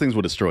will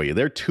destroy you.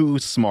 They're too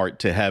smart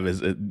to have.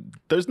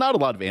 There's not a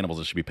lot of animals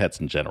that should be pets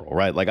in general,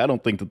 right? Like I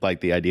don't think that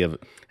like the idea of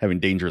having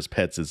dangerous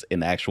pets is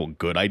an actual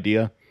good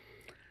idea.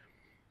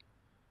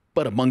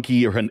 But a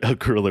monkey or a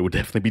gorilla would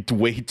definitely be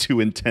way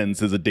too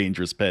intense as a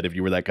dangerous pet if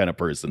you were that kind of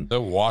person.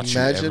 They'll watch you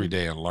every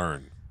day and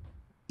learn.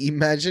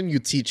 Imagine you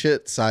teach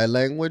it sign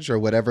language or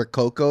whatever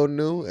Coco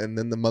knew, and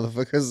then the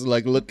motherfucker's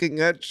like looking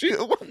at you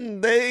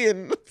one day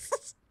and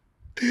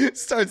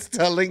starts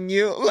telling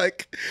you,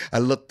 like, I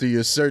looked through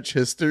your search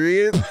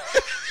history. And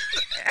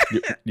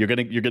You're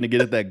gonna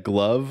get at that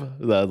glove,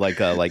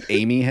 like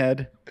Amy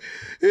had.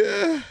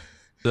 yeah.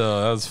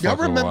 That's Y'all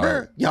fucking remember?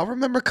 wild. Y'all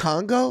remember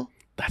Congo?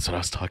 That's what I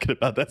was talking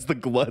about. That's the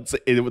glove. I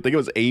think it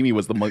was Amy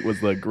was the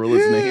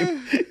gorilla's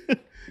name.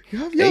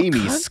 Amy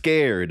Con-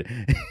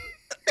 scared.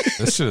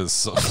 This shit is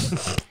so.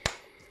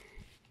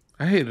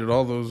 I hated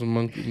all those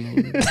monkey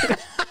movies.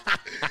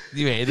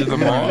 You hated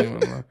them I'm not all. even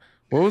lying.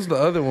 What was the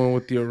other one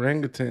with the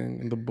orangutan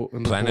and the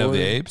Planet of the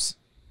boy? Apes.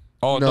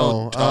 Oh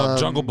No, no,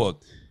 Jungle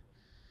Book.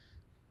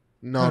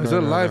 No, It's no,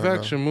 a no, live no,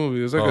 action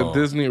movie. It's like Oh. a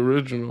Disney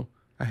original.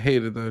 I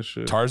hated that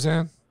shit.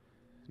 Tarzan.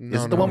 No,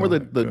 Is it the no, one where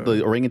no.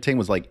 the orangutan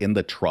was like in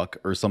the truck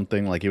or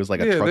something? Like he was like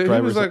a truck he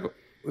driver. was like,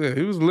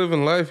 he was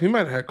living life. He might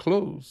have had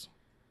clothes.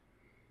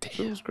 It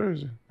was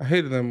crazy. I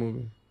hated that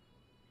movie.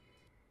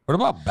 What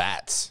about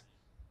bats?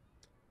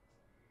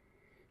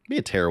 Be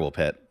a terrible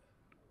pet.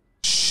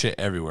 Shit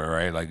everywhere,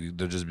 right? Like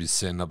they'll just be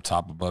sitting up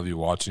top above you,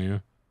 watching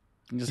you.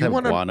 You just You have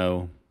wanna-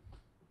 guano.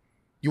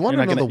 You want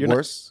You're to not know gonna- the you're not-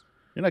 worst?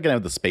 You're not gonna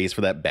have the space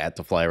for that bat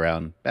to fly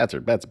around. That's a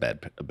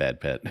bad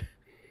pet.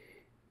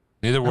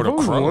 Neither would I've a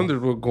always crow.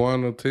 wondered what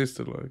guano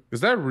tasted like.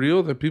 Is that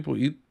real that people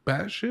eat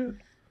bat shit?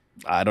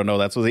 I don't know.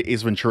 That's what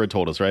Ace Ventura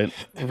told us, right?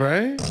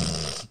 Right?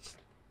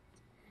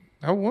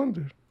 I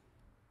wonder. What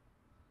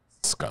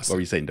Disgusting. were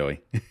you saying,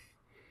 Doey?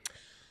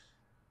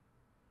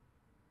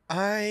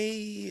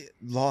 I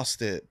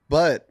lost it,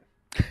 but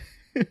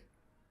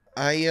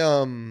I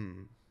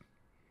don't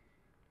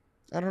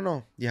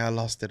know. Yeah, I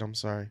lost it. I'm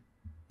sorry.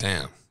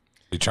 Damn.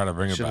 We try to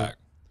bring it Should've- back.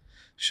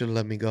 Should have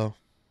let me go.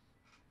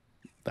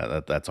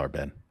 That's our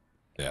Ben.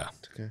 Yeah.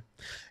 Okay.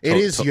 It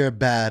is your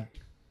bad.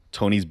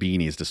 Tony's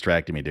beanie is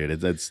distracting me,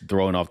 dude. It's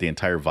throwing off the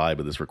entire vibe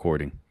of this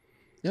recording.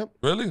 Yep.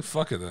 Really?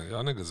 Fuck it then.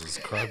 Y'all niggas is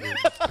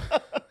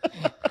crybabies.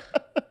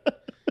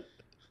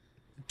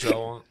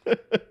 Joe.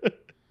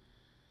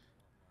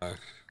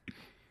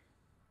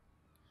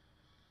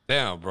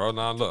 Damn, bro.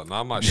 Now look.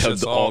 Now my You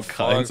shit's have all all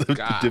kinds fucked. of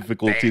God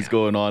difficulties damn.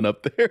 going on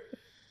up there.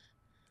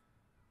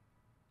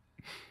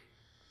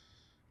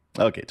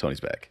 Okay, Tony's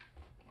back.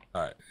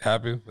 All right.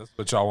 Happy? That's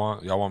what y'all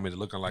want? Y'all want me to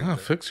looking like Ah, that?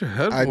 fix your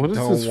head. I What is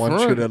don't this want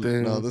you to front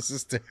thing? know. This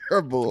is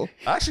terrible.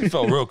 I actually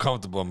felt real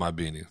comfortable in my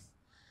beanie.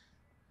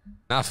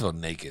 Now I feel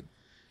naked.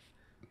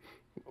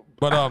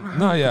 But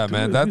no, yeah, Dude,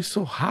 man. it'd be That's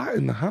so hot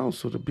in the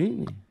house with a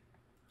beanie.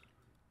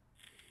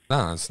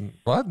 nah.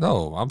 What?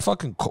 No, I'm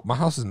fucking. My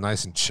house is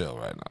nice and chill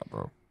right now,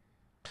 bro.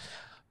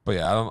 But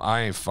yeah,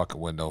 I ain't fucking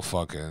with no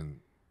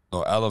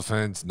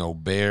elephants, no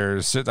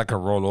bears, shit that can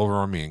roll over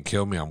on me and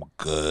kill me. I'm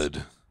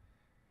good.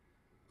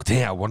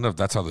 Damn, I wonder if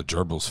that's how the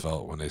gerbils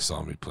felt when they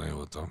saw me playing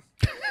with them.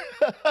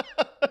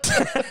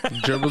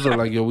 Gerbils are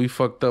like, yo, we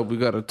fucked up. We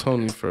got a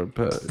Tony for a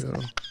pet. You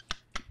know?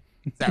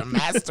 That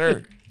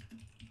master.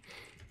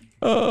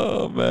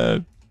 Oh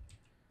man.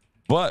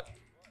 But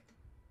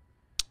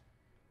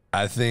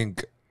I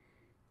think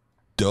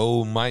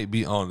Doe might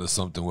be onto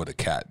something with a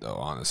cat though,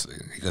 honestly.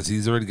 Because he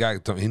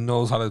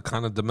knows how to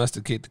kind of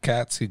domesticate the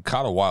cats. He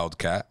caught a wild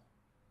cat.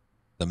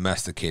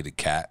 Domesticated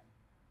cat.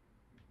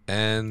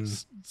 And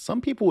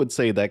Some people would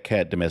say that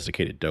cat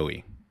domesticated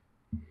Doey.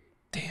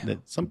 damn. That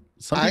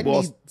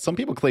some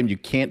people claim you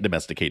can't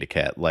domesticate a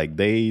cat. Like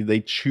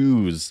they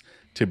choose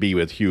to be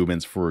with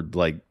humans for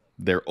like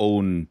their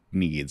own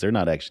needs. They're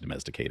not actually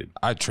domesticated.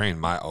 I trained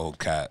my old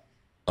cat,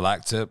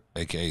 Black Tip,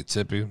 aka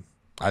Tippy.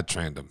 I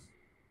trained him.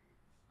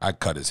 I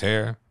cut his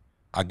hair.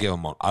 I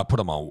put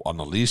him on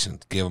a leash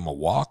and gave him a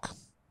walk.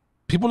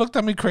 People looked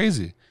at me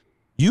crazy.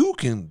 You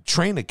can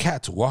train a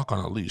cat to walk on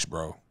a leash,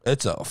 bro.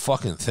 It's a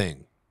fucking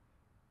thing.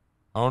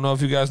 I don't know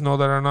if you guys know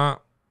that or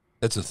not.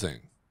 It's a thing.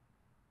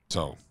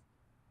 So,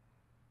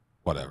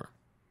 whatever.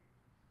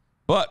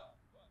 But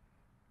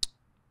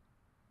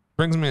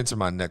brings me into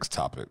my next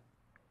topic,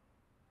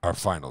 our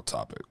final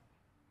topic.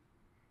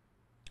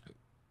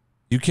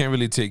 You can't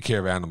really take care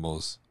of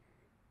animals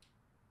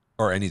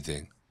or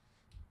anything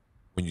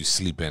when you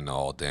sleep in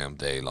all damn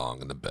day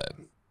long in the bed.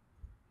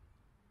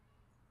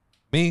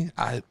 Me,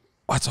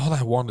 that's all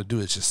I want to do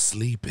is just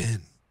sleep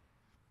in.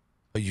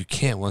 But you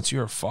can't. Once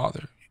you're a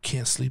father, you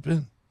can't sleep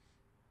in.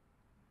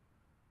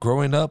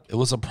 Growing up, it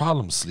was a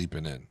problem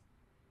sleeping in.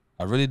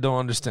 I really don't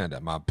understand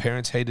that. My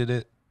parents hated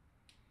it.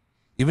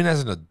 Even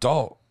as an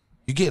adult,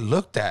 you get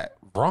looked at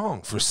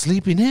wrong for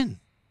sleeping in.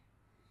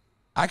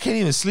 I can't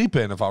even sleep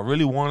in. If I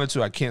really wanted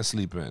to, I can't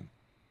sleep in.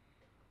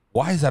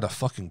 Why is that a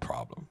fucking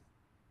problem?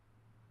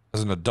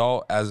 As an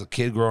adult, as a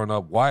kid growing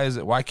up,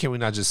 why can't we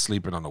not just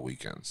sleep in on the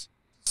weekends?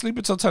 Sleep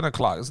until 10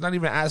 o'clock. It's not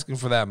even asking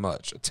for that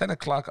much. 10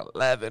 o'clock,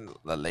 11,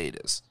 the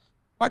latest.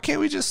 Why can't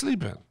we just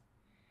sleep in?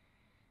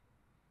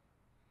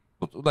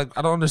 Like,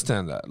 I don't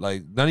understand that.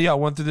 Like, none of y'all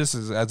went through this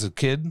as a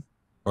kid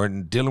or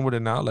dealing with it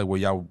now, like where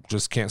y'all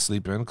just can't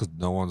sleep in because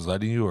no one's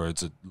letting you or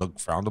it's looked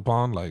frowned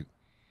upon. Like,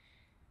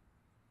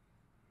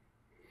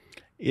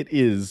 It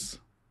is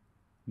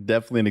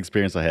definitely an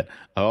experience I had.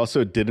 I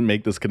also didn't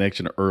make this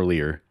connection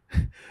earlier,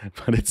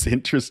 but it's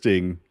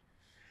interesting,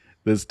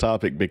 this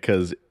topic,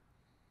 because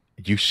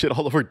you shit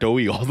all over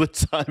Doey all the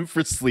time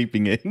for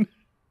sleeping in.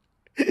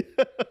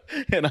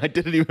 And I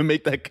didn't even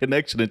make that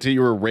connection until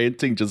you were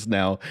ranting just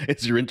now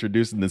as you're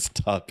introducing this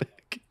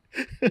topic.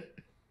 well,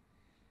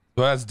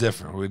 that's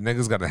different.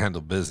 Niggas got to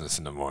handle business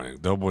in the morning.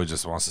 Doughboy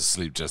just wants to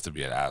sleep just to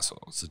be an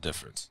asshole. It's a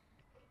difference.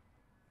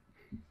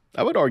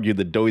 I would argue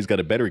that Doey's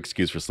got a better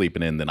excuse for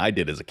sleeping in than I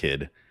did as a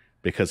kid,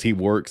 because he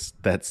works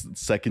that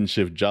second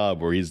shift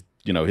job where he's,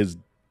 his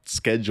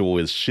schedule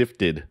is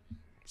shifted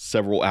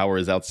several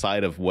hours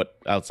outside of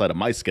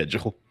my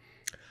schedule.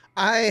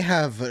 I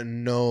have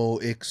no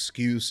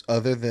excuse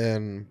other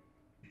than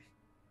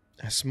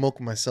I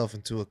smoke myself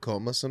into a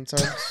coma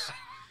sometimes.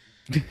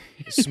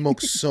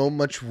 Smoke so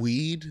much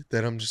weed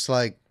that I'm just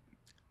like,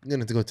 I'm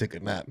gonna have to go take a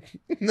nap.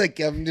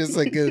 Like I'm just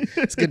like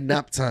it's good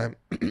nap time.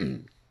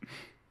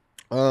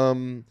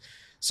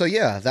 So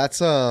yeah, that's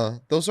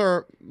those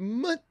are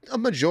a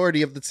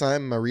majority of the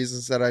time my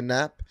reasons that I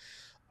nap.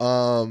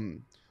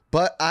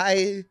 But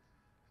I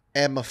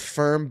am a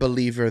firm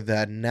believer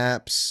that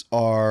naps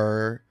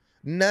are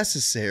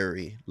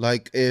necessary.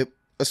 Like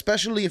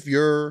especially if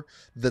you're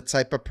the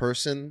type of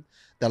person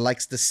that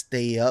likes to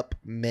stay up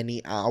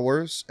many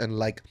hours and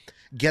like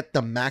get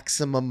the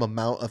maximum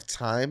amount of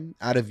time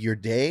out of your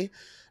day,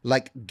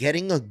 like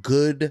getting a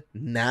good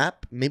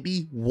nap,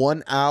 maybe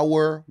 1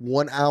 hour,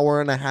 1 hour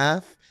and a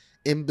half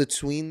in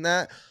between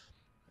that,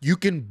 you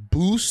can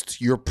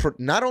boost your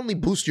not only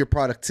boost your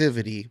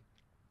productivity,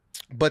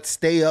 but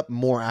stay up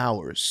more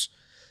hours.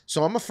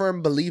 So I'm a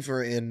firm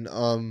believer in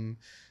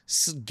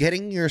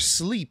getting your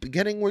sleep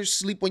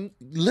when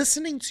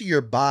listening to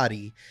your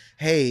body.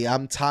 Hey,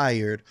 I'm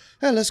tired.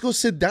 Hey, let's go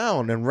sit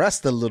down and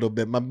rest a little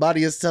bit. My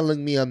body is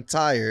telling me I'm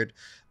tired.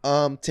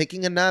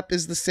 Taking a nap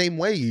is the same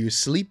way. You're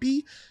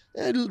sleepy,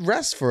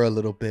 rest for a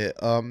little bit.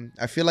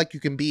 I feel like you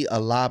can be a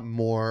lot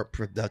more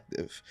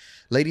productive.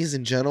 Ladies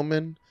and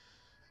gentlemen,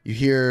 you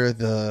hear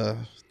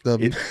the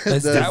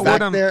Is that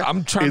what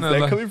I'm trying Is to that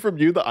like, coming from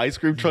you, the ice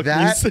cream truck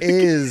that music?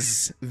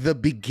 is the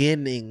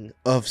beginning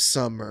of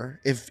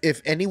summer.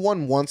 If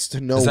anyone wants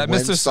to know Is that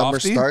when Mr. summer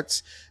Softy?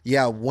 starts,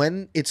 yeah,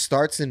 when it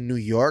starts in New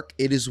York,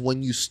 it is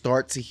when you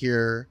start to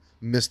hear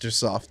Mr.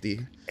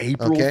 Softy.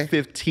 April Okay.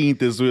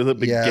 15th is the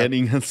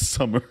beginning of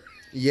summer.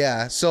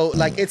 Yeah, so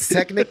like it's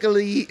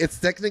technically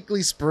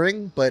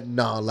spring, but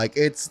no, like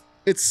it's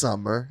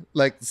summer.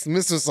 Like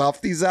Mr.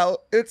 Softy's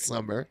out, it's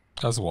summer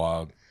that's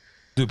wild.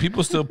 Do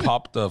people still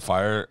pop the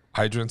fire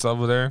hydrants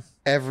over there?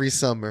 every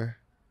summer.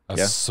 That's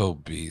Yeah. so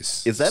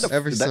beast. Is that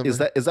Every summer. is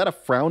that a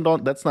frowned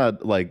on? That's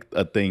not like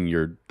a thing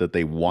that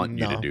they want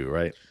you to No. do,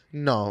 right?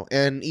 No,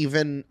 and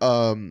even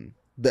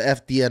the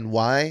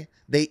FDNY,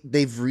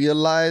 they've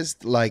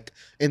realized, like,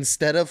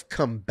 instead of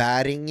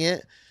combating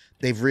it,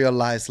 they've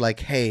realized, like,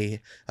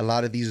 hey, a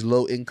lot of these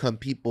low income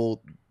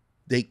people,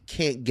 they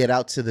can't get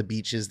out to the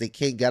beaches, they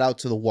can't get out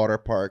to the water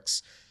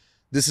parks.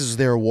 This is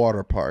their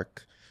water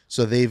park.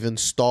 So they've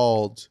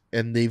installed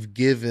and they've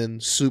given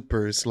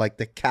supers like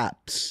the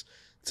caps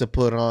to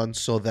put on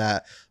so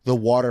that the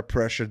water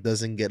pressure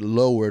doesn't get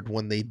lowered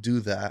when they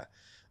do that.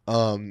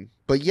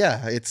 But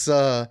yeah,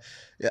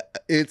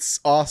 it's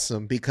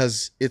awesome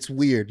because it's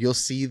weird. You'll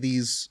see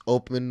these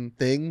open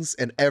things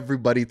and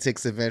everybody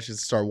takes advantage and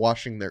start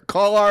washing their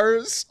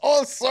cars,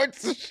 all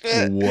sorts of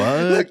shit.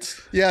 What? Like,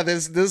 yeah,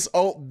 there's this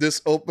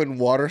open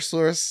water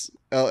source,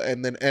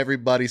 and then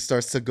everybody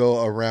starts to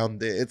go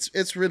around it.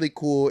 It's really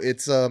cool.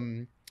 It's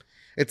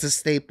a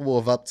staple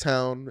of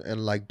Uptown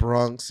and like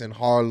Bronx and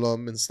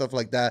Harlem and stuff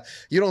like that.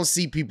 You don't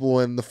see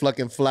people in the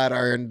fucking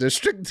Flatiron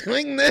District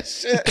doing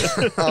this shit.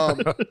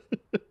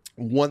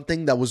 One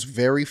thing that was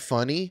very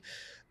funny,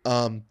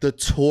 the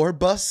tour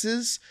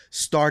buses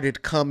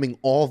started coming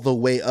all the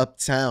way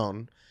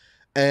uptown,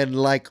 and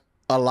like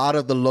a lot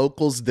of the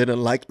locals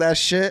didn't like that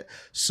shit.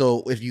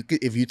 So if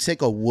you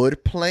take a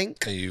wood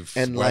plank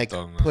and like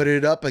put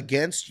it up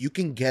against, you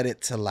can get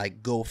it to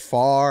like go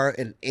far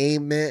and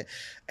aim it.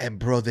 And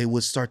bro, they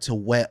would start to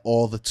wet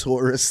all the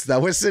tourists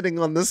that were sitting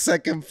on the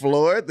second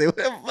floor. They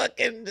would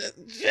fucking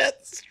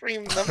jet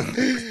stream them.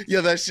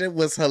 Yeah, that shit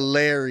was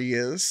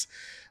hilarious.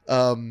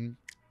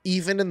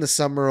 Even in the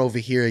summer over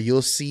here,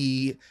 you'll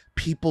see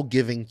people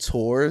giving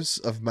tours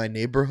of my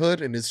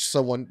neighborhood, and it's just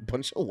a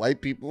bunch of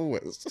white people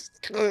with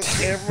just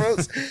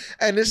cameras,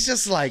 and it's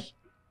just like,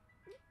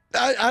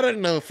 I don't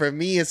know. For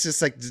me, it's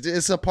just like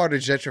it's a part of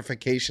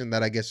gentrification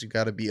that I guess you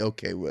got to be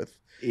okay with.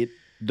 It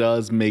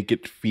does make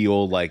it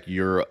feel like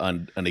you're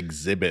an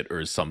exhibit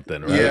or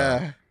something, right?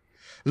 Yeah,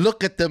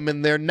 look at them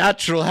in their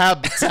natural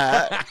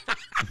habitat.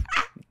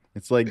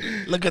 It's like,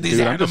 look at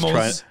these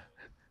animals.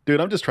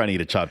 I'm just trying to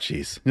eat a chopped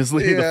cheese. Just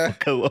leave the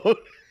fuck alone.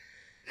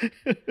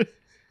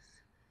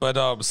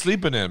 But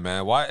sleeping in,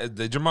 man. Why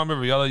did your mom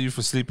ever yell at you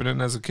for sleeping in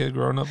as a kid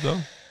growing up,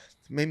 though?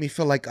 Made me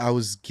feel like I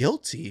was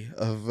guilty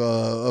of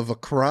a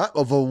crime,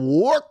 of a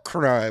war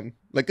crime.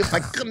 Like if I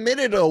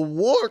committed a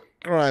war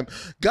crime,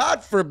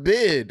 God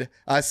forbid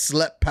I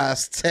slept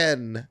past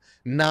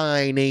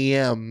 9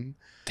 a.m.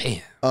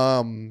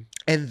 Damn.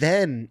 And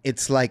then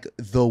it's like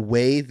the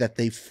way that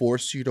they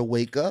force you to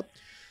wake up,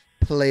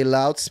 play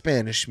loud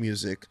Spanish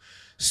music,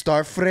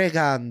 start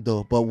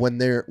fregando, but when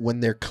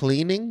they're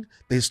cleaning,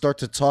 they start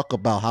to talk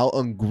about how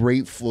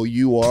ungrateful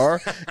you are,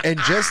 and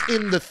just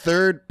in the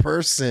third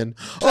person,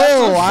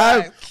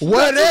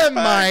 what am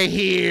I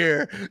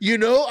here? You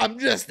know, I'm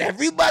just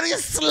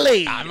everybody's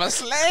slave. I'm a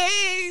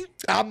slave.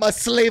 I'm a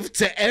slave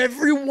to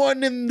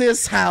everyone in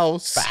this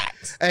house.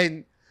 Facts.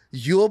 And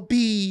you'll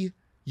be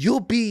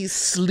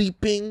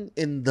sleeping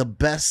in the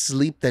best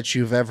sleep that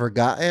you've ever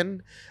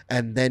gotten,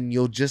 and then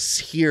you'll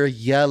just hear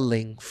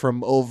yelling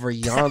from over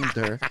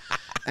yonder,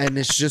 and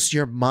it's just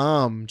your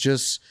mom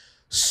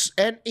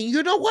and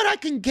you know what, I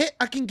can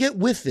get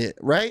with it,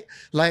 right?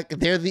 Like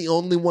they're the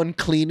only one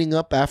cleaning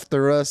up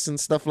after us and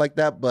stuff like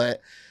that, but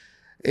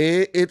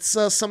it's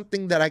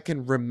something that I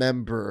can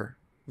remember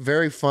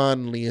very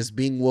fondly, as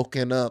being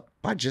woken up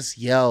by just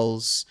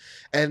yells,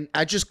 and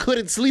I just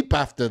couldn't sleep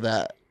after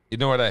that. You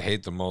know what I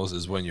hate the most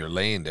is when you're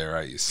laying there,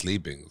 right? You're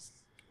sleeping.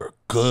 You're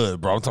good,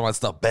 bro. I'm talking about it's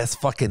the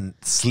best fucking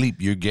sleep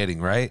you're getting,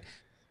 right?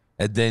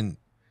 And then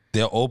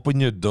they'll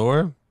open your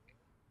door,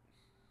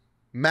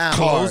 Mad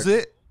close hard.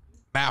 it,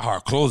 mad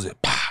hard, close it,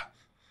 bah.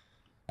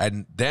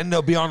 And then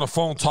they'll be on the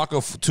phone talking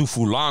to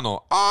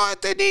fulano. Oh,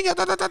 este niño,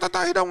 da, da, da, da,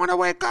 da, he don't want to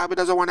wake up. He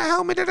doesn't want to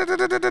help me. Da, da, da,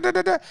 da, da,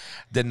 da, da.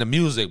 Then the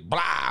music,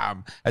 blah.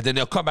 And then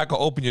they'll come back and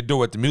open your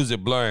door with the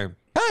music blaring.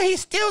 Oh, he's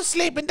still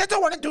sleeping.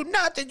 Doesn't want to do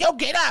nothing. Yo,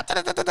 get up. Da,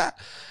 da, da, da, da.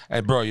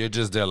 And, bro, you're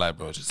just there like,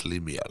 bro, just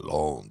leave me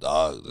alone,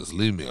 dog. Just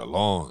leave me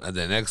alone. And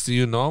then next thing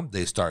you know,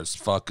 they start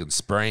fucking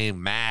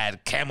spraying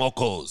mad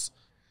chemicals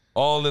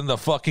all in the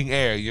fucking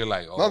air. You're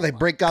like, oh, No, they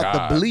break out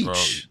God, the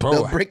bleach. Bro,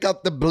 They'll break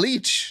out the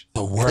bleach.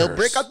 the worst. They'll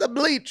break out the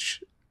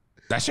bleach.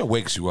 That shit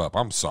wakes you up.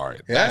 I'm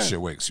sorry. Yeah. That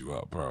shit wakes you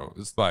up, bro.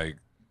 It's like,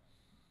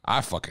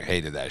 I fucking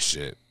hated that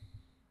shit.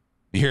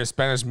 You hear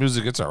Spanish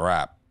music, it's a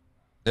rap.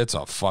 It's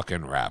a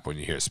fucking rap when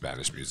you hear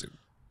Spanish music.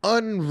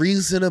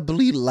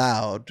 Unreasonably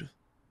loud.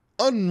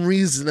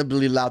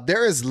 Unreasonably loud.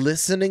 There is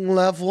listening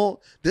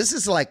level. This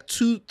is like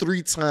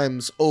 2-3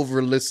 times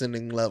over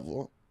listening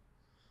level.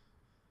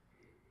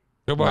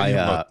 What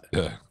about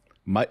you?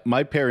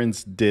 My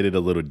parents did it a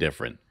little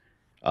different.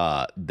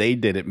 They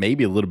did it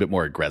maybe a little bit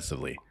more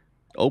aggressively.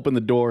 Open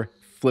the door,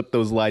 flip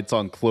those lights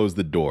on, close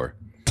the door.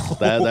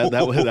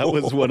 That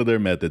was one of their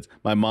methods.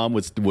 My mom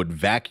would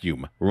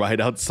vacuum right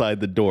outside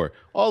the door.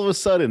 All of a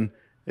sudden,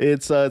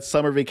 it's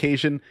summer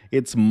vacation.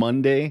 It's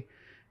Monday,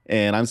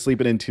 and I'm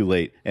sleeping in too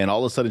late. And all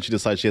of a sudden, she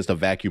decides she has to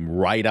vacuum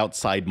right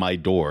outside my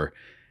door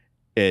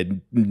at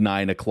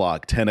 9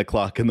 o'clock, 10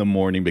 o'clock in the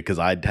morning because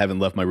I haven't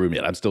left my room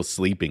yet. I'm still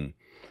sleeping.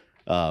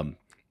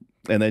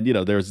 And then,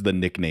 there's the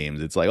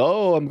nicknames. It's like,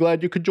 oh, I'm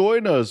glad you could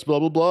join us, blah,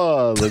 blah,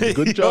 blah.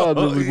 Good job.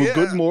 Yeah.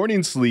 Good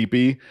morning,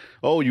 Sleepy.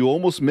 Oh, you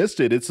almost missed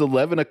it. It's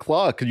 11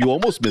 o'clock. You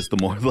almost missed the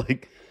morning.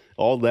 Like,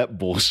 all that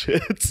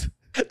bullshit.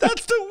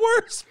 That's the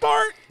worst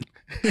part.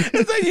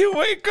 Is that you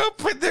wake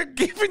up and they're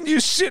giving you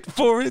shit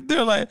for it.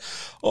 They're like,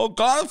 oh,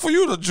 glad for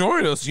you to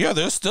join us. Yeah,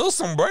 there's still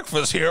some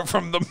breakfast here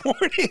from the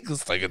morning.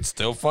 It's like, it's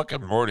still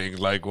fucking morning.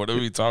 Like, what are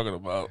we talking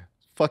about?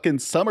 Fucking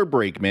summer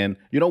break, man.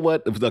 You know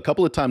what? A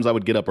couple of times I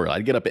would get up early.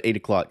 I'd get up at 8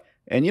 o'clock.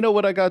 And you know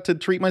what I got to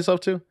treat myself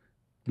to?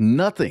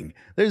 Nothing.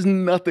 There's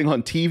nothing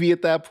on TV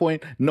at that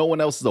point. No one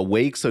else is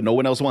awake, so no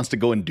one else wants to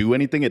go and do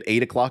anything at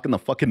 8 o'clock in the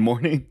fucking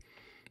morning.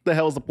 The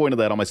hell is the point of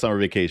that on my summer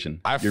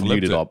vacation? You're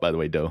muted off, by the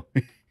way, Doe.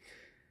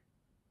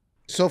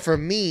 So for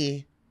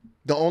me,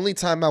 the only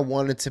time I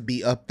wanted to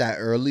be up that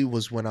early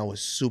was when I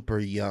was super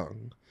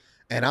young.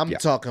 And I'm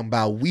talking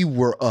about we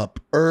were up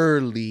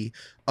early.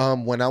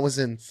 When I was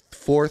in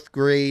 4th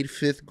grade,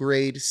 5th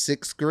grade,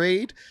 6th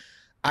grade,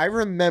 I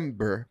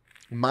remember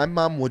my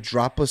mom would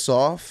drop us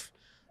off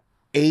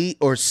 8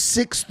 or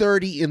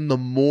 6:30 in the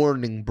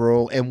morning,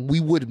 bro, and we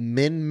would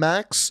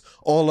min-max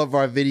all of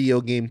our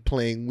video game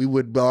playing. We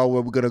would,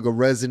 we're gonna go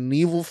Resident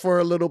Evil for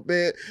a little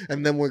bit,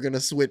 and then we're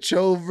gonna switch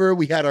over.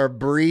 We had our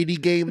Brady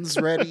games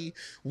ready.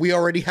 We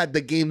already had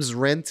the games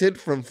rented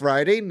from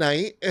Friday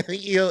night.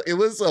 It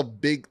was a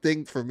big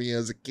thing for me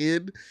as a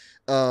kid.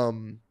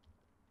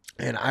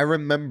 And I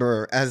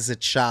remember as a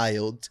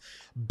child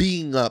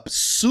being up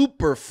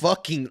super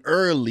fucking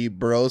early,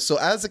 bro. So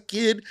as a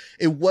kid,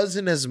 it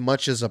wasn't as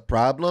much as a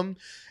problem.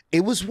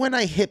 It was when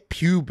I hit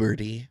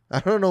puberty.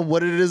 I don't know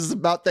what it is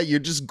about that. You're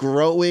just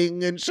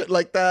growing and shit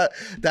like that.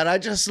 That I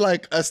just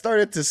I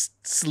started to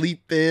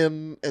sleep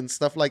in and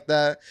stuff like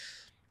that.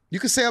 You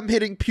could say I'm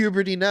hitting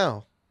puberty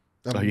now.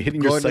 Are you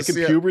hitting your second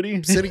puberty?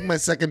 I'm sitting my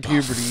second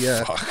puberty,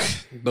 yeah.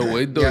 The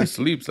way Dory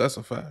sleeps, that's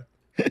a fact.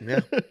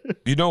 Yeah.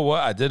 You know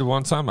what I did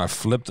one time? I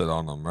flipped it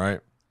on them, right?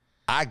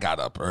 I got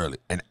up early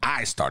and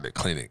I started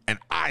cleaning and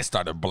I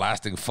started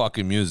blasting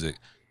fucking music.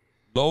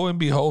 Lo and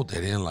behold,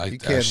 they didn't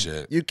like that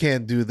shit. You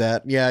can't do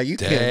that. Yeah, you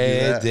can't do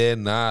that. They did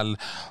not.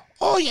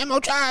 Oye,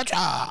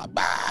 muchacha,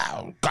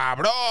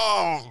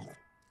 cabrón,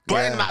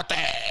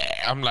 duérmate.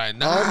 I'm like,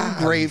 nah.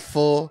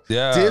 Ungrateful,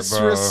 Yeah,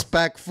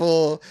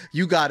 disrespectful.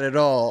 You got it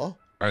all.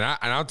 And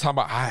I'm talking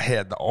about I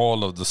had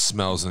all of the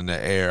smells in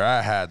the air.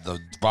 I had the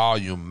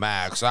volume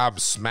max. I'm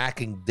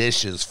smacking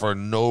dishes for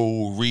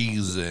no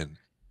reason.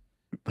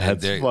 And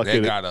they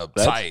got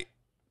uptight.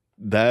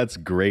 That's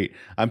great.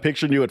 I'm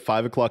picturing you at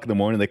 5 o'clock in the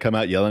morning. They come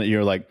out yelling at you.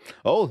 You're like,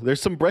 oh,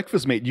 there's some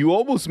breakfast, mate. You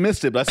almost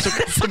missed it, but I still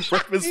got some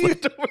breakfast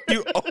left over.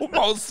 You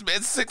almost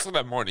missed 6 in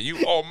the morning.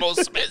 You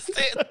almost missed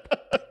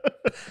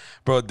it.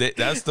 Bro,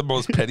 that's the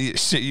most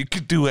pettiest shit you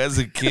could do as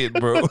a kid,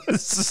 bro.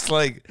 It's just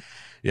like,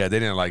 yeah, they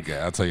didn't like it.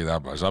 I'll tell you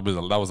that much. That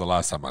was the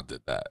last time I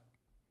did that.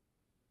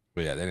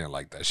 But yeah, they didn't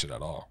like that shit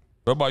at all.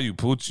 What about you,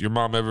 Pooch? Your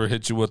mom ever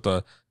hit you with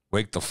the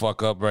wake the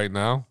fuck up right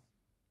now?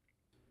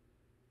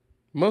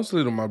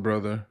 Mostly to my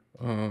brother.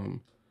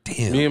 Damn.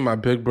 Me and my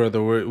big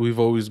brother, we've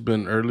always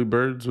been early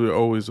birds. We're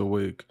always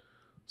awake.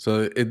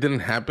 So it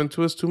didn't happen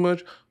to us too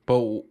much,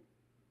 but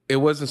it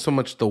wasn't so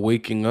much the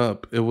waking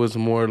up. It was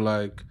more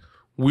like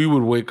we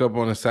would wake up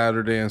on a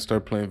Saturday and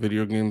start playing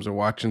video games or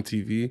watching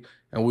TV,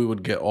 and we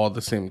would get all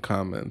the same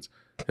comments.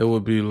 It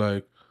would be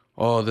like,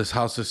 oh, this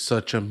house is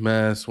such a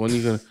mess. When are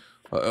you going to...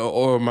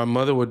 Or my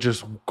mother would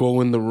just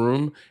go in the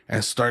room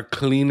and start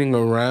cleaning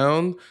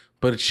around,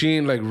 but she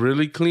ain't like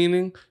really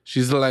cleaning.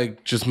 She's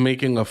like just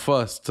making a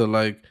fuss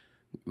to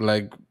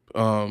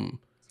Talking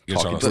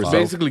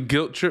basically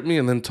guilt trip me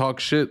and then talk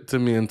shit to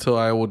me until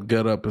I would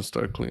get up and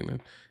start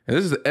cleaning. And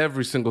this is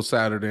every single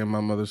Saturday in my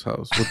mother's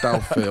house,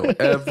 without fail.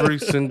 Every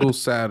single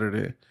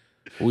Saturday,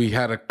 we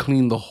had to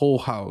clean the whole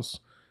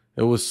house.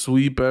 It was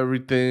sweep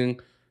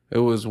everything. It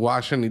was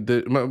wash any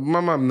dish. My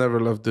mom never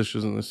left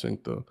dishes in the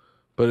sink though.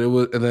 But it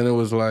was, and then it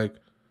was like,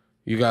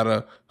 you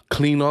gotta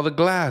clean all the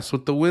glass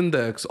with the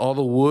Windex. All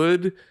the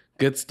wood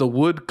gets the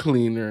wood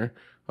cleaner.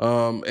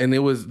 And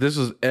this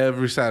was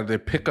every Saturday.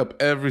 Pick up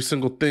every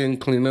single thing,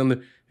 clean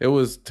under. It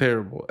was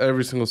terrible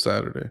every single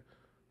Saturday.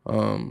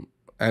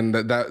 And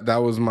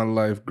that was my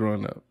life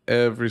growing up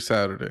every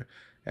Saturday.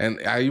 And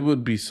I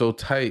would be so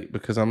tight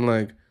because I'm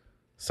like,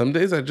 some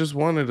days I just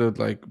wanted to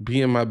like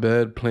be in my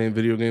bed playing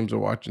video games or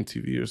watching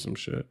TV or some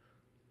shit.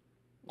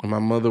 And my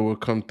mother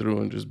would come through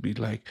and just be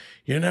like,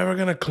 "You're never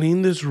gonna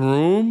clean this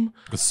room?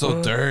 It's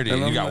so dirty.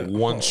 And you got like,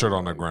 one shirt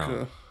on the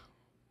ground."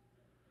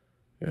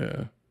 God.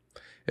 Yeah.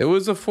 It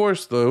was a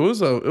force though.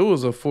 It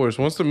was a force.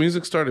 Once the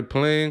music started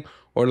playing,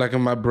 or like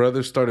when my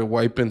brother started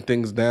wiping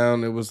things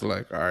down, it was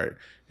like, all right,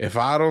 if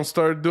I don't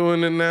start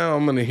doing it now,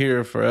 I'm gonna hear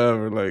it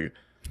forever. Like,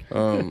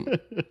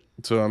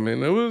 so I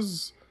mean, it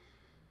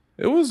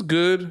was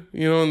good,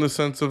 you know, in the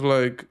sense of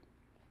like,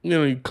 you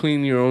know, you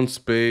clean your own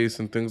space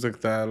and things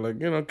like that.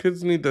 Like, you know,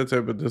 kids need that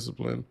type of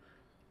discipline.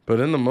 But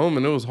in the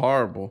moment, it was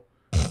horrible.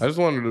 I just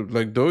wanted to,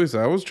 like Doey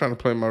said, I was trying to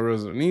play my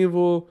Resident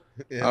Evil.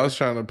 Yeah. I was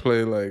trying to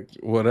play like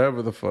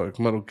whatever the fuck,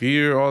 Metal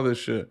Gear, all this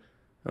shit.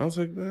 I was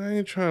like, I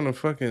ain't trying to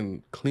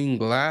fucking clean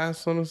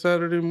glass on a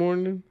Saturday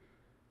morning.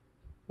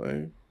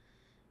 Like,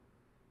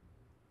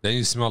 then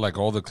you smell like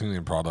all the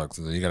cleaning products,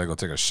 and then you gotta go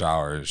take a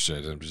shower and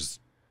shit. And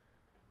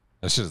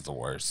that shit is the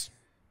worst.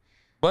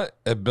 But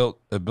it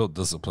built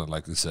discipline,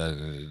 like you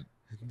said.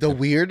 The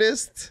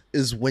weirdest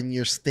is when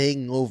you're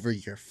staying over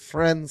your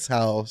friend's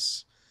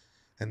house,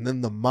 and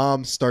then the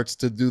mom starts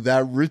to do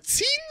that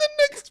routine the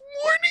next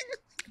morning.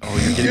 Oh,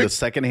 you're getting the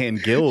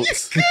secondhand guilt.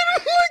 You kind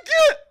of like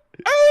it.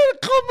 I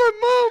gotta call my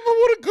mom. I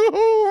want to go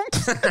home.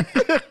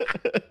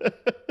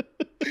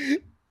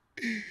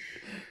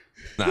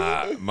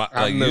 Nah,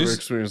 I've never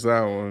experienced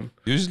that one.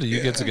 Usually,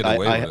 you get to get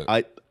away with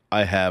it.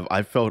 I have.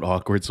 I felt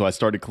awkward, so I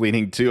started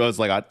cleaning too. I was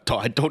like,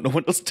 I don't know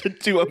what else to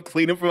do. I'm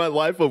cleaning for my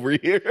life over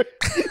here.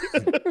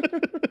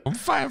 I'm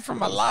fighting for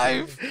my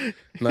life.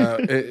 Nah,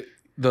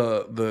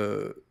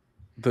 the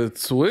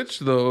switch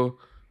though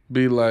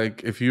be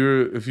like if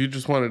you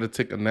just wanted to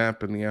take a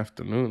nap in the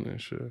afternoon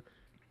and shit,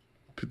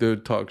 they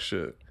would talk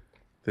shit.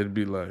 They'd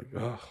be like,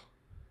 "Oh,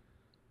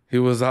 he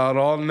was out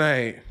all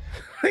night."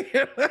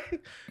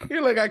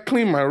 You're like, I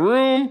clean my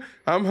room.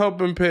 I'm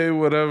helping pay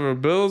whatever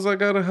bills I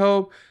gotta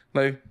help.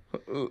 Like,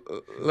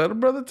 let a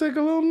brother take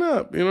a little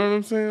nap. You know what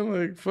I'm saying?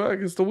 Like, fuck,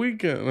 it's the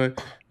weekend. Like,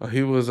 oh,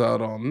 he was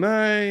out all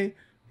night.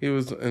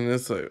 And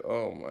it's like,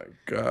 oh my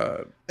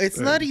God. It's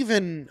not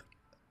even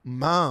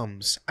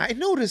moms. I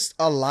noticed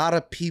a lot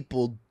of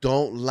people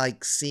don't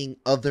like seeing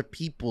other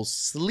people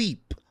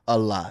sleep a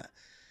lot.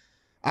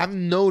 I've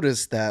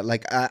noticed that.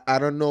 Like, I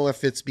don't know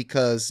if it's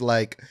because,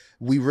 like,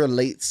 we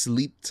relate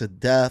sleep to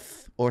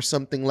death or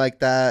something like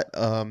that.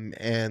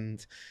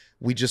 And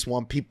we just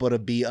want people to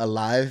be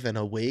alive and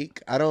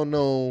awake. I don't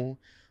know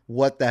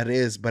what that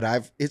is,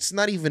 but it's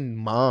not even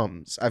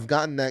moms. I've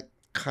gotten that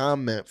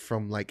comment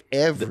from like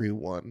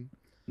everyone.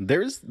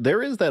 There is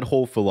that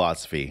whole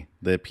philosophy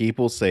that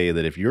people say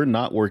that if you're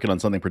not working on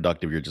something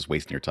productive, you're just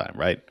wasting your time,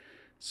 right?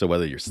 So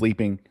whether you're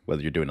sleeping,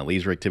 whether you're doing a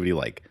leisure activity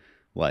like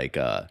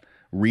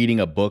reading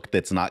a book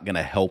that's not going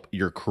to help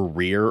your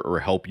career or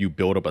help you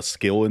build up a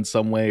skill in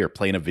some way, or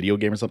playing a video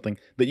game or something,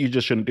 that you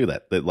just shouldn't do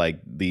that. That like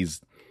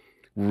these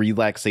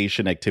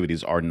relaxation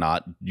activities are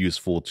not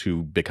useful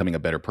to becoming a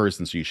better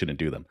person, so you shouldn't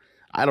do them.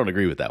 I don't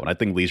agree with that one. I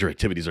think leisure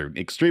activities are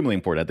extremely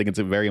important. I think it's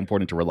very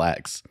important to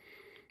relax.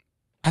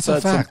 That's a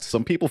fact.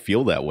 Some people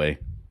feel that way.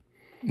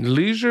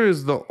 Leisure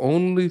is the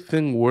only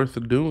thing worth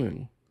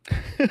doing.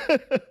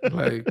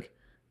 Like,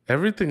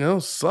 everything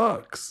else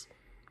sucks.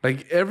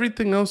 Like,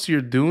 everything else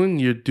you're doing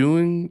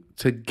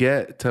to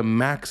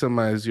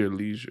maximize your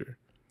leisure.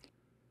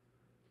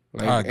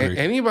 Like,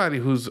 anybody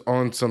who's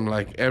on some,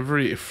 like,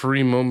 every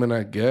free moment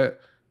I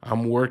get,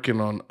 I'm working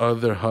on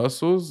other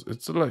hustles.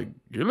 It's like,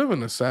 you're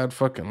living a sad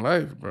fucking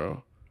life,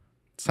 bro.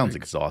 Sounds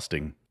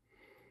exhausting.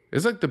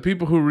 It's like the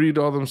people who read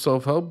all them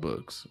self-help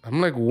books.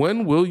 I'm like,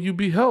 when will you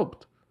be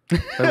helped?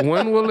 Like,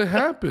 when will it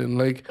happen?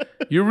 Like,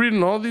 you're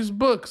reading all these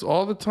books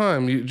all the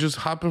time. You're just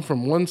hopping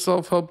from one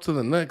self-help to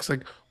the next.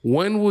 Like,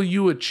 when will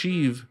you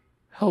achieve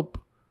help?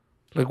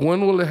 Like,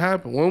 when will it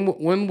happen?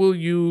 When will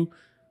you,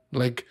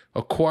 like,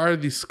 acquire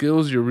these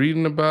skills you're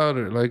reading about?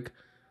 Or, like,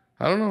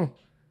 I don't know.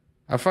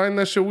 I find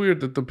that shit weird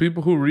that the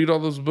people who read all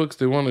those books,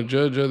 they want to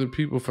judge other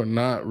people for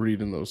not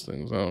reading those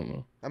things. I don't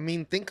know. I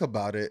mean, think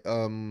about it.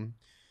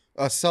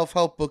 A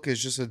self-help book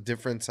is just a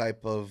different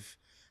type of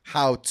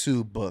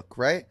how-to book,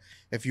 right?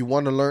 If you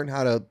want to learn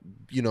how to,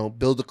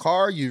 build a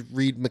car, you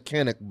read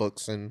mechanic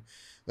books and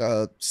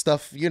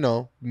stuff,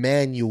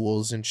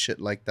 manuals and shit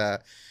like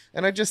that.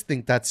 And I just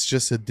think that's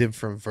just a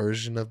different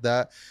version of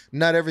that.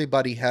 Not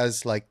everybody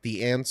has like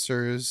the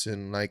answers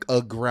and like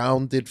a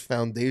grounded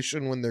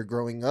foundation when they're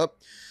growing up.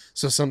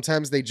 So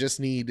sometimes they just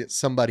need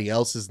somebody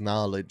else's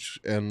knowledge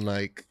and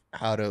like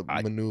how to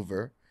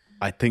maneuver.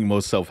 I think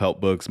most self-help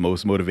books,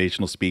 most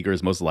motivational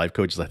speakers, most life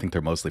coaches, I think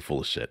they're mostly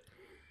full of shit.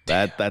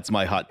 That's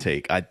my hot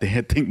take. I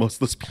think most of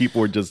those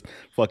people are just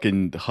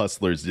fucking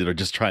hustlers that are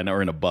just trying to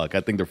earn a buck. I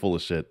think they're full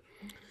of shit.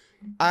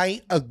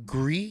 I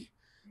agree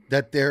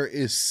that there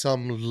is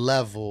some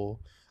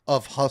level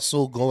of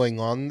hustle going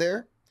on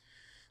there.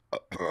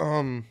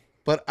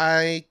 But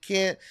I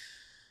can't,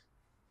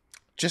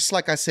 just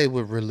like I say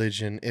with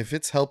religion, if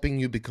it's helping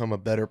you become a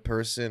better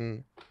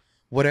person,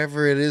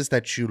 whatever it is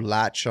that you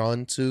latch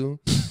on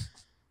to,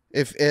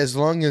 as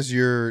long as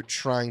you're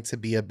trying to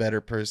be a better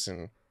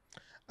person,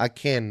 I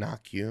can't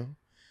knock you.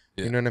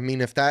 Yeah. You know what I mean?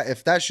 If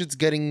that shit's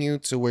getting you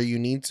to where you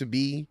need to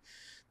be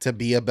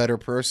a better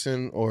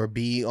person or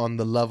be on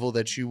the level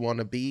that you want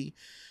to be,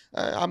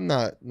 I'm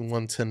not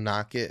one to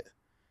knock it.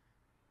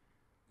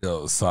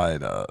 Yo,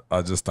 side,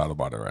 I just thought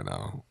about it right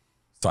now.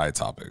 Side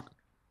topic.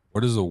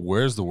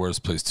 Where's the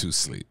worst place to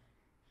sleep?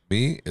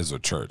 Me is a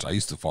church. I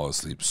used to fall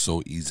asleep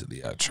so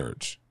easily at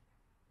church.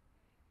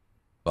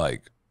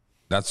 Like,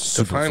 that's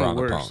super frowned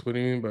upon. What do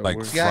you mean by like,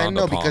 worse? Yeah, I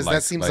know, because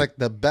that seems like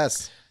the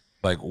best.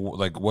 Like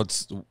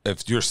what's,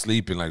 if you're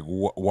sleeping, like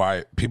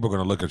why people are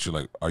gonna look at you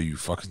like, are you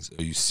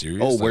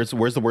serious? Oh, like,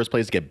 where's the worst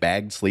place to get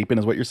bagged sleeping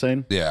is what you're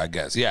saying? Yeah, I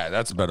guess. Yeah,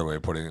 that's a better way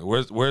of putting it.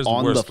 Where's the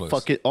worst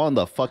place? On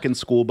the fucking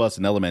school bus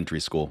in elementary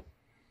school.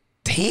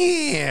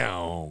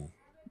 Damn.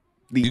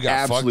 The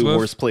absolute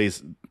worst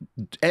place.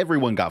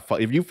 Everyone got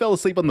fucked. If you fell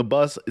asleep on the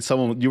bus,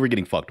 you were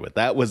getting fucked with.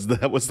 That was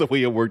the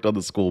way it worked on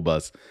the school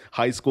bus.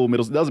 High school,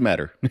 middle, it doesn't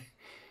matter.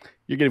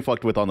 You're getting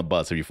fucked with on the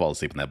bus if you fall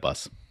asleep in that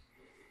bus.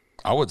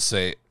 I would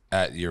say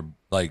at your,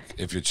 like,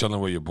 if you're chilling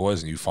with your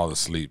boys and you fall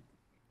asleep,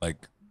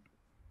 like,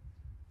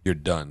 you're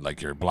done.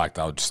 Like, you're blacked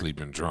out,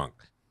 sleeping drunk.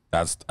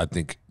 I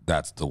think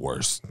that's the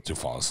worst to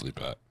fall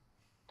asleep at.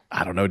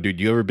 I don't know, dude.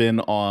 You ever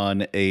been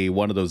on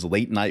one of those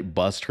late night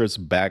bus trips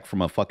back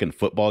from a fucking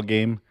football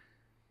game?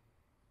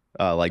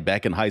 Like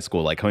back in high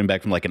school, like coming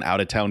back from like an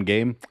out of town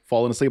game,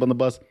 falling asleep on the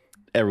bus.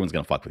 Everyone's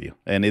gonna fuck with you,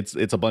 and it's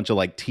a bunch of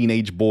like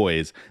teenage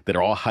boys that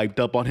are all hyped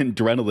up on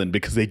adrenaline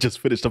because they just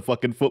finished a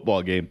fucking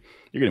football game.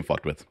 You're getting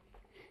fucked with.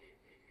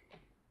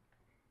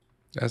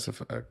 That's a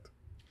fact.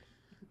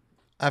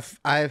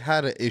 I've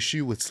had an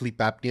issue with sleep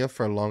apnea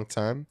for a long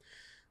time.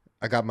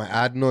 I got my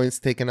adenoids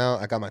taken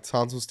out. I got my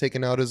tonsils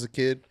taken out as a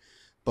kid.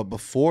 But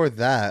before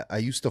that, I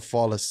used to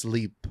fall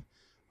asleep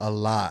a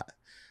lot.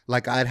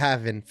 Like I'd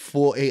have in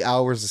full 8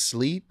 hours of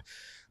sleep.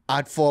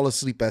 I'd fall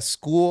asleep at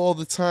school all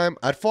the time.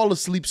 I'd fall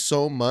asleep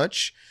so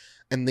much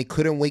and they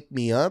couldn't wake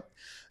me up.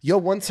 Yo,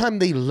 one time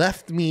they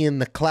left me in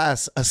the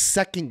class, a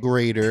second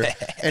grader,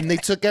 and they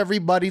took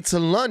everybody to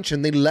lunch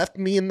and they left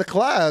me in the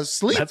class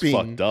sleeping. That's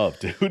fucked up,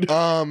 dude.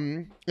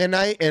 And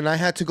I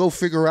had to go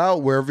figure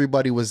out where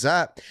everybody was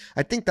at.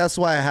 I think that's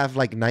why I have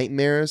like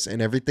nightmares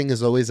and everything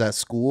is always at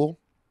school.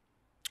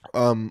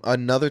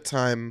 Another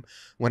time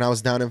when I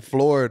was down in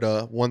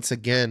Florida, once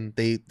again,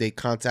 they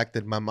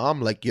contacted my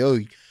mom like, yo,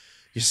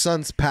 your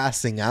son's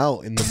passing out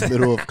in the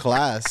middle of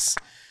class.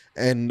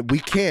 And we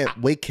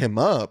can't wake him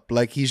up.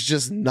 Like, he's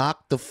just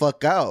knocked the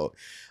fuck out.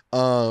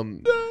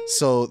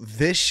 So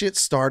this shit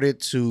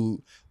started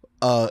to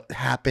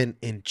happen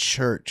in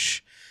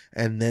church.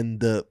 And then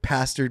the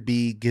pastor would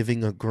be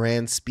giving a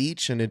grand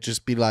speech and it'd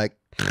just be like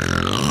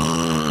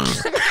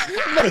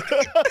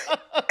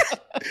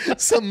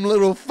some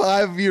little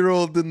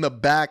 5-year-old in the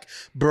back,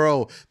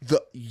 bro.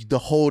 The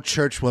whole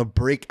church would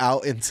break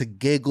out into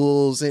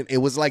giggles, and it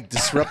was like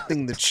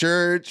disrupting the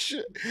church,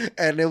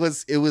 and it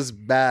was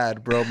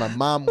bad, bro. My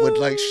mom would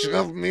like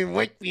shove me,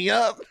 wake me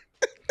up.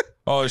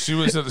 Oh, she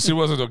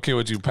wasn't okay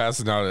with you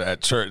passing out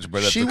at church,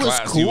 but at she the was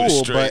class, cool, you was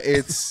straight. But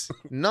it's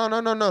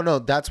no.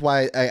 That's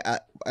why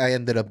I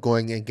ended up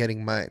going and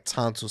getting my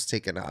tonsils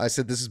taken out. I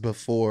said this is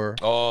before.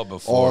 Oh,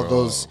 before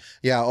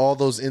all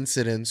those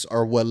incidents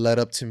are what led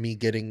up to me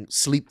getting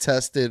sleep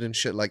tested and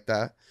shit like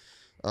that.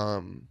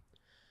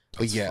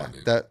 But yeah,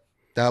 funny.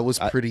 that was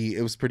pretty.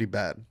 It was pretty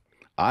bad.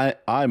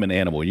 I'm an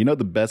animal. You know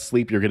the best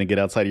sleep you're gonna get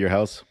outside of your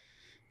house?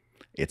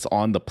 It's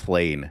on the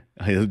plane.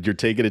 You're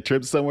taking a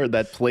trip somewhere.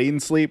 That plane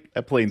sleep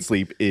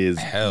is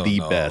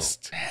the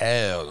best.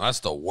 Hell, that's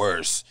the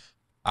worst.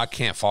 I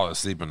can't fall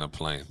asleep in the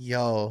plane.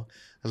 Yo,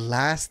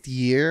 last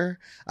year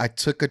I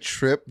took a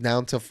trip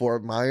down to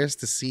Fort Myers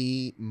to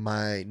see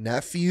my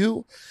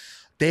nephew.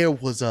 There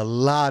was a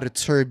lot of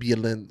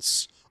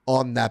turbulence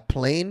on that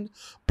plane,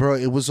 bro.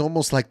 It was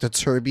almost like the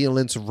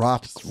turbulence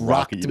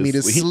rocked me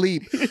to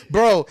sleep.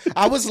 Bro,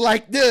 I was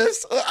like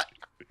this.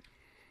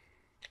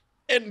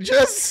 And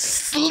just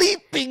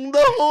sleeping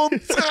the whole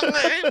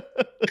time.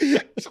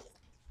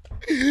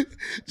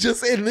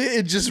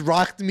 It just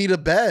rocked me to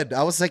bed.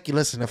 I was like,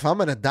 listen, if I'm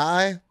gonna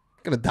die, I'm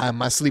gonna die in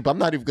my sleep. I'm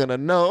not even gonna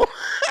know.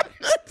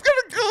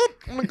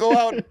 I'm gonna go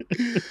out.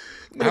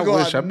 I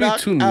wish I'd be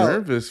too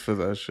nervous for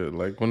that shit.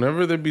 Like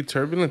whenever there be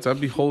turbulence, I'd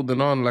be holding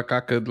on like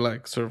I could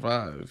like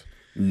survive.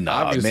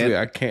 Nah, obviously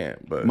man. I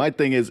can't. But my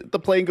thing is, if the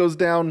plane goes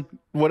down,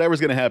 whatever's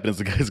gonna happen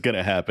is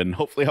gonna happen.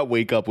 Hopefully, I'll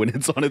wake up when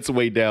it's on its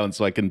way down,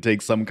 so I can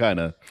take some kind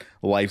of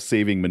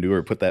life-saving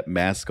maneuver, put that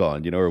mask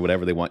on, or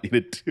whatever they want you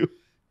to do.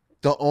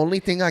 The only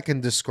thing I can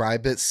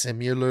describe it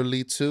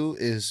similarly to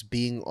is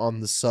being on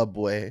the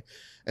subway,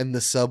 and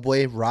the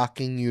subway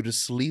rocking you to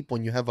sleep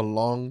when you have a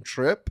long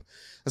trip.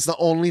 That's the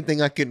only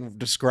thing I can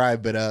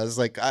describe it as.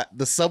 Like,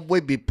 the subway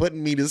be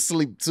putting me to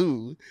sleep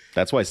too.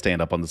 That's why I stand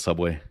up on the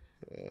subway.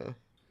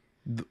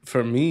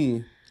 For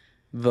me,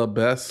 the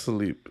best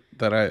sleep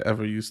that I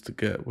ever used to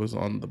get was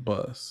on the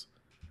bus.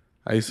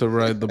 I used to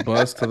ride the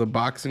bus to the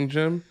boxing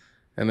gym,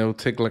 and it would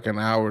take like an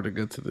hour to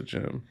get to the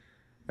gym.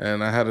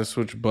 And I had to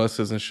switch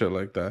buses and shit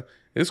like that.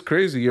 It's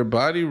crazy. Your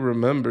body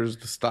remembers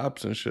the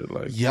stops and shit.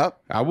 Like, Yep.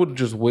 I would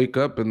just wake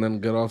up and then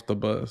get off the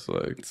bus.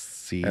 Like,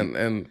 See,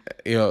 and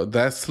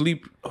that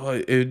sleep,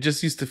 it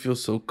just used to feel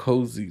so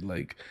cozy.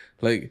 Like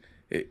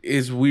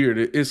it's weird.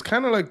 It's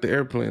kind of like the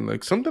airplane.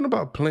 Like, something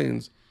about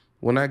planes,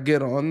 when I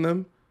get on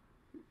them,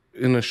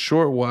 in a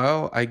short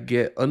while, I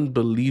get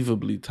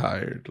unbelievably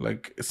tired.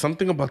 Like,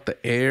 something about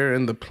the air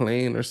and the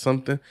plane or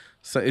something.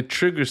 So it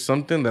triggers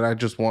something that I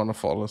just want to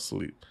fall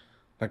asleep.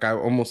 Like, I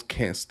almost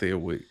can't stay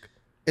awake.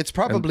 It's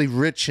probably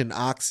rich in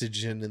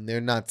oxygen, and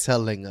they're not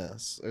telling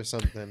us or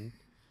something.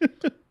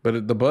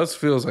 But the bus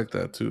feels like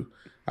that too.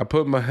 I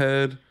put my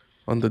head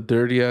on the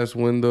dirty ass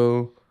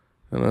window,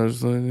 and I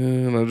was like,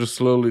 and I just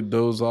slowly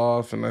doze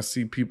off, and I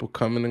see people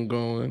coming and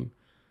going.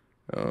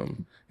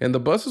 And the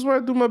bus is where I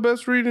do my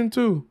best reading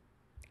too.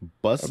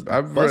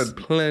 I've read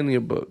plenty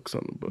of books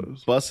on the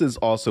bus. Buses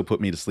also put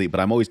me to sleep, but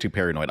I'm always too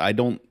paranoid.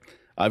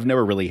 I've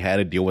never really had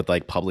to deal with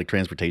like public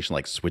transportation,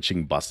 like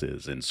switching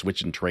buses and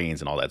switching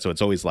trains and all that. So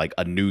it's always like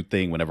a new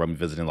thing whenever I'm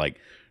visiting like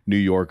New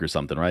York or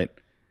something, right?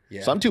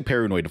 Yeah. So I'm too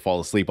paranoid to fall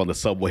asleep on the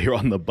subway or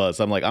on the bus.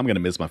 I'm like, I'm going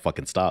to miss my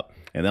fucking stop,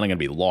 and then I'm going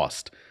to be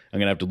lost. I'm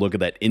going to have to look at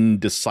that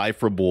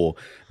indecipherable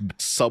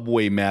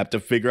subway map to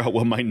figure out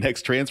what my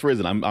next transfer is,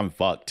 and I'm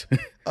fucked.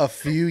 A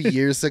few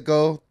years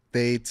ago,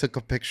 they took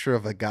a picture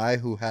of a guy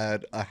who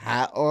had a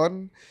hat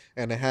on,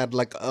 and it had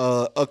like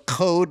a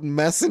code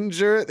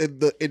messenger.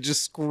 It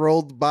just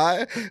scrolled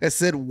by. It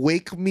said,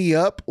 "Wake me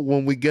up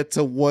when we get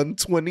to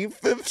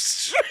 125th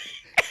Street."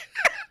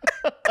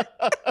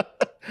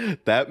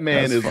 That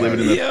man is living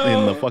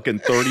in the fucking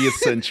 30th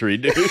century,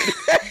 dude.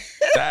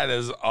 That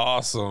is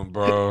awesome,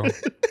 bro.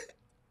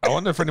 I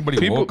wonder if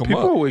anybody woke him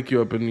People up. will wake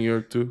you up in New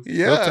York too.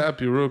 Yeah. They'll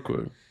tap you real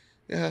quick.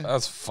 Yeah.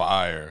 That's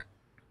fire.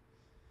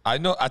 I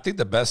think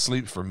the best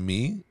sleep for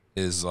me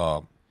is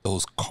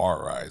those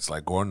car rides,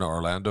 like going to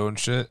Orlando and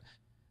shit.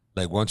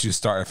 Like, once you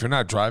start, if you're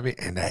not driving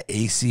and that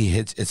AC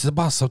hits, it's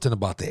about something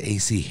about the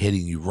AC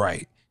hitting you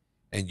right,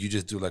 and you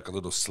just do like a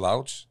little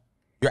slouch,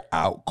 you're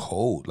out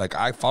cold. Like,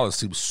 I fall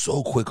asleep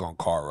so quick on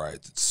car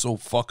rides. It's so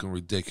fucking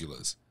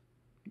ridiculous.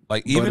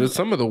 Like, even But it's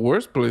some of the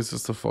worst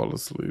places to fall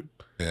asleep.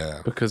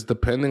 yeah, Because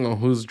depending on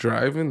who's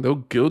driving, they'll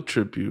guilt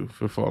trip you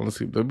for falling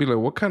asleep. They'll be like,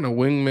 "What kind of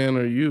wingman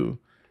are you?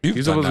 you've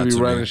You're done supposed to that be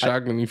to riding me.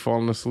 shotgun, you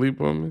falling asleep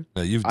on me?"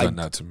 Yeah, you've done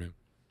that to me.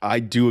 I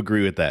do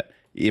agree with that.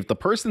 If the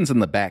person's in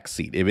the back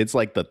seat, if it's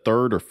like the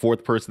third or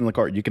fourth person in the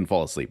car, you can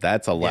fall asleep.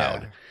 That's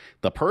allowed. Yeah.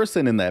 The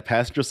person in that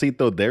passenger seat,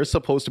 though, they're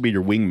supposed to be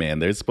your wingman.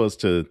 They're supposed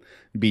to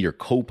be your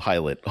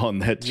co-pilot on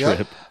that Yep.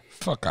 trip.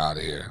 Fuck out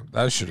of here.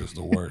 That shit is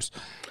the worst.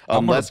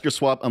 Unless you're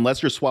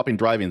swapping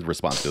driving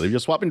responsibility. If you're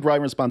swapping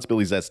driving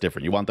responsibilities, that's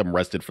different. You want them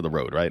rested for the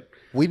road, right?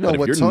 We know But if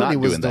what you're Tony not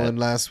was doing doing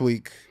that- last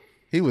week.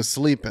 He was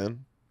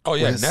sleeping. Oh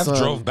yeah, his Neff son.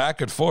 drove back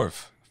and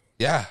forth.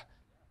 Yeah,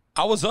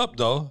 I was up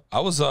though. I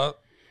was up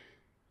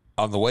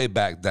on the way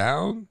back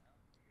down.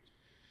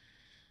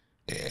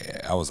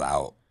 Yeah, I was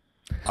out.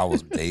 I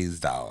was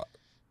dazed out.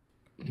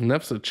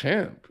 Neff's a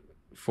champ.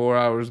 4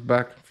 hours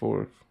back and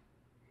forth.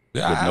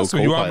 Yeah, With I no asked him,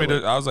 you want me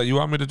co-pilot. to? I was like, you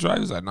want me to drive?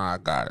 He's like, no, I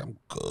got it. I'm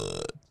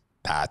good.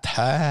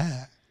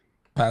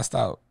 Passed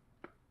out.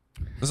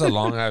 This is a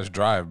long ass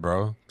drive,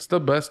 bro. It's the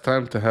best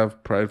time to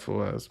have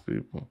prideful ass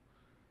people.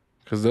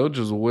 Because they'll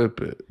just whip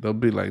it. They'll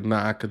be like,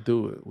 "Nah, I could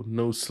do it with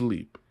no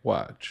sleep.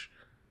 Watch.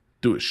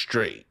 Do it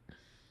straight."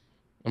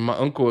 And my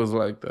uncle was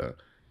like that.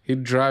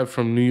 He'd drive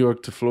from New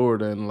York to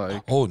Florida and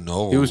like, Oh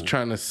no, he was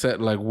trying to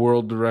set like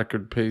world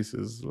record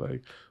paces.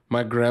 Like,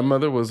 my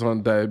grandmother was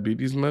on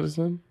diabetes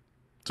medicine,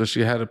 so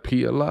she had to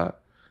pee a lot.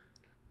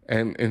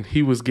 And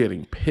he was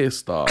getting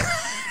pissed off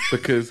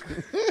because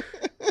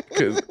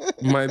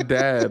my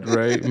dad,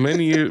 right?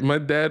 Many years, my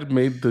dad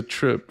made the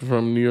trip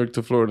from New York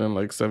to Florida in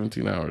like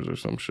 17 hours or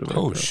some shit like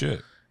Oh that.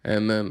 shit.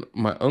 And then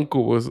my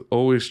uncle was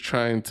always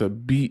trying to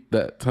beat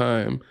that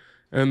time.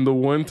 And the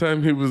one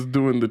time he was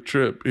doing the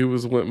trip, he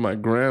was with my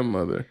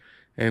grandmother.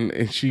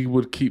 And she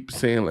would keep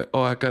saying like,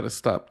 "Oh, I got to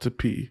stop to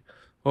pee.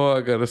 Oh,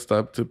 I got to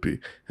stop to pee."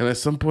 And at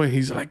some point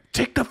he's like,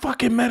 "Take the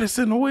fucking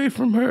medicine away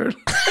from her."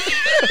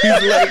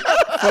 He's like,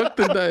 "Fuck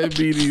the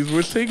diabetes.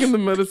 We're taking the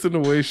medicine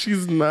away.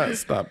 She's not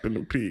stopping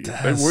to pee.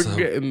 Like, we're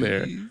getting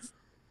there."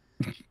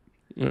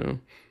 Yeah.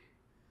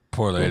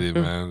 Poor lady,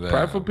 man.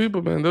 Prideful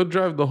people, man, they'll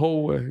drive the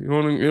whole way. You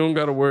don't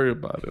got to worry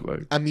about it.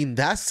 Like, I mean,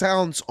 that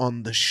sounds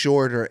on the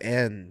shorter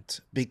end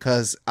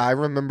because I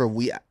remember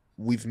we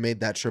we've made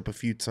that trip a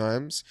few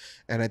times,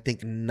 and I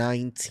think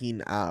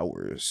 19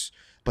 hours.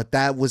 But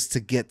that was to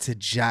get to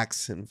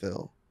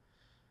Jacksonville.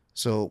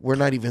 So we're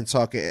not even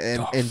talking.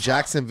 And in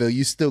Jacksonville,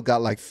 you still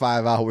got like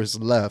 5 hours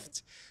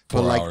left.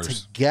 But like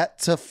hours. to get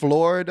to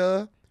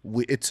Florida,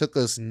 it took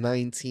us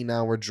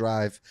 19-hour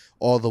drive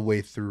all the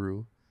way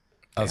through.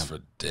 That's for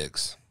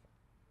dicks.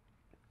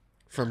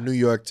 From New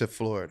York to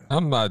Florida.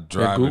 I'm not Yeah,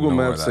 driving. Google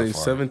nowhere Maps that say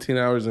far. 17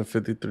 hours and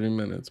 53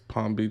 minutes,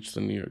 Palm Beach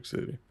to New York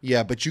City.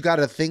 Yeah, but you got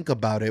to think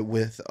about it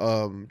with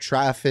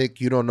traffic.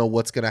 You don't know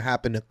what's going to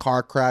happen. A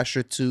car crash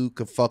or two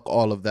could fuck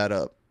all of that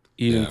up.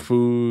 Eating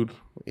food,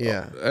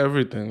 Yeah.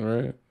 everything,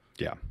 right?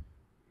 Yeah.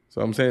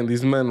 So I'm saying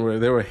these men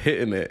they were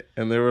hitting it,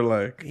 and they were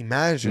like,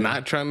 Imagine.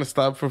 not trying to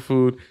stop for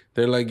food.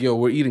 They're like, yo,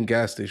 we're eating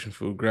gas station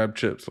food. Grab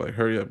chips. Like,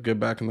 hurry up, get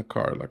back in the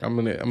car. Like, I'm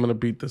gonna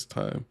beat this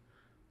time.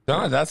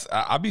 No,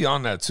 I'll be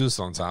on that too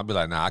sometimes. I'll be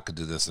like, nah, I could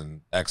do this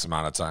in X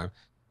amount of time.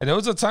 And there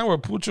was a time where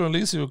Pucho and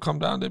Lisa would come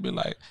down, they'd be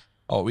like,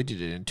 oh, we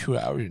did it in 2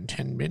 hours and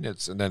 10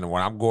 minutes. And then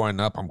when I'm going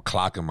up, I'm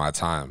clocking my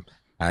time.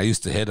 And I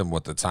used to hit them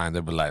with the time.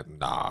 They'd be like,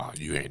 nah,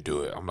 you ain't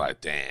do it. I'm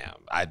like, damn,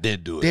 I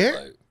did do it.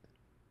 Like,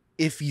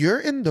 If you're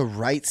in the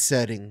right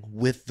setting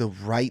with the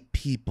right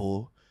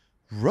people,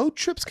 road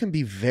trips can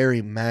be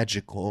very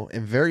magical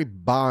and very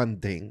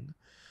bonding.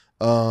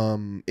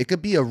 It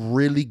could be a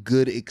really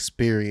good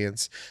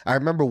experience. I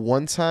remember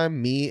one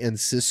time me and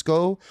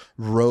Cisco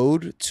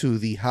rode to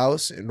the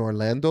house in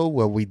Orlando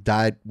where we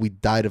died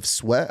of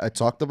sweat. I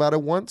talked about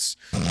it once.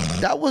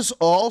 That was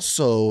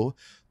also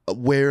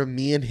where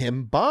me and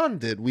him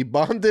bonded. We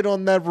bonded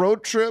on that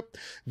road trip.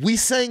 We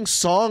sang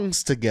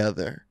songs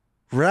together.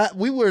 Right?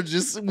 We were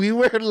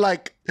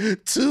like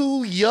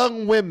two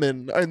young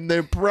women in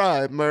their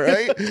prime, all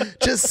right?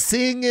 Just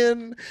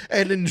singing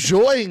and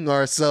enjoying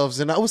ourselves.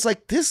 And I was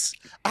like,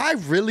 I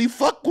really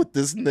fuck with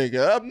this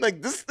nigga. I'm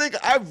like,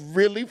 I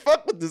really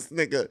fuck with this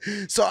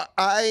nigga. So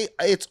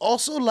it's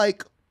also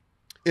like,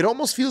 it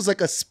almost feels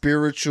like a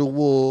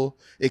spiritual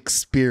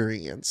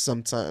experience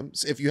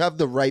sometimes. If you have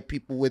the right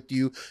people with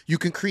you, you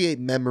can create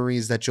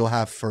memories that you'll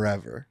have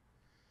forever.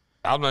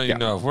 I'm letting you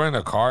know, if we're in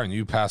a car and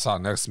you pass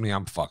out next to me,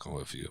 I'm fucking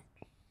with you.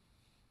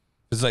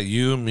 It's like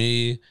you,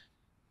 me,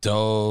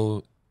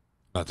 Doe,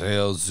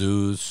 Mateo,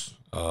 Zeus,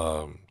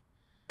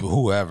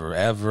 whoever,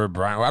 Ever,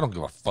 Brian. I don't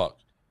give a fuck.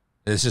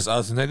 It's just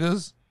us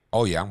niggas.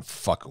 Oh yeah, I'm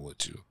fucking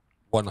with you,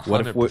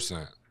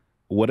 100%.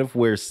 What if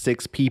we're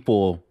 6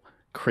 people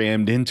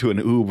crammed into an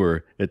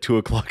Uber at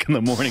 2:00 in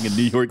the morning in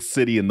New York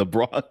City in the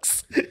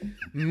Bronx?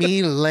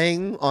 Me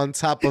laying on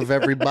top of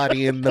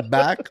everybody in the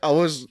back. I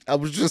was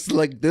just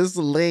like this,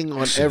 laying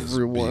on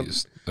everyone.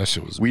 That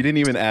shit was. We didn't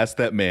even ask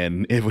that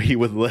man if he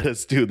would let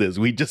us do this.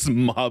 We just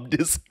mobbed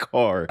his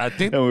car. I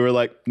think, and we were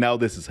like, now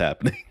this is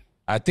happening.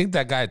 I think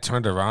that guy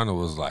turned around and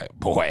was like,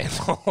 boy.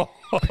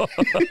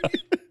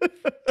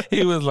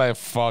 He was like,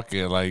 fuck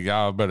it. Like,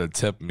 y'all better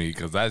tip me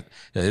because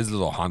his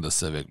little Honda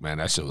Civic, man,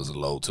 that shit was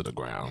low to the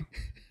ground.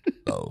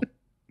 So,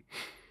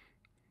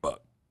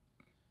 but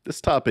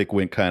this topic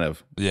went kind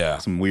of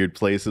some weird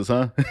places,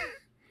 huh?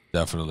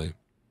 Definitely.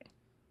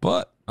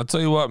 But I'll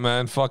tell you what,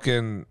 man,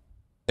 fucking,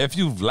 if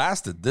you've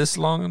lasted this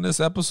long in this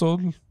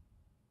episode,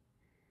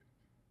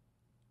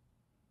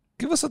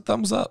 give us a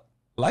thumbs up,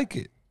 like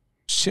it,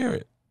 share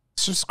it,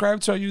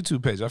 subscribe to our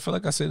YouTube page. I feel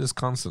like I say this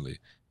constantly.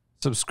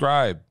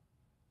 Subscribe.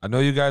 I know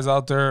you guys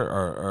out there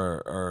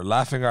are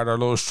laughing at our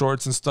little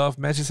shorts and stuff.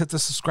 Man, just hit the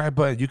subscribe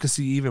button. You can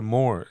see even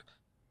more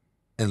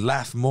and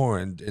laugh more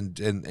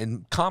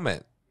and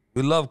comment.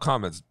 We love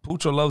comments.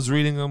 Pucho loves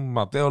reading them.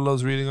 Mateo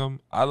loves reading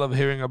them. I love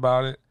hearing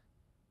about it.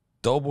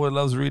 Doughboy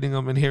loves reading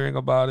them and hearing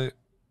about it.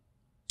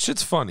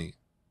 Shit's funny.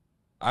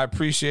 I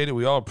appreciate it.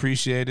 We all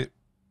appreciate it.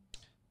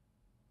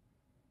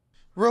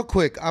 Real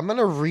quick, I'm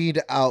gonna read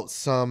out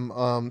some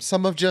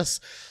of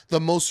just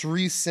the most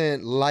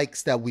recent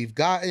likes that we've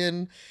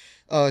gotten.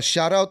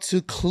 Shout out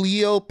to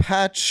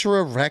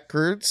Cleopatra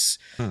Records,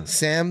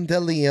 Sam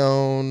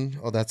DeLeon.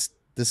 Oh,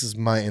 this is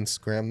my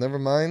Instagram. Never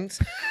mind.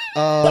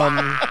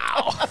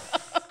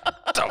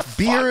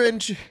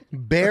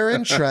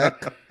 Baron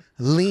Trek,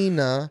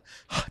 Lena,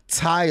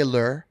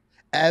 Tyler,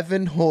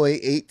 Evan Hoy,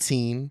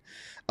 18.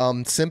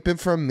 Simping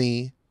from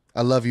me.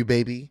 I love you,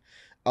 baby.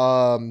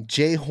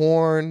 Jay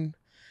Horn.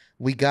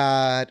 We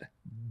got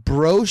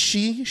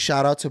Broshi.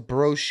 Shout out to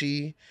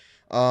Broshi.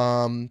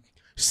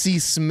 C.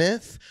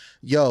 Smith.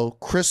 Yo,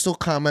 Crystal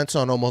comments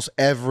on almost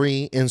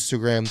every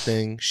Instagram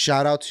thing.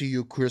 Shout out to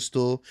you,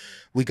 Crystal.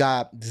 We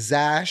got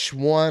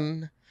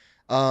Zash1.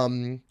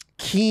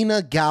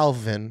 Keena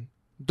Galvin.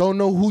 Don't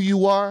know who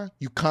you are.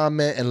 You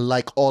comment and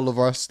like all of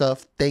our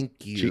stuff.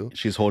 Thank you.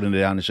 She's holding it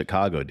down in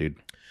Chicago, dude.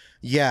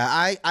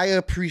 Yeah, I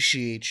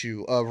appreciate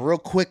you. Real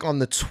quick on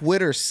the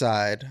Twitter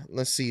side.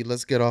 Let's see.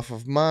 Let's get off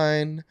of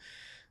mine.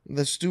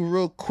 Let's do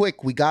real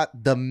quick. We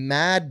got the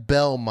Mad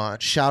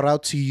Belmont. Shout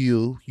out to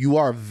you. You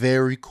are a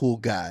very cool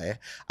guy.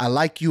 I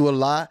like you a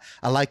lot.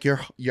 I like your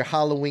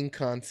Halloween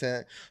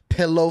content.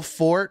 Pillow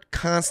Fort,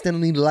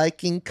 constantly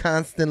liking,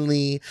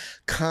 constantly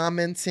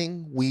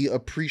commenting. We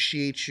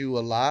appreciate you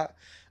a lot.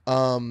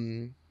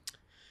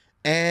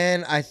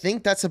 And I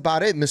think that's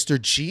about it,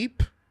 Mr.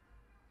 Jeep.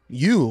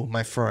 You,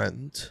 my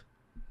friend,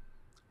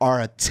 are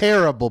a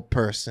terrible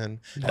person.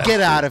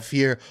 Get out of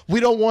here. We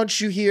don't want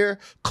you here.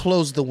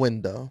 Close the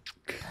window.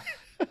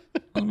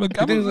 You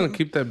think he's gonna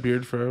keep that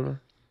beard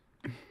forever?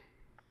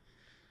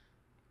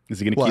 Is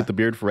he going to keep the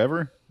beard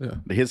forever? Yeah.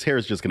 His hair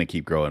is just going to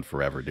keep growing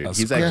forever, dude. That's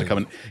He's actually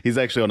coming. He's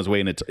actually on his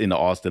way into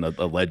Austin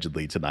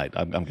allegedly tonight.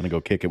 I'm going to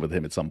go kick it with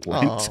him at some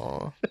point.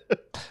 Oh,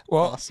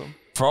 Well, awesome.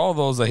 for all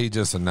those that he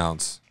just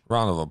announced,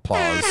 round of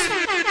applause.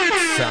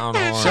 Sound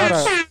horns. Shout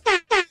out.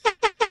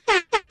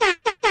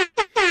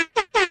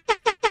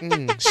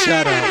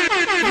 Shout out.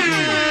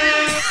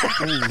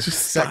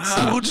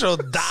 Sexy. Mucho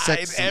died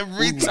Sexy.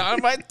 every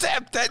time I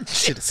tap that shit.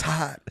 Shit is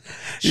hot.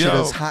 Shit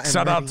Yo, is hot and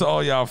shout out ready. to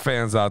all y'all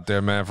fans out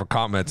there, man, for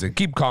commenting.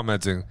 Keep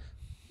commenting.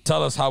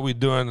 Tell us how we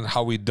doing and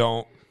how we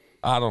don't.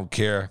 I don't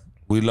care.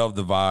 We love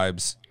the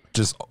vibes.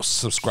 Just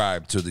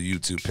subscribe to the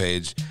YouTube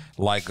page.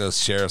 Like us,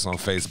 share us on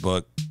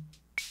Facebook.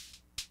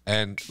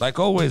 And like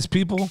always,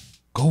 people,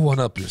 go one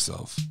up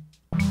yourself.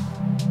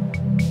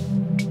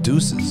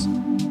 Deuces.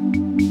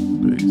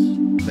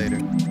 Peace. Later.